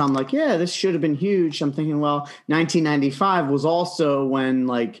much as I'm like, yeah, this should have been huge, I'm thinking, well, 1995 was also when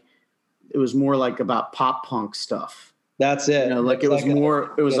like it was more like about pop punk stuff. That's it. You know, like it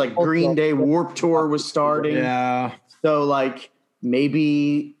was like Green Day Warped Tour was starting. Yeah. So like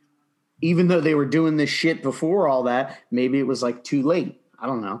maybe even though they were doing this shit before all that, maybe it was like too late. I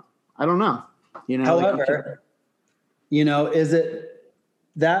don't know. You know. However, you know, is it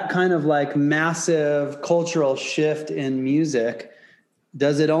that kind of like massive cultural shift in music?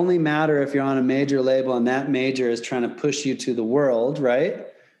 Does it only matter if you're on a major label and that major is trying to push you to the world, right?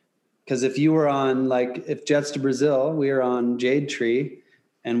 Because if you were on, like, if Jets to Brazil, we were on Jade Tree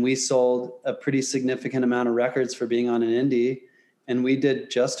and we sold a pretty significant amount of records for being on an indie, and we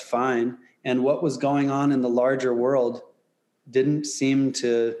did just fine. And what was going on in the larger world didn't seem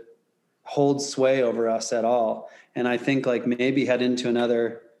to hold sway over us at all. And I think like maybe head into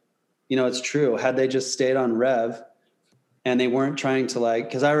another, it's true. Had they just stayed on Rev and they weren't trying to like,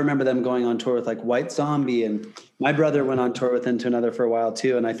 because I remember them going on tour with like White Zombie, and my brother went on tour with Into Another for a while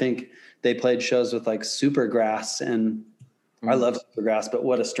too. And I think they played shows with like Supergrass, and I love Supergrass, but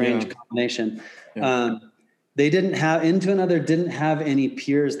what a strange combination. Yeah. They didn't have Into Another didn't have any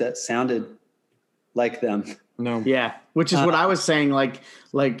peers that sounded like them. No. Yeah, which is what I was saying. Like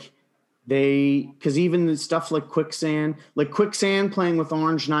because even the stuff like Quicksand playing with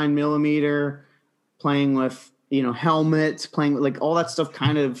Orange 9mm, playing with Helmets, playing with like all that stuff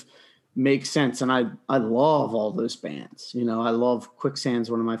kind of makes sense. And I love all those bands. I love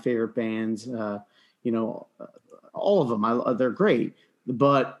Quicksand's one of my favorite bands. All of them, they're great.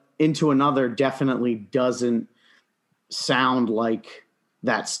 But Into Another definitely doesn't sound like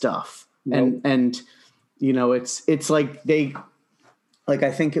that stuff. Nope. And it's like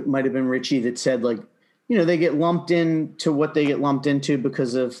I think it might have been Richie that said like, they get lumped into what they get lumped into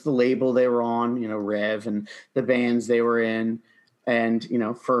because of the label they were on, Rev, and the bands they were in. And,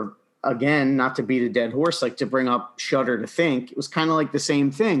 for, again, not to beat a dead horse, like to bring up Shudder to Think, it was kind of like the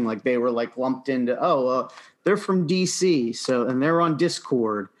same thing. Like they were like lumped into, they're from DC. So, and they're on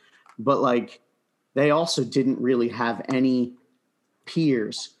Discord, but like they also didn't really have any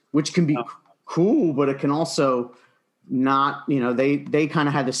peers, which can be cool, but it can also not, they kind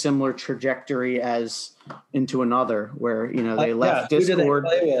of had a similar trajectory as Into Another, where they left Discord. Who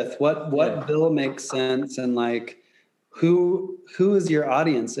do they play with? What bill makes sense, and like who is your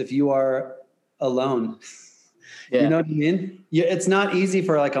audience if you are alone? Yeah. You know what I mean? It's not easy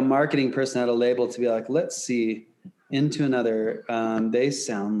for like a marketing person at a label to be like, let's see Into Another. They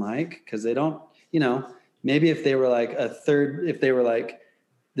sound like, because they don't, maybe if they were like if they were like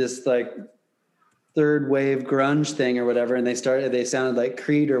this like third wave grunge thing or whatever, and they sounded like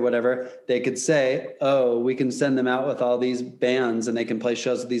Creed or whatever, they could say, we can send them out with all these bands and they can play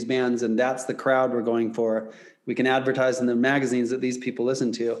shows with these bands, and that's the crowd we're going for. We can advertise in the magazines that these people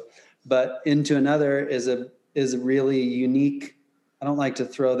listen to. But Into Another is a really unique, I don't like to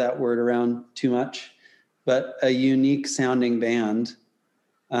throw that word around too much, but a unique sounding band,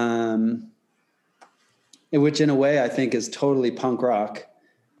 which in a way I think is totally punk rock.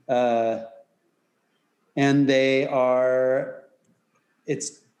 And they're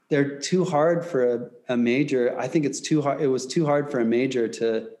too hard for a major. I think it's too hard. It was too hard for a major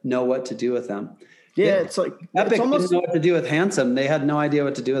to know what to do with them. Yeah, it's like Epic it's almost didn't know what to do with Handsome. They had no idea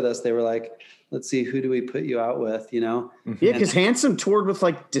what to do with us. They were like, let's see, who do we put you out with, Yeah, because Handsome toured with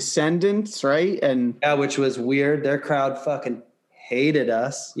like Descendants, right? And which was weird. Their crowd fucking hated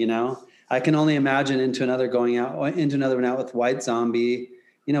us, I can only imagine Into Another one out with White Zombie.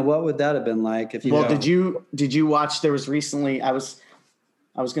 What would that have been like if you did you watch, there was recently, I'll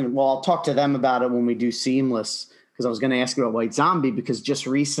talk to them about it when we do Seamless, because I was going to ask you about White Zombie, because just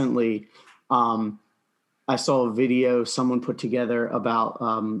recently I saw a video someone put together about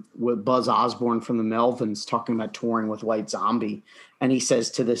with Buzz Osborne from the Melvins talking about touring with White Zombie. And he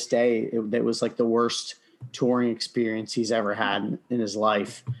says to this day, it was like the worst touring experience he's ever had in his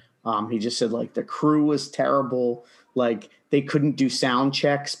life. He just said like the crew was terrible. Like they couldn't do sound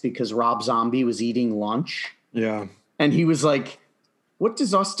checks because Rob Zombie was eating lunch. Yeah. And he was like, what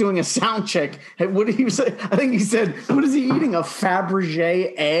does us doing a sound check? What did he say? I think he said, what is he eating? A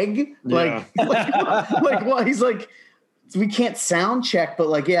Fabergé egg? Yeah. Like, well, he's like, we can't sound check, but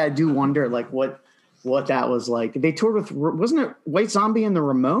like, yeah, I do wonder like what that was like. They toured with, wasn't it White Zombie and the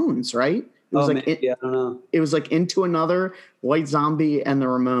Ramones, right? It was I don't know. It was like Into Another, White Zombie, and the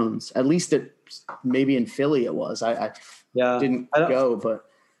Ramones. At least maybe in Philly it was. I didn't go, but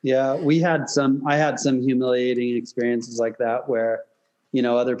yeah, I had some humiliating experiences like that where,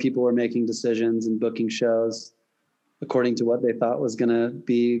 other people were making decisions and booking shows according to what they thought was going to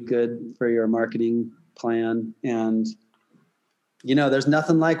be good for your marketing plan. And, there's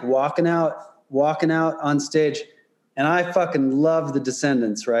nothing like walking out on stage. And I fucking love the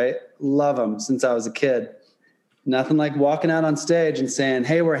Descendants, right? Love them since I was a kid. Nothing like walking out on stage and saying,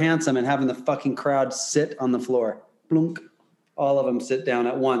 hey, we're Handsome, and having the fucking crowd sit on the floor. Blunk. All of them sit down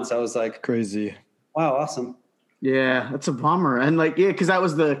at once. I was like, crazy. Wow, awesome. Yeah, that's a bummer. And like, yeah, because that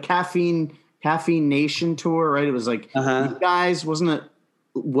was the Caffeine Nation tour, right? It was like, you guys, wasn't it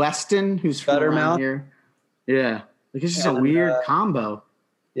Weston, who's from around here? Yeah. Like, it's just a weird combo.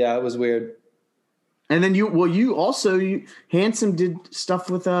 Yeah, it was weird. And then Handsome did stuff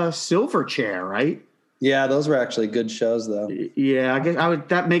with Silverchair, right? Yeah, those were actually good shows, though. Yeah, I guess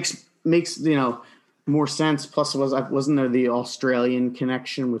that makes more sense. Plus, wasn't there the Australian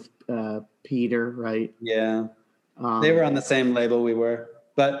connection with Peter, right? Yeah, they were on the same label we were.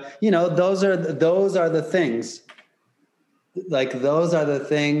 But you know, those are the things. Like those are the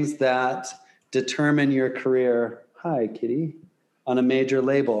things that determine your career. Hi, Kitty. On a major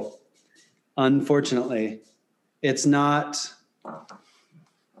label. Unfortunately, it's not.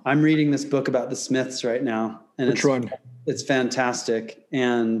 I'm reading this book about the Smiths right now, and Which one? It's fantastic.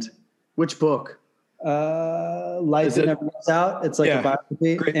 And Which book? Life Is That it- Never Runs Out. It's like Yeah. a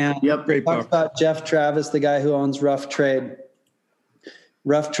biography. Great- And Great it talks book. about Jeff Travis, the guy who owns Rough Trade.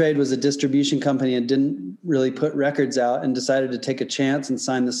 Rough Trade was a distribution company and didn't really put records out, and decided to take a chance and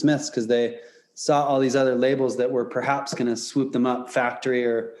sign the Smiths because they saw all these other labels that were perhaps going to swoop them up, Factory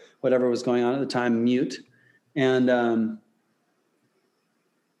or whatever was going on at the time, Mute. And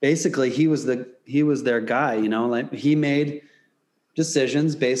basically he was their guy, you know, like he made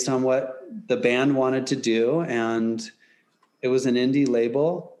decisions based on what the band wanted to do. And it was an indie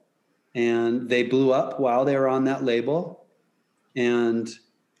label, and they blew up while they were on that label. And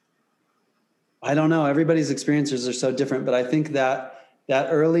I don't know, everybody's experiences are so different, but I think that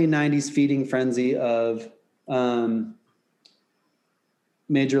early 90s feeding frenzy of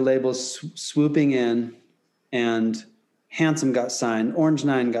major labels swooping in, and Handsome got signed, Orange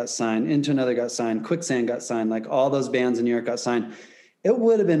Nine got signed, Into Another got signed, Quicksand got signed, like all those bands in New York got signed. It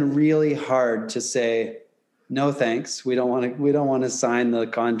would have been really hard to say, no, thanks. We don't want to sign the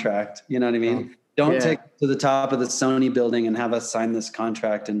contract. You know what I mean? Don't take it to the top of the Sony building and have us sign this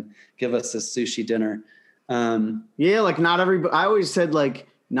contract and give us this sushi dinner. Like not everybody. I always said like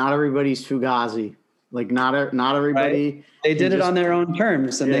not everybody's Fugazi. Like not everybody. Right. They did it on their own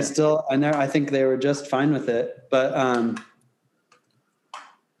terms, and Yeah. they still. And I think they were just fine with it. But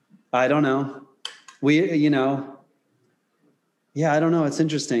I don't know. I don't know. It's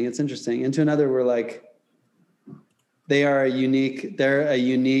interesting. Into Another, we're like, they're a unique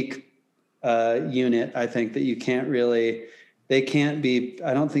unit. I think that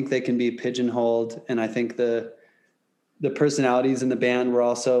I don't think they can be pigeonholed. And I think the personalities in the band were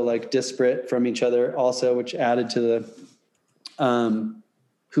also like disparate from each other also, which added to the,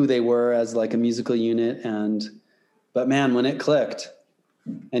 who they were as like a musical unit. But man, when it clicked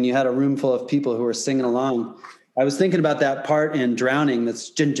and you had a room full of people who were singing along, I was thinking about that part in Drowning. That's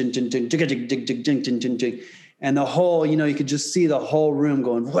jing, jing, jing, jing, jing, jing, jing, jing, jing, jing, jing. And the whole, you could just see the whole room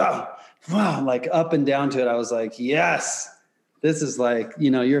going, wow, like up and down to it. I was like, yes, this is like,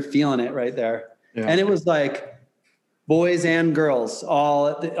 you're feeling it right there. Yeah. And it was like boys and girls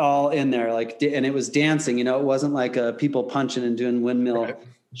all in there, like, and it was dancing, it wasn't like people punching and doing windmill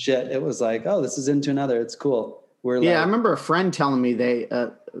shit. It was like, oh, this is Into Another. It's cool. I remember a friend telling me they,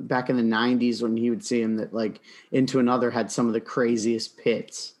 back in the 90s when he would see him, that like Into Another had some of the craziest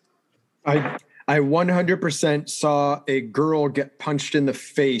pits. I 100% saw a girl get punched in the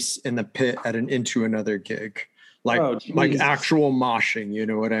face in the pit at an Into Another gig. Like actual moshing, you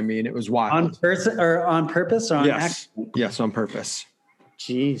know what I mean? It was wild. On purpose or on accident? Yes, on purpose.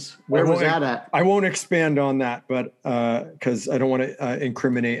 Jeez. Where was that at? I won't expand on that, but because I don't want to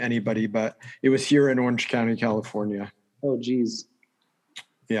incriminate anybody, but it was here in Orange County, California. Oh, geez.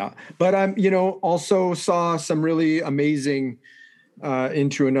 Yeah. But also saw some really amazing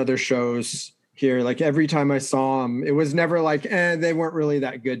Into Another shows here. Like every time I saw them, it was never like, they weren't really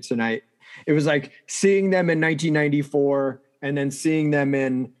that good tonight. It was like seeing them in 1994 and then seeing them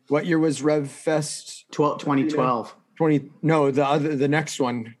in, what year was Rev Fest? 2012. The next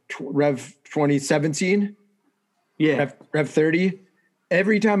one, Rev 2017. Yeah. Rev 30.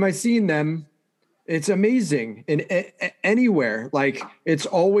 Every time I seen them, it's amazing. In anywhere, like it's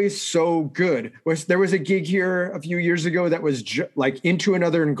always so good. There was a gig here a few years ago that was like Into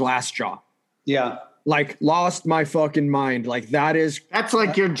Another in Glassjaw. Yeah. Like lost my fucking mind. Like that's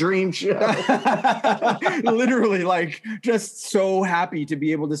like your dream show. Literally, like just so happy to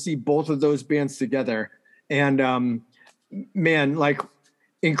be able to see both of those bands together. And man, like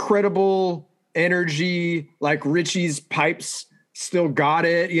incredible energy, like Richie's pipes still got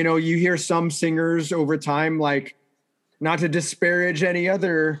it. You hear some singers over time, like not to disparage any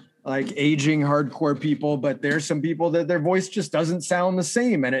other like aging hardcore people, but there's some people that their voice just doesn't sound the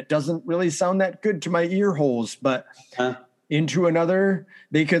same, and it doesn't really sound that good to my ear holes. But Into Another,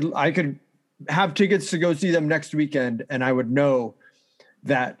 I could have tickets to go see them next weekend, and I would know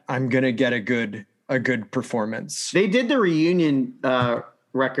that I'm gonna get a good performance. They did the reunion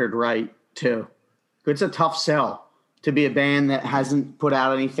record right too. It's a tough sell to be a band that hasn't put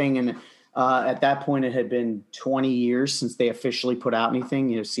out anything, and at that point it had been 20 years since they officially put out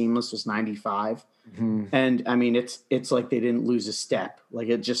anything. Seamless was 95. Mm-hmm. And I mean, it's like they didn't lose a step. Like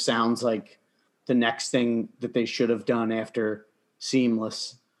it just sounds like the next thing that they should have done after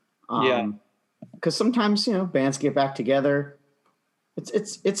Seamless. Because sometimes, bands get back together.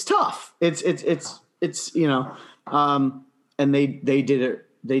 it's tough. It's you know, and they did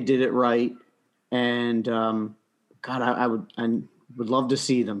it right, and God, I would love to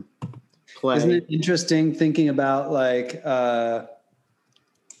see them play. Isn't it interesting thinking about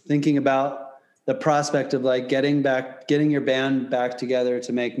the prospect of like getting your band back together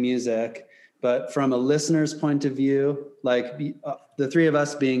to make music, but from a listener's point of view, like the three of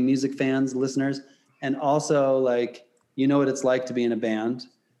us being music fans, listeners, and also like, you know what it's like to be in a band.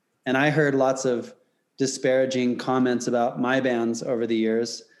 And I heard lots of disparaging comments about my bands over the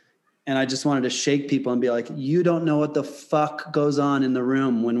years. And I just wanted to shake people and be like, you don't know what the fuck goes on in the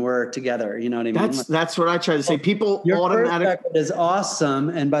room when we're together. You know what I mean? That's what I try to say. People your automatically first record is awesome.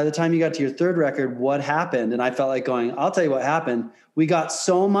 And by the time you got to your third record, what happened? And I felt like going, I'll tell you what happened. We got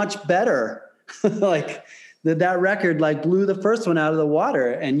so much better. Like that record like blew the first one out of the water,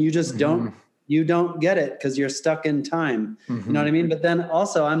 and you just don't get it because you're stuck in time. You know what I mean? But then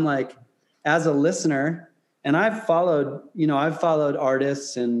also I'm like, as a listener, and I've followed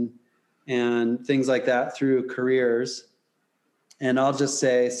artists and things like that through careers. And I'll just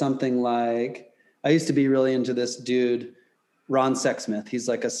say something like, I used to be really into this dude, Ron Sexsmith. He's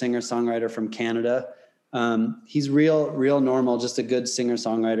like a singer-songwriter from Canada. He's real normal, just a good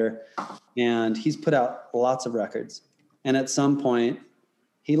singer-songwriter. And he's put out lots of records. And at some point,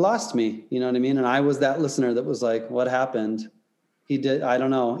 he lost me, you know what I mean? And I was that listener that was like, what happened? I don't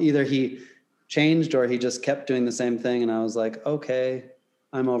know. Either he changed or he just kept doing the same thing. And I was like, okay,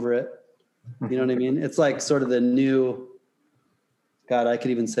 I'm over it. You know what I mean? It's like sort of the new, God, I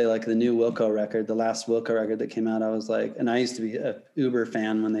could even say like the new Wilco record, the last Wilco record that came out. I was like, and I used to be a Uber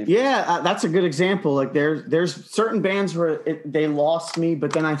fan when they. Yeah, that's a good example. Like there's certain bands where they lost me,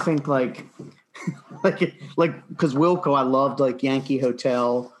 but then I think like because Wilco, I loved like Yankee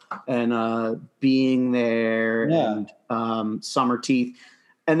Hotel and Being There and Summer Teeth.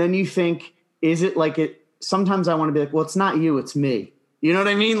 And then you think, is it like it? Sometimes I want to be like, well, it's not you, it's me. You know what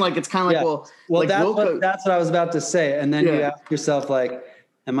I mean? Like, it's kind of like, well, like that's what I was about to say. And then you ask yourself, like,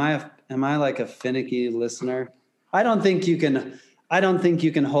 am I like a finicky listener? I don't think you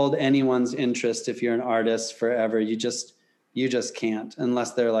can hold anyone's interest if you're an artist forever. You just can't,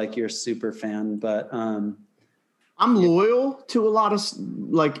 unless they're like your super fan. But I'm loyal to a lot of,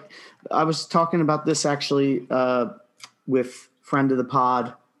 like, I was talking about this actually with friend of the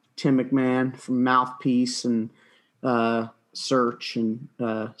pod, Tim McMahon from Mouthpiece and Search, and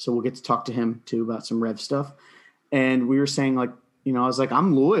so we'll get to talk to him too about some Rev stuff. And we were saying, like, you know, I was like,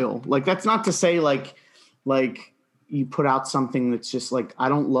 I'm loyal. Like, that's not to say like you put out something that's just like, I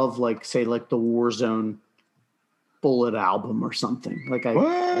don't love like, say, like the Warzone Bullet album or something. Like I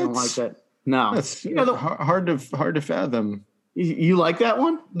don't like that. No, that's hard to fathom. You like that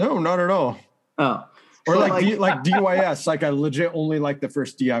one? No, not at all. Oh, or like DYS. Like I legit only like the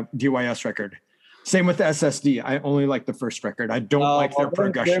first DYS record. Same with the SSD. I only like the first record. I don't like their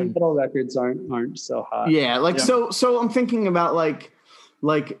progression. Their middle records aren't so hot. Yeah, so I'm thinking about like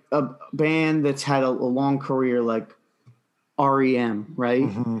a band that's had a long career, like REM, right?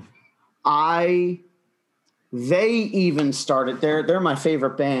 They even started. They're my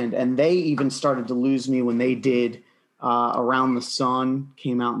favorite band, and they even started to lose me when they did Around the Sun,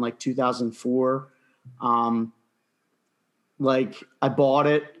 came out in like 2004. Like I bought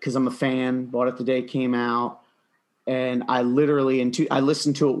it because I'm a fan, bought it the day it came out. And I literally, I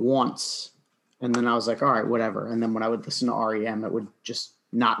listened to it once and then I was like, all right, whatever. And then when I would listen to REM, it would just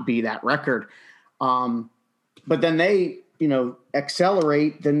not be that record. But then they, you know,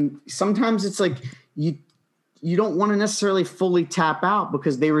 accelerate. Then sometimes it's like, you don't want to necessarily fully tap out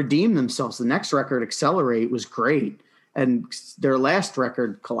because they redeem themselves. The next record, Accelerate, was great. And their last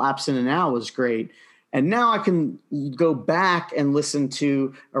record, Collapse In and Out, was great. And now I can go back and listen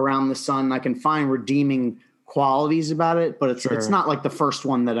to Around the Sun. I can find redeeming qualities about it, but it's not like the first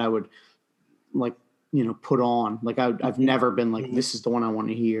one that I would like, you know, put on. Like I've never been like, this is the one I want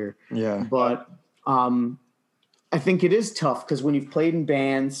to hear. Yeah. But I think it is tough because when you've played in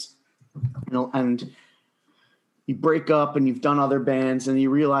bands, you know, and you break up and you've done other bands and you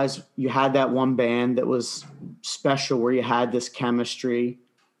realize you had that one band that was special where you had this chemistry,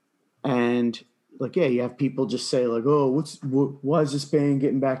 and like, yeah, you have people just say like, oh, why is this band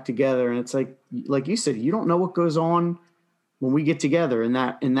getting back together? And it's like you said, you don't know what goes on when we get together in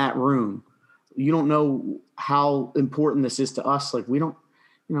that room. You don't know how important this is to us. Like we don't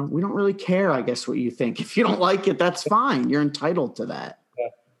really care, I guess, what you think. If you don't like it, that's fine. You're entitled to that. Yeah.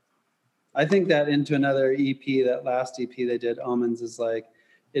 I think that Into Another EP, that last EP they did, Omens, is like,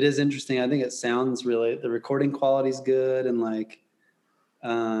 it is interesting. I think it sounds really, the recording quality is good. And like,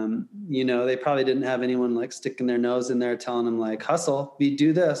 You know, they probably didn't have anyone like sticking their nose in there telling them like, hustle,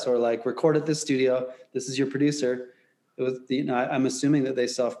 do this, or like record at this studio. This is your producer. It was, you know, I'm assuming that they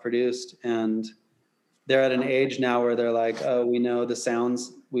self-produced, and they're at an age now where they're like, oh, we know the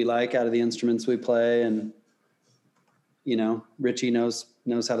sounds we like out of the instruments we play. And, you know, Richie knows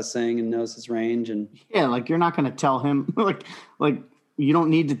how to sing and knows his range. And Yeah, like you're not going to tell him like you don't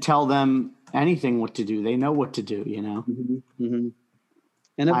need to tell them anything what to do. They know what to do, you know. Mm-hmm.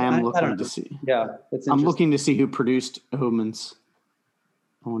 And I am don't looking know. to see. Yeah, it's I'm looking to see who produced Omens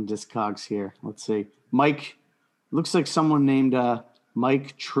on Discogs here. Let's see. Mike, looks like someone named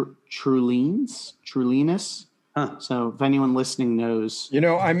Mike Trulinas. Huh. So if anyone listening knows, You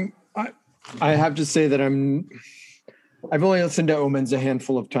know, I have to say that I've only listened to Omens a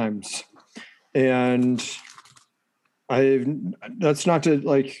handful of times, and that's not to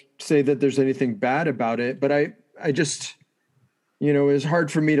like say that there's anything bad about it, but I just, you know, it's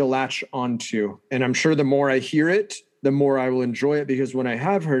hard for me to latch onto. And I'm sure the more I hear it, the more I will enjoy it, because when I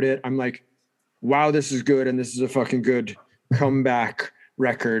have heard it, I'm like, wow, this is good. And this is a fucking good comeback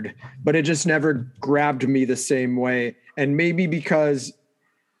record, but it just never grabbed me the same way. And maybe because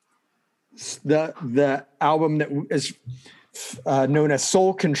the album that is known as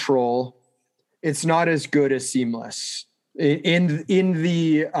Soul Control, it's not as good as Seamless in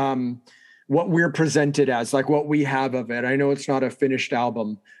the what we're presented as, like what we have of it. I know it's not a finished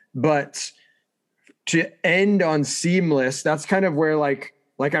album, but to end on Seamless, that's kind of where like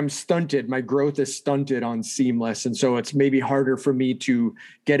I'm stunted. My growth is stunted on Seamless, and so it's maybe harder for me to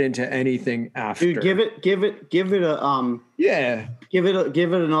get into anything after. dude, give it a Yeah. give it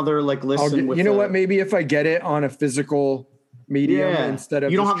another like listen. You know what? Maybe if I get it on a physical medium instead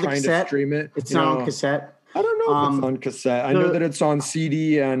of you don't just have the trying cassette? to stream it. It's you not know, on cassette. I don't know if it's on cassette. I know that it's on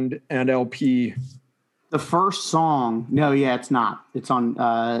CD and LP. The first song, no, yeah, it's not. It's on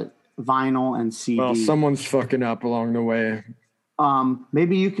vinyl and CD. Well, someone's fucking up along the way.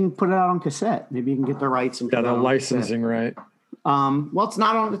 Maybe you can put it out on cassette. Maybe you can get the rights and put Yeah, it the out on licensing, right? cassette. Well, it's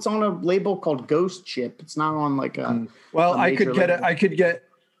not on. It's on a label called Ghost Chip. It's not on like a. Well, a I major could get label. I could get,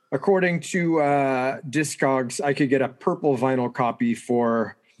 according to Discogs, I could get a purple vinyl copy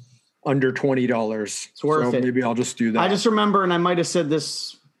for under $20. It's worth it. Maybe I'll just do that. I just remember, and I might have said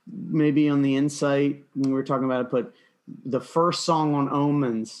this maybe on the Insight when we were talking about it, but the first song on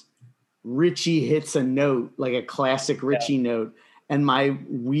Omens, Richie hits a note, like a classic Richie note. And my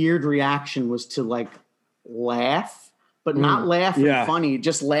weird reaction was to like laugh, but not laugh and funny,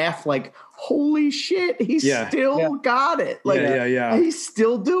 just laugh like, holy shit, he's still got it. Like, he's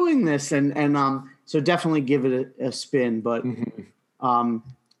still doing this. And so definitely give it a spin. But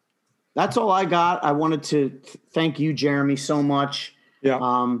that's all I got. I wanted to thank you, Jeremy, so much.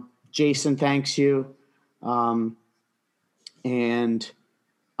 Yeah. Jason, thanks you. And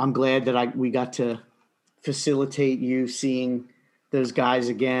I'm glad that we got to facilitate you seeing those guys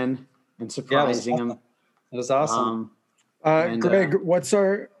again and surprising them. It was awesome. Greg, what's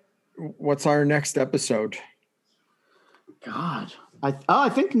our next episode? God, I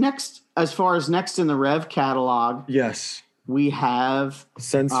think next, as far as next in the Rev catalog, Yes. we have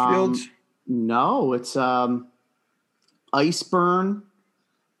Sensefield? no, it's Iceburn,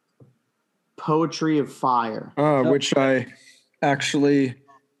 Poetry of Fire. Which I actually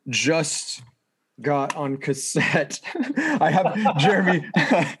just got on cassette. I have Jeremy.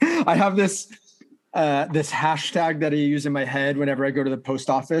 I have this hashtag that I use in my head whenever I go to the post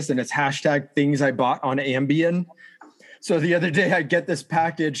office, and it's hashtag things I bought on Ambien. So the other day I get this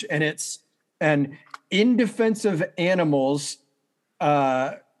package, and it's an In Defense of Animals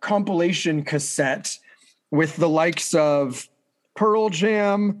compilation cassette with the likes of Pearl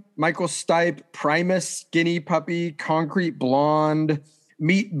Jam, Michael Stipe, Primus, Skinny Puppy, Concrete Blonde,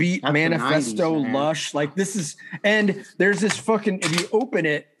 Meat Beat, That's the Manifesto, 90s, man. Lush. Like this is, and there's this fucking, if you open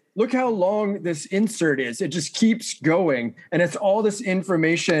it, look how long this insert is. It just keeps going. And it's all this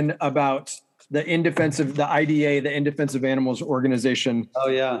information about the In Defense of the IDA, the In Defense of Animals organization. Oh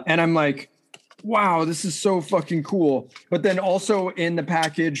yeah. And I'm like, wow, this is so fucking cool. But then also in the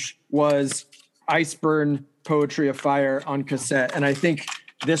package was Iceburn, Poetry of Fire on cassette. And I think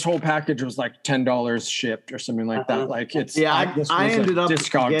this whole package was like $10 shipped or something like that. Like it's, this I was ended a up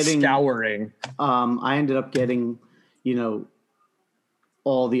Discog getting scouring. I ended up getting,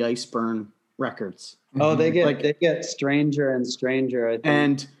 all the Iceburn records. Oh, they get stranger and stranger, I think.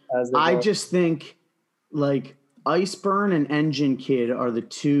 And as they I go. just think like Iceburn and Engine Kid are the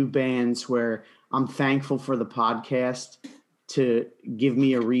two bands where I'm thankful for the podcast to give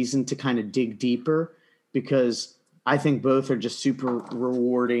me a reason to kind of dig deeper, because I think both are just super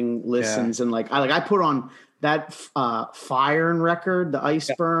rewarding listens. And I put on that Fire record, the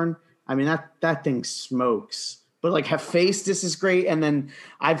Iceburn. I mean, that thing smokes. But like Hephaestus is great, and then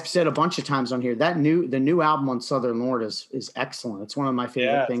I've said a bunch of times on here that the new album on Southern Lord is excellent. It's one of my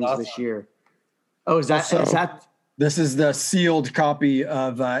favorite things this year. Oh, is that? This is the sealed copy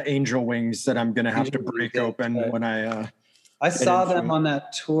of Angel Wings that I'm gonna have to break open when I saw them on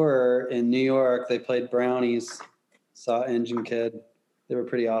that tour in New York. They played Brownies. Saw Engine Kid. They were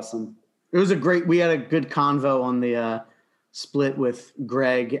pretty awesome. It was we had a good convo on the split with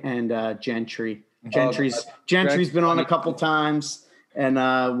Greg and Gentry. Gentry's been on a couple times, and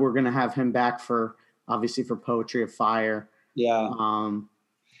we're gonna have him back for Poetry of Fire. Yeah.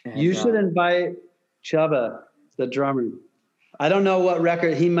 You should invite Chubba, the drummer. I don't know what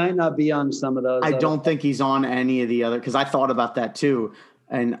record he might not be on some of those. I don't think he's on any of the other because I thought about that too,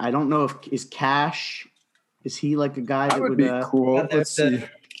 and I don't know if Cash. Is he like a guy that would be cool? Let's see.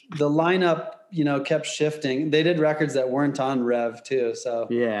 The lineup, kept shifting. They did records that weren't on Rev too. So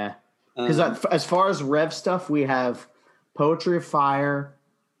yeah, because as far as Rev stuff, we have Poetry of Fire.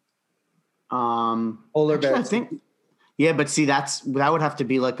 Polar Bear. I think. Yeah, but see, that would have to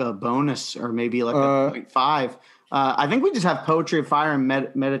be like a bonus or maybe like a 0.5. I think we just have Poetry of Fire and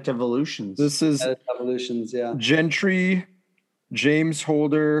Meditative Evolutions. This is Meditative Evolutions, yeah. Gentry, James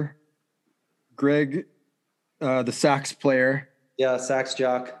Holder, Greg, the sax player. Yeah, sax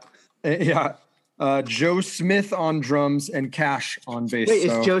jock. Joe Smith on drums and Cash on bass. Wait,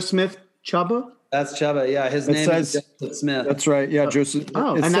 is Joe Smith Chubba? That's Chubba. Yeah, his name is Joseph Smith. That's right. Yeah, Joseph.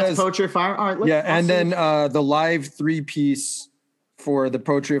 Oh, and that's Poetry of Fire. All right. Then the live 3-piece for the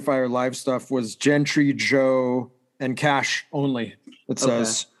Poetry of Fire live stuff was Gentry, Joe, and Cash only. It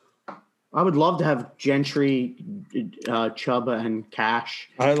says. I would love to have Gentry, Chubba, and Cash.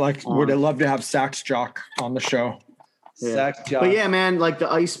 Would I love to have Sax Jock on the show. Yeah. Sax Jock. But yeah, man, like the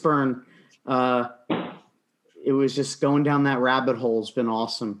Iceburn, it was just going down that rabbit hole has been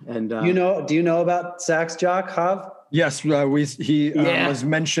awesome. And do you know about Sax Jock, Hav? Yes, he was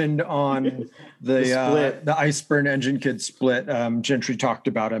mentioned on the Iceburn Engine Kid split. Gentry talked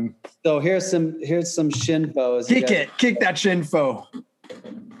about him. So here's some shinfo. Kick that shinfo.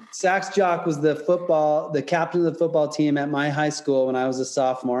 Sax Jock was the captain of the football team at my high school when I was a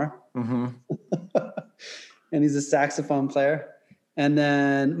sophomore. Mm-hmm. And he's a saxophone player. And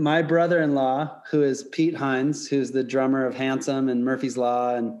then my brother-in-law, who is Pete Hines, who's the drummer of Handsome and Murphy's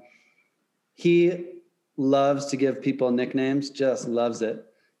Law, and he loves to give people nicknames, just loves it.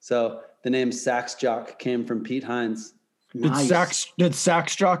 So the name Sax Jock came from Pete Hines. Nice. Did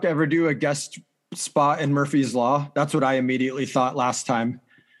Sax Jock ever do a guest spot in Murphy's Law? That's what I immediately thought last time.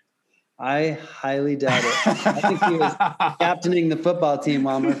 I highly doubt it. I think he was captaining the football team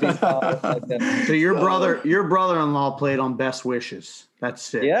while Murphy's Law was like that. So your brother-in-law played on Best Wishes. That's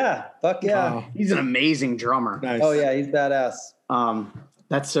sick. Yeah, fuck yeah. Wow. He's an amazing drummer. Nice. Oh yeah, he's badass.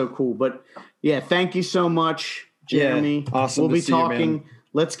 That's so cool. But yeah, thank you so much, Jeremy. Yeah, awesome. We'll be talking.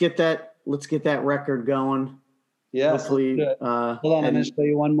 Let's get that record going. Yeah. Hopefully. Hold on, I'm gonna show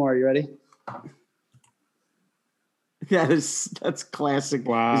you one more. You ready? That's classic.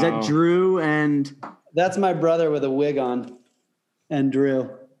 Wow. Is that Drew and? That's my brother with a wig on, and Drew.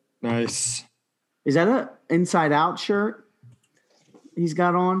 Nice. Is that a Inside Out shirt he's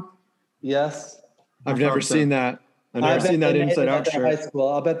got on? Yes. I've never seen that. I've never seen that Inside Out shirt. High school.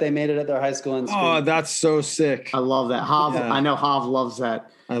 I'll bet they made it at their high school. Oh, that's so sick. I love that. I know Hav loves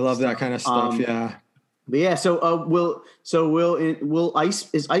that. I love that kind of stuff. Yeah. But yeah, is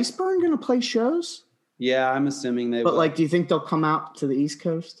Iceburn going to play shows? Yeah, I'm assuming they will. But like, do you think they'll come out to the East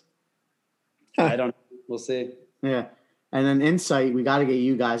Coast? I don't know. We'll see. Yeah. And then Insight, we got to get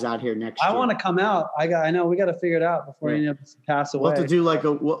you guys out here next year. I want to come out. I know we got to figure it out before any of us pass away. We'll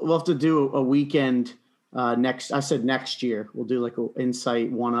have to do a weekend next year. We'll do like an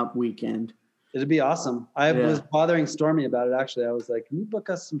Insight one-up weekend. It'd be awesome. I was bothering Stormy about it, actually. I was like, can you book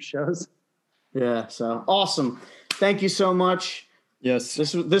us some shows? Yeah, so awesome. Thank you so much. Yes.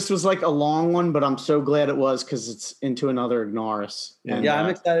 This was like a long one, but I'm so glad it was because it's Into Another Ignoramus. Yeah, I'm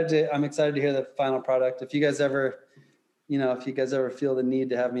excited to hear the final product. If you guys ever feel the need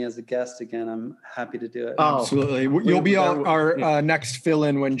to have me as a guest again, I'm happy to do it. Oh, absolutely. You'll be our next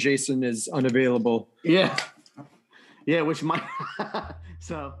fill-in when Jason is unavailable. Yeah. Yeah, which might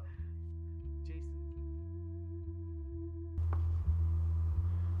so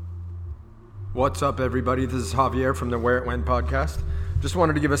What's up, everybody? This is Javier from the Where It Went podcast. Just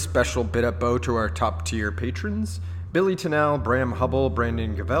wanted to give a special bit up bow to our top tier patrons. Billy Tennell, Bram Hubble,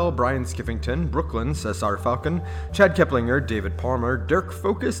 Brandon Gavell, Brian Skiffington, Brooklyn, Cesar Falcon, Chad Keplinger, David Palmer, Dirk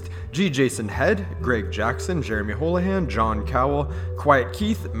Focused, G. Jason Head, Greg Jackson, Jeremy Holohan, John Cowell, Quiet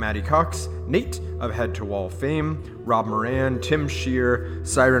Keith, Maddie Cox, Nate of Head to Wall fame, Rob Moran, Tim Shear,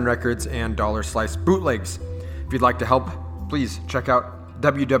 Siren Records, and Dollar Slice Bootlegs. If you'd like to help, please check out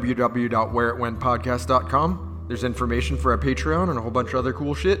www.whereitwentpodcast.com. There's information for our Patreon and a whole bunch of other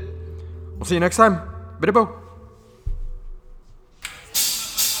cool shit. We'll see you next time. Bidabo.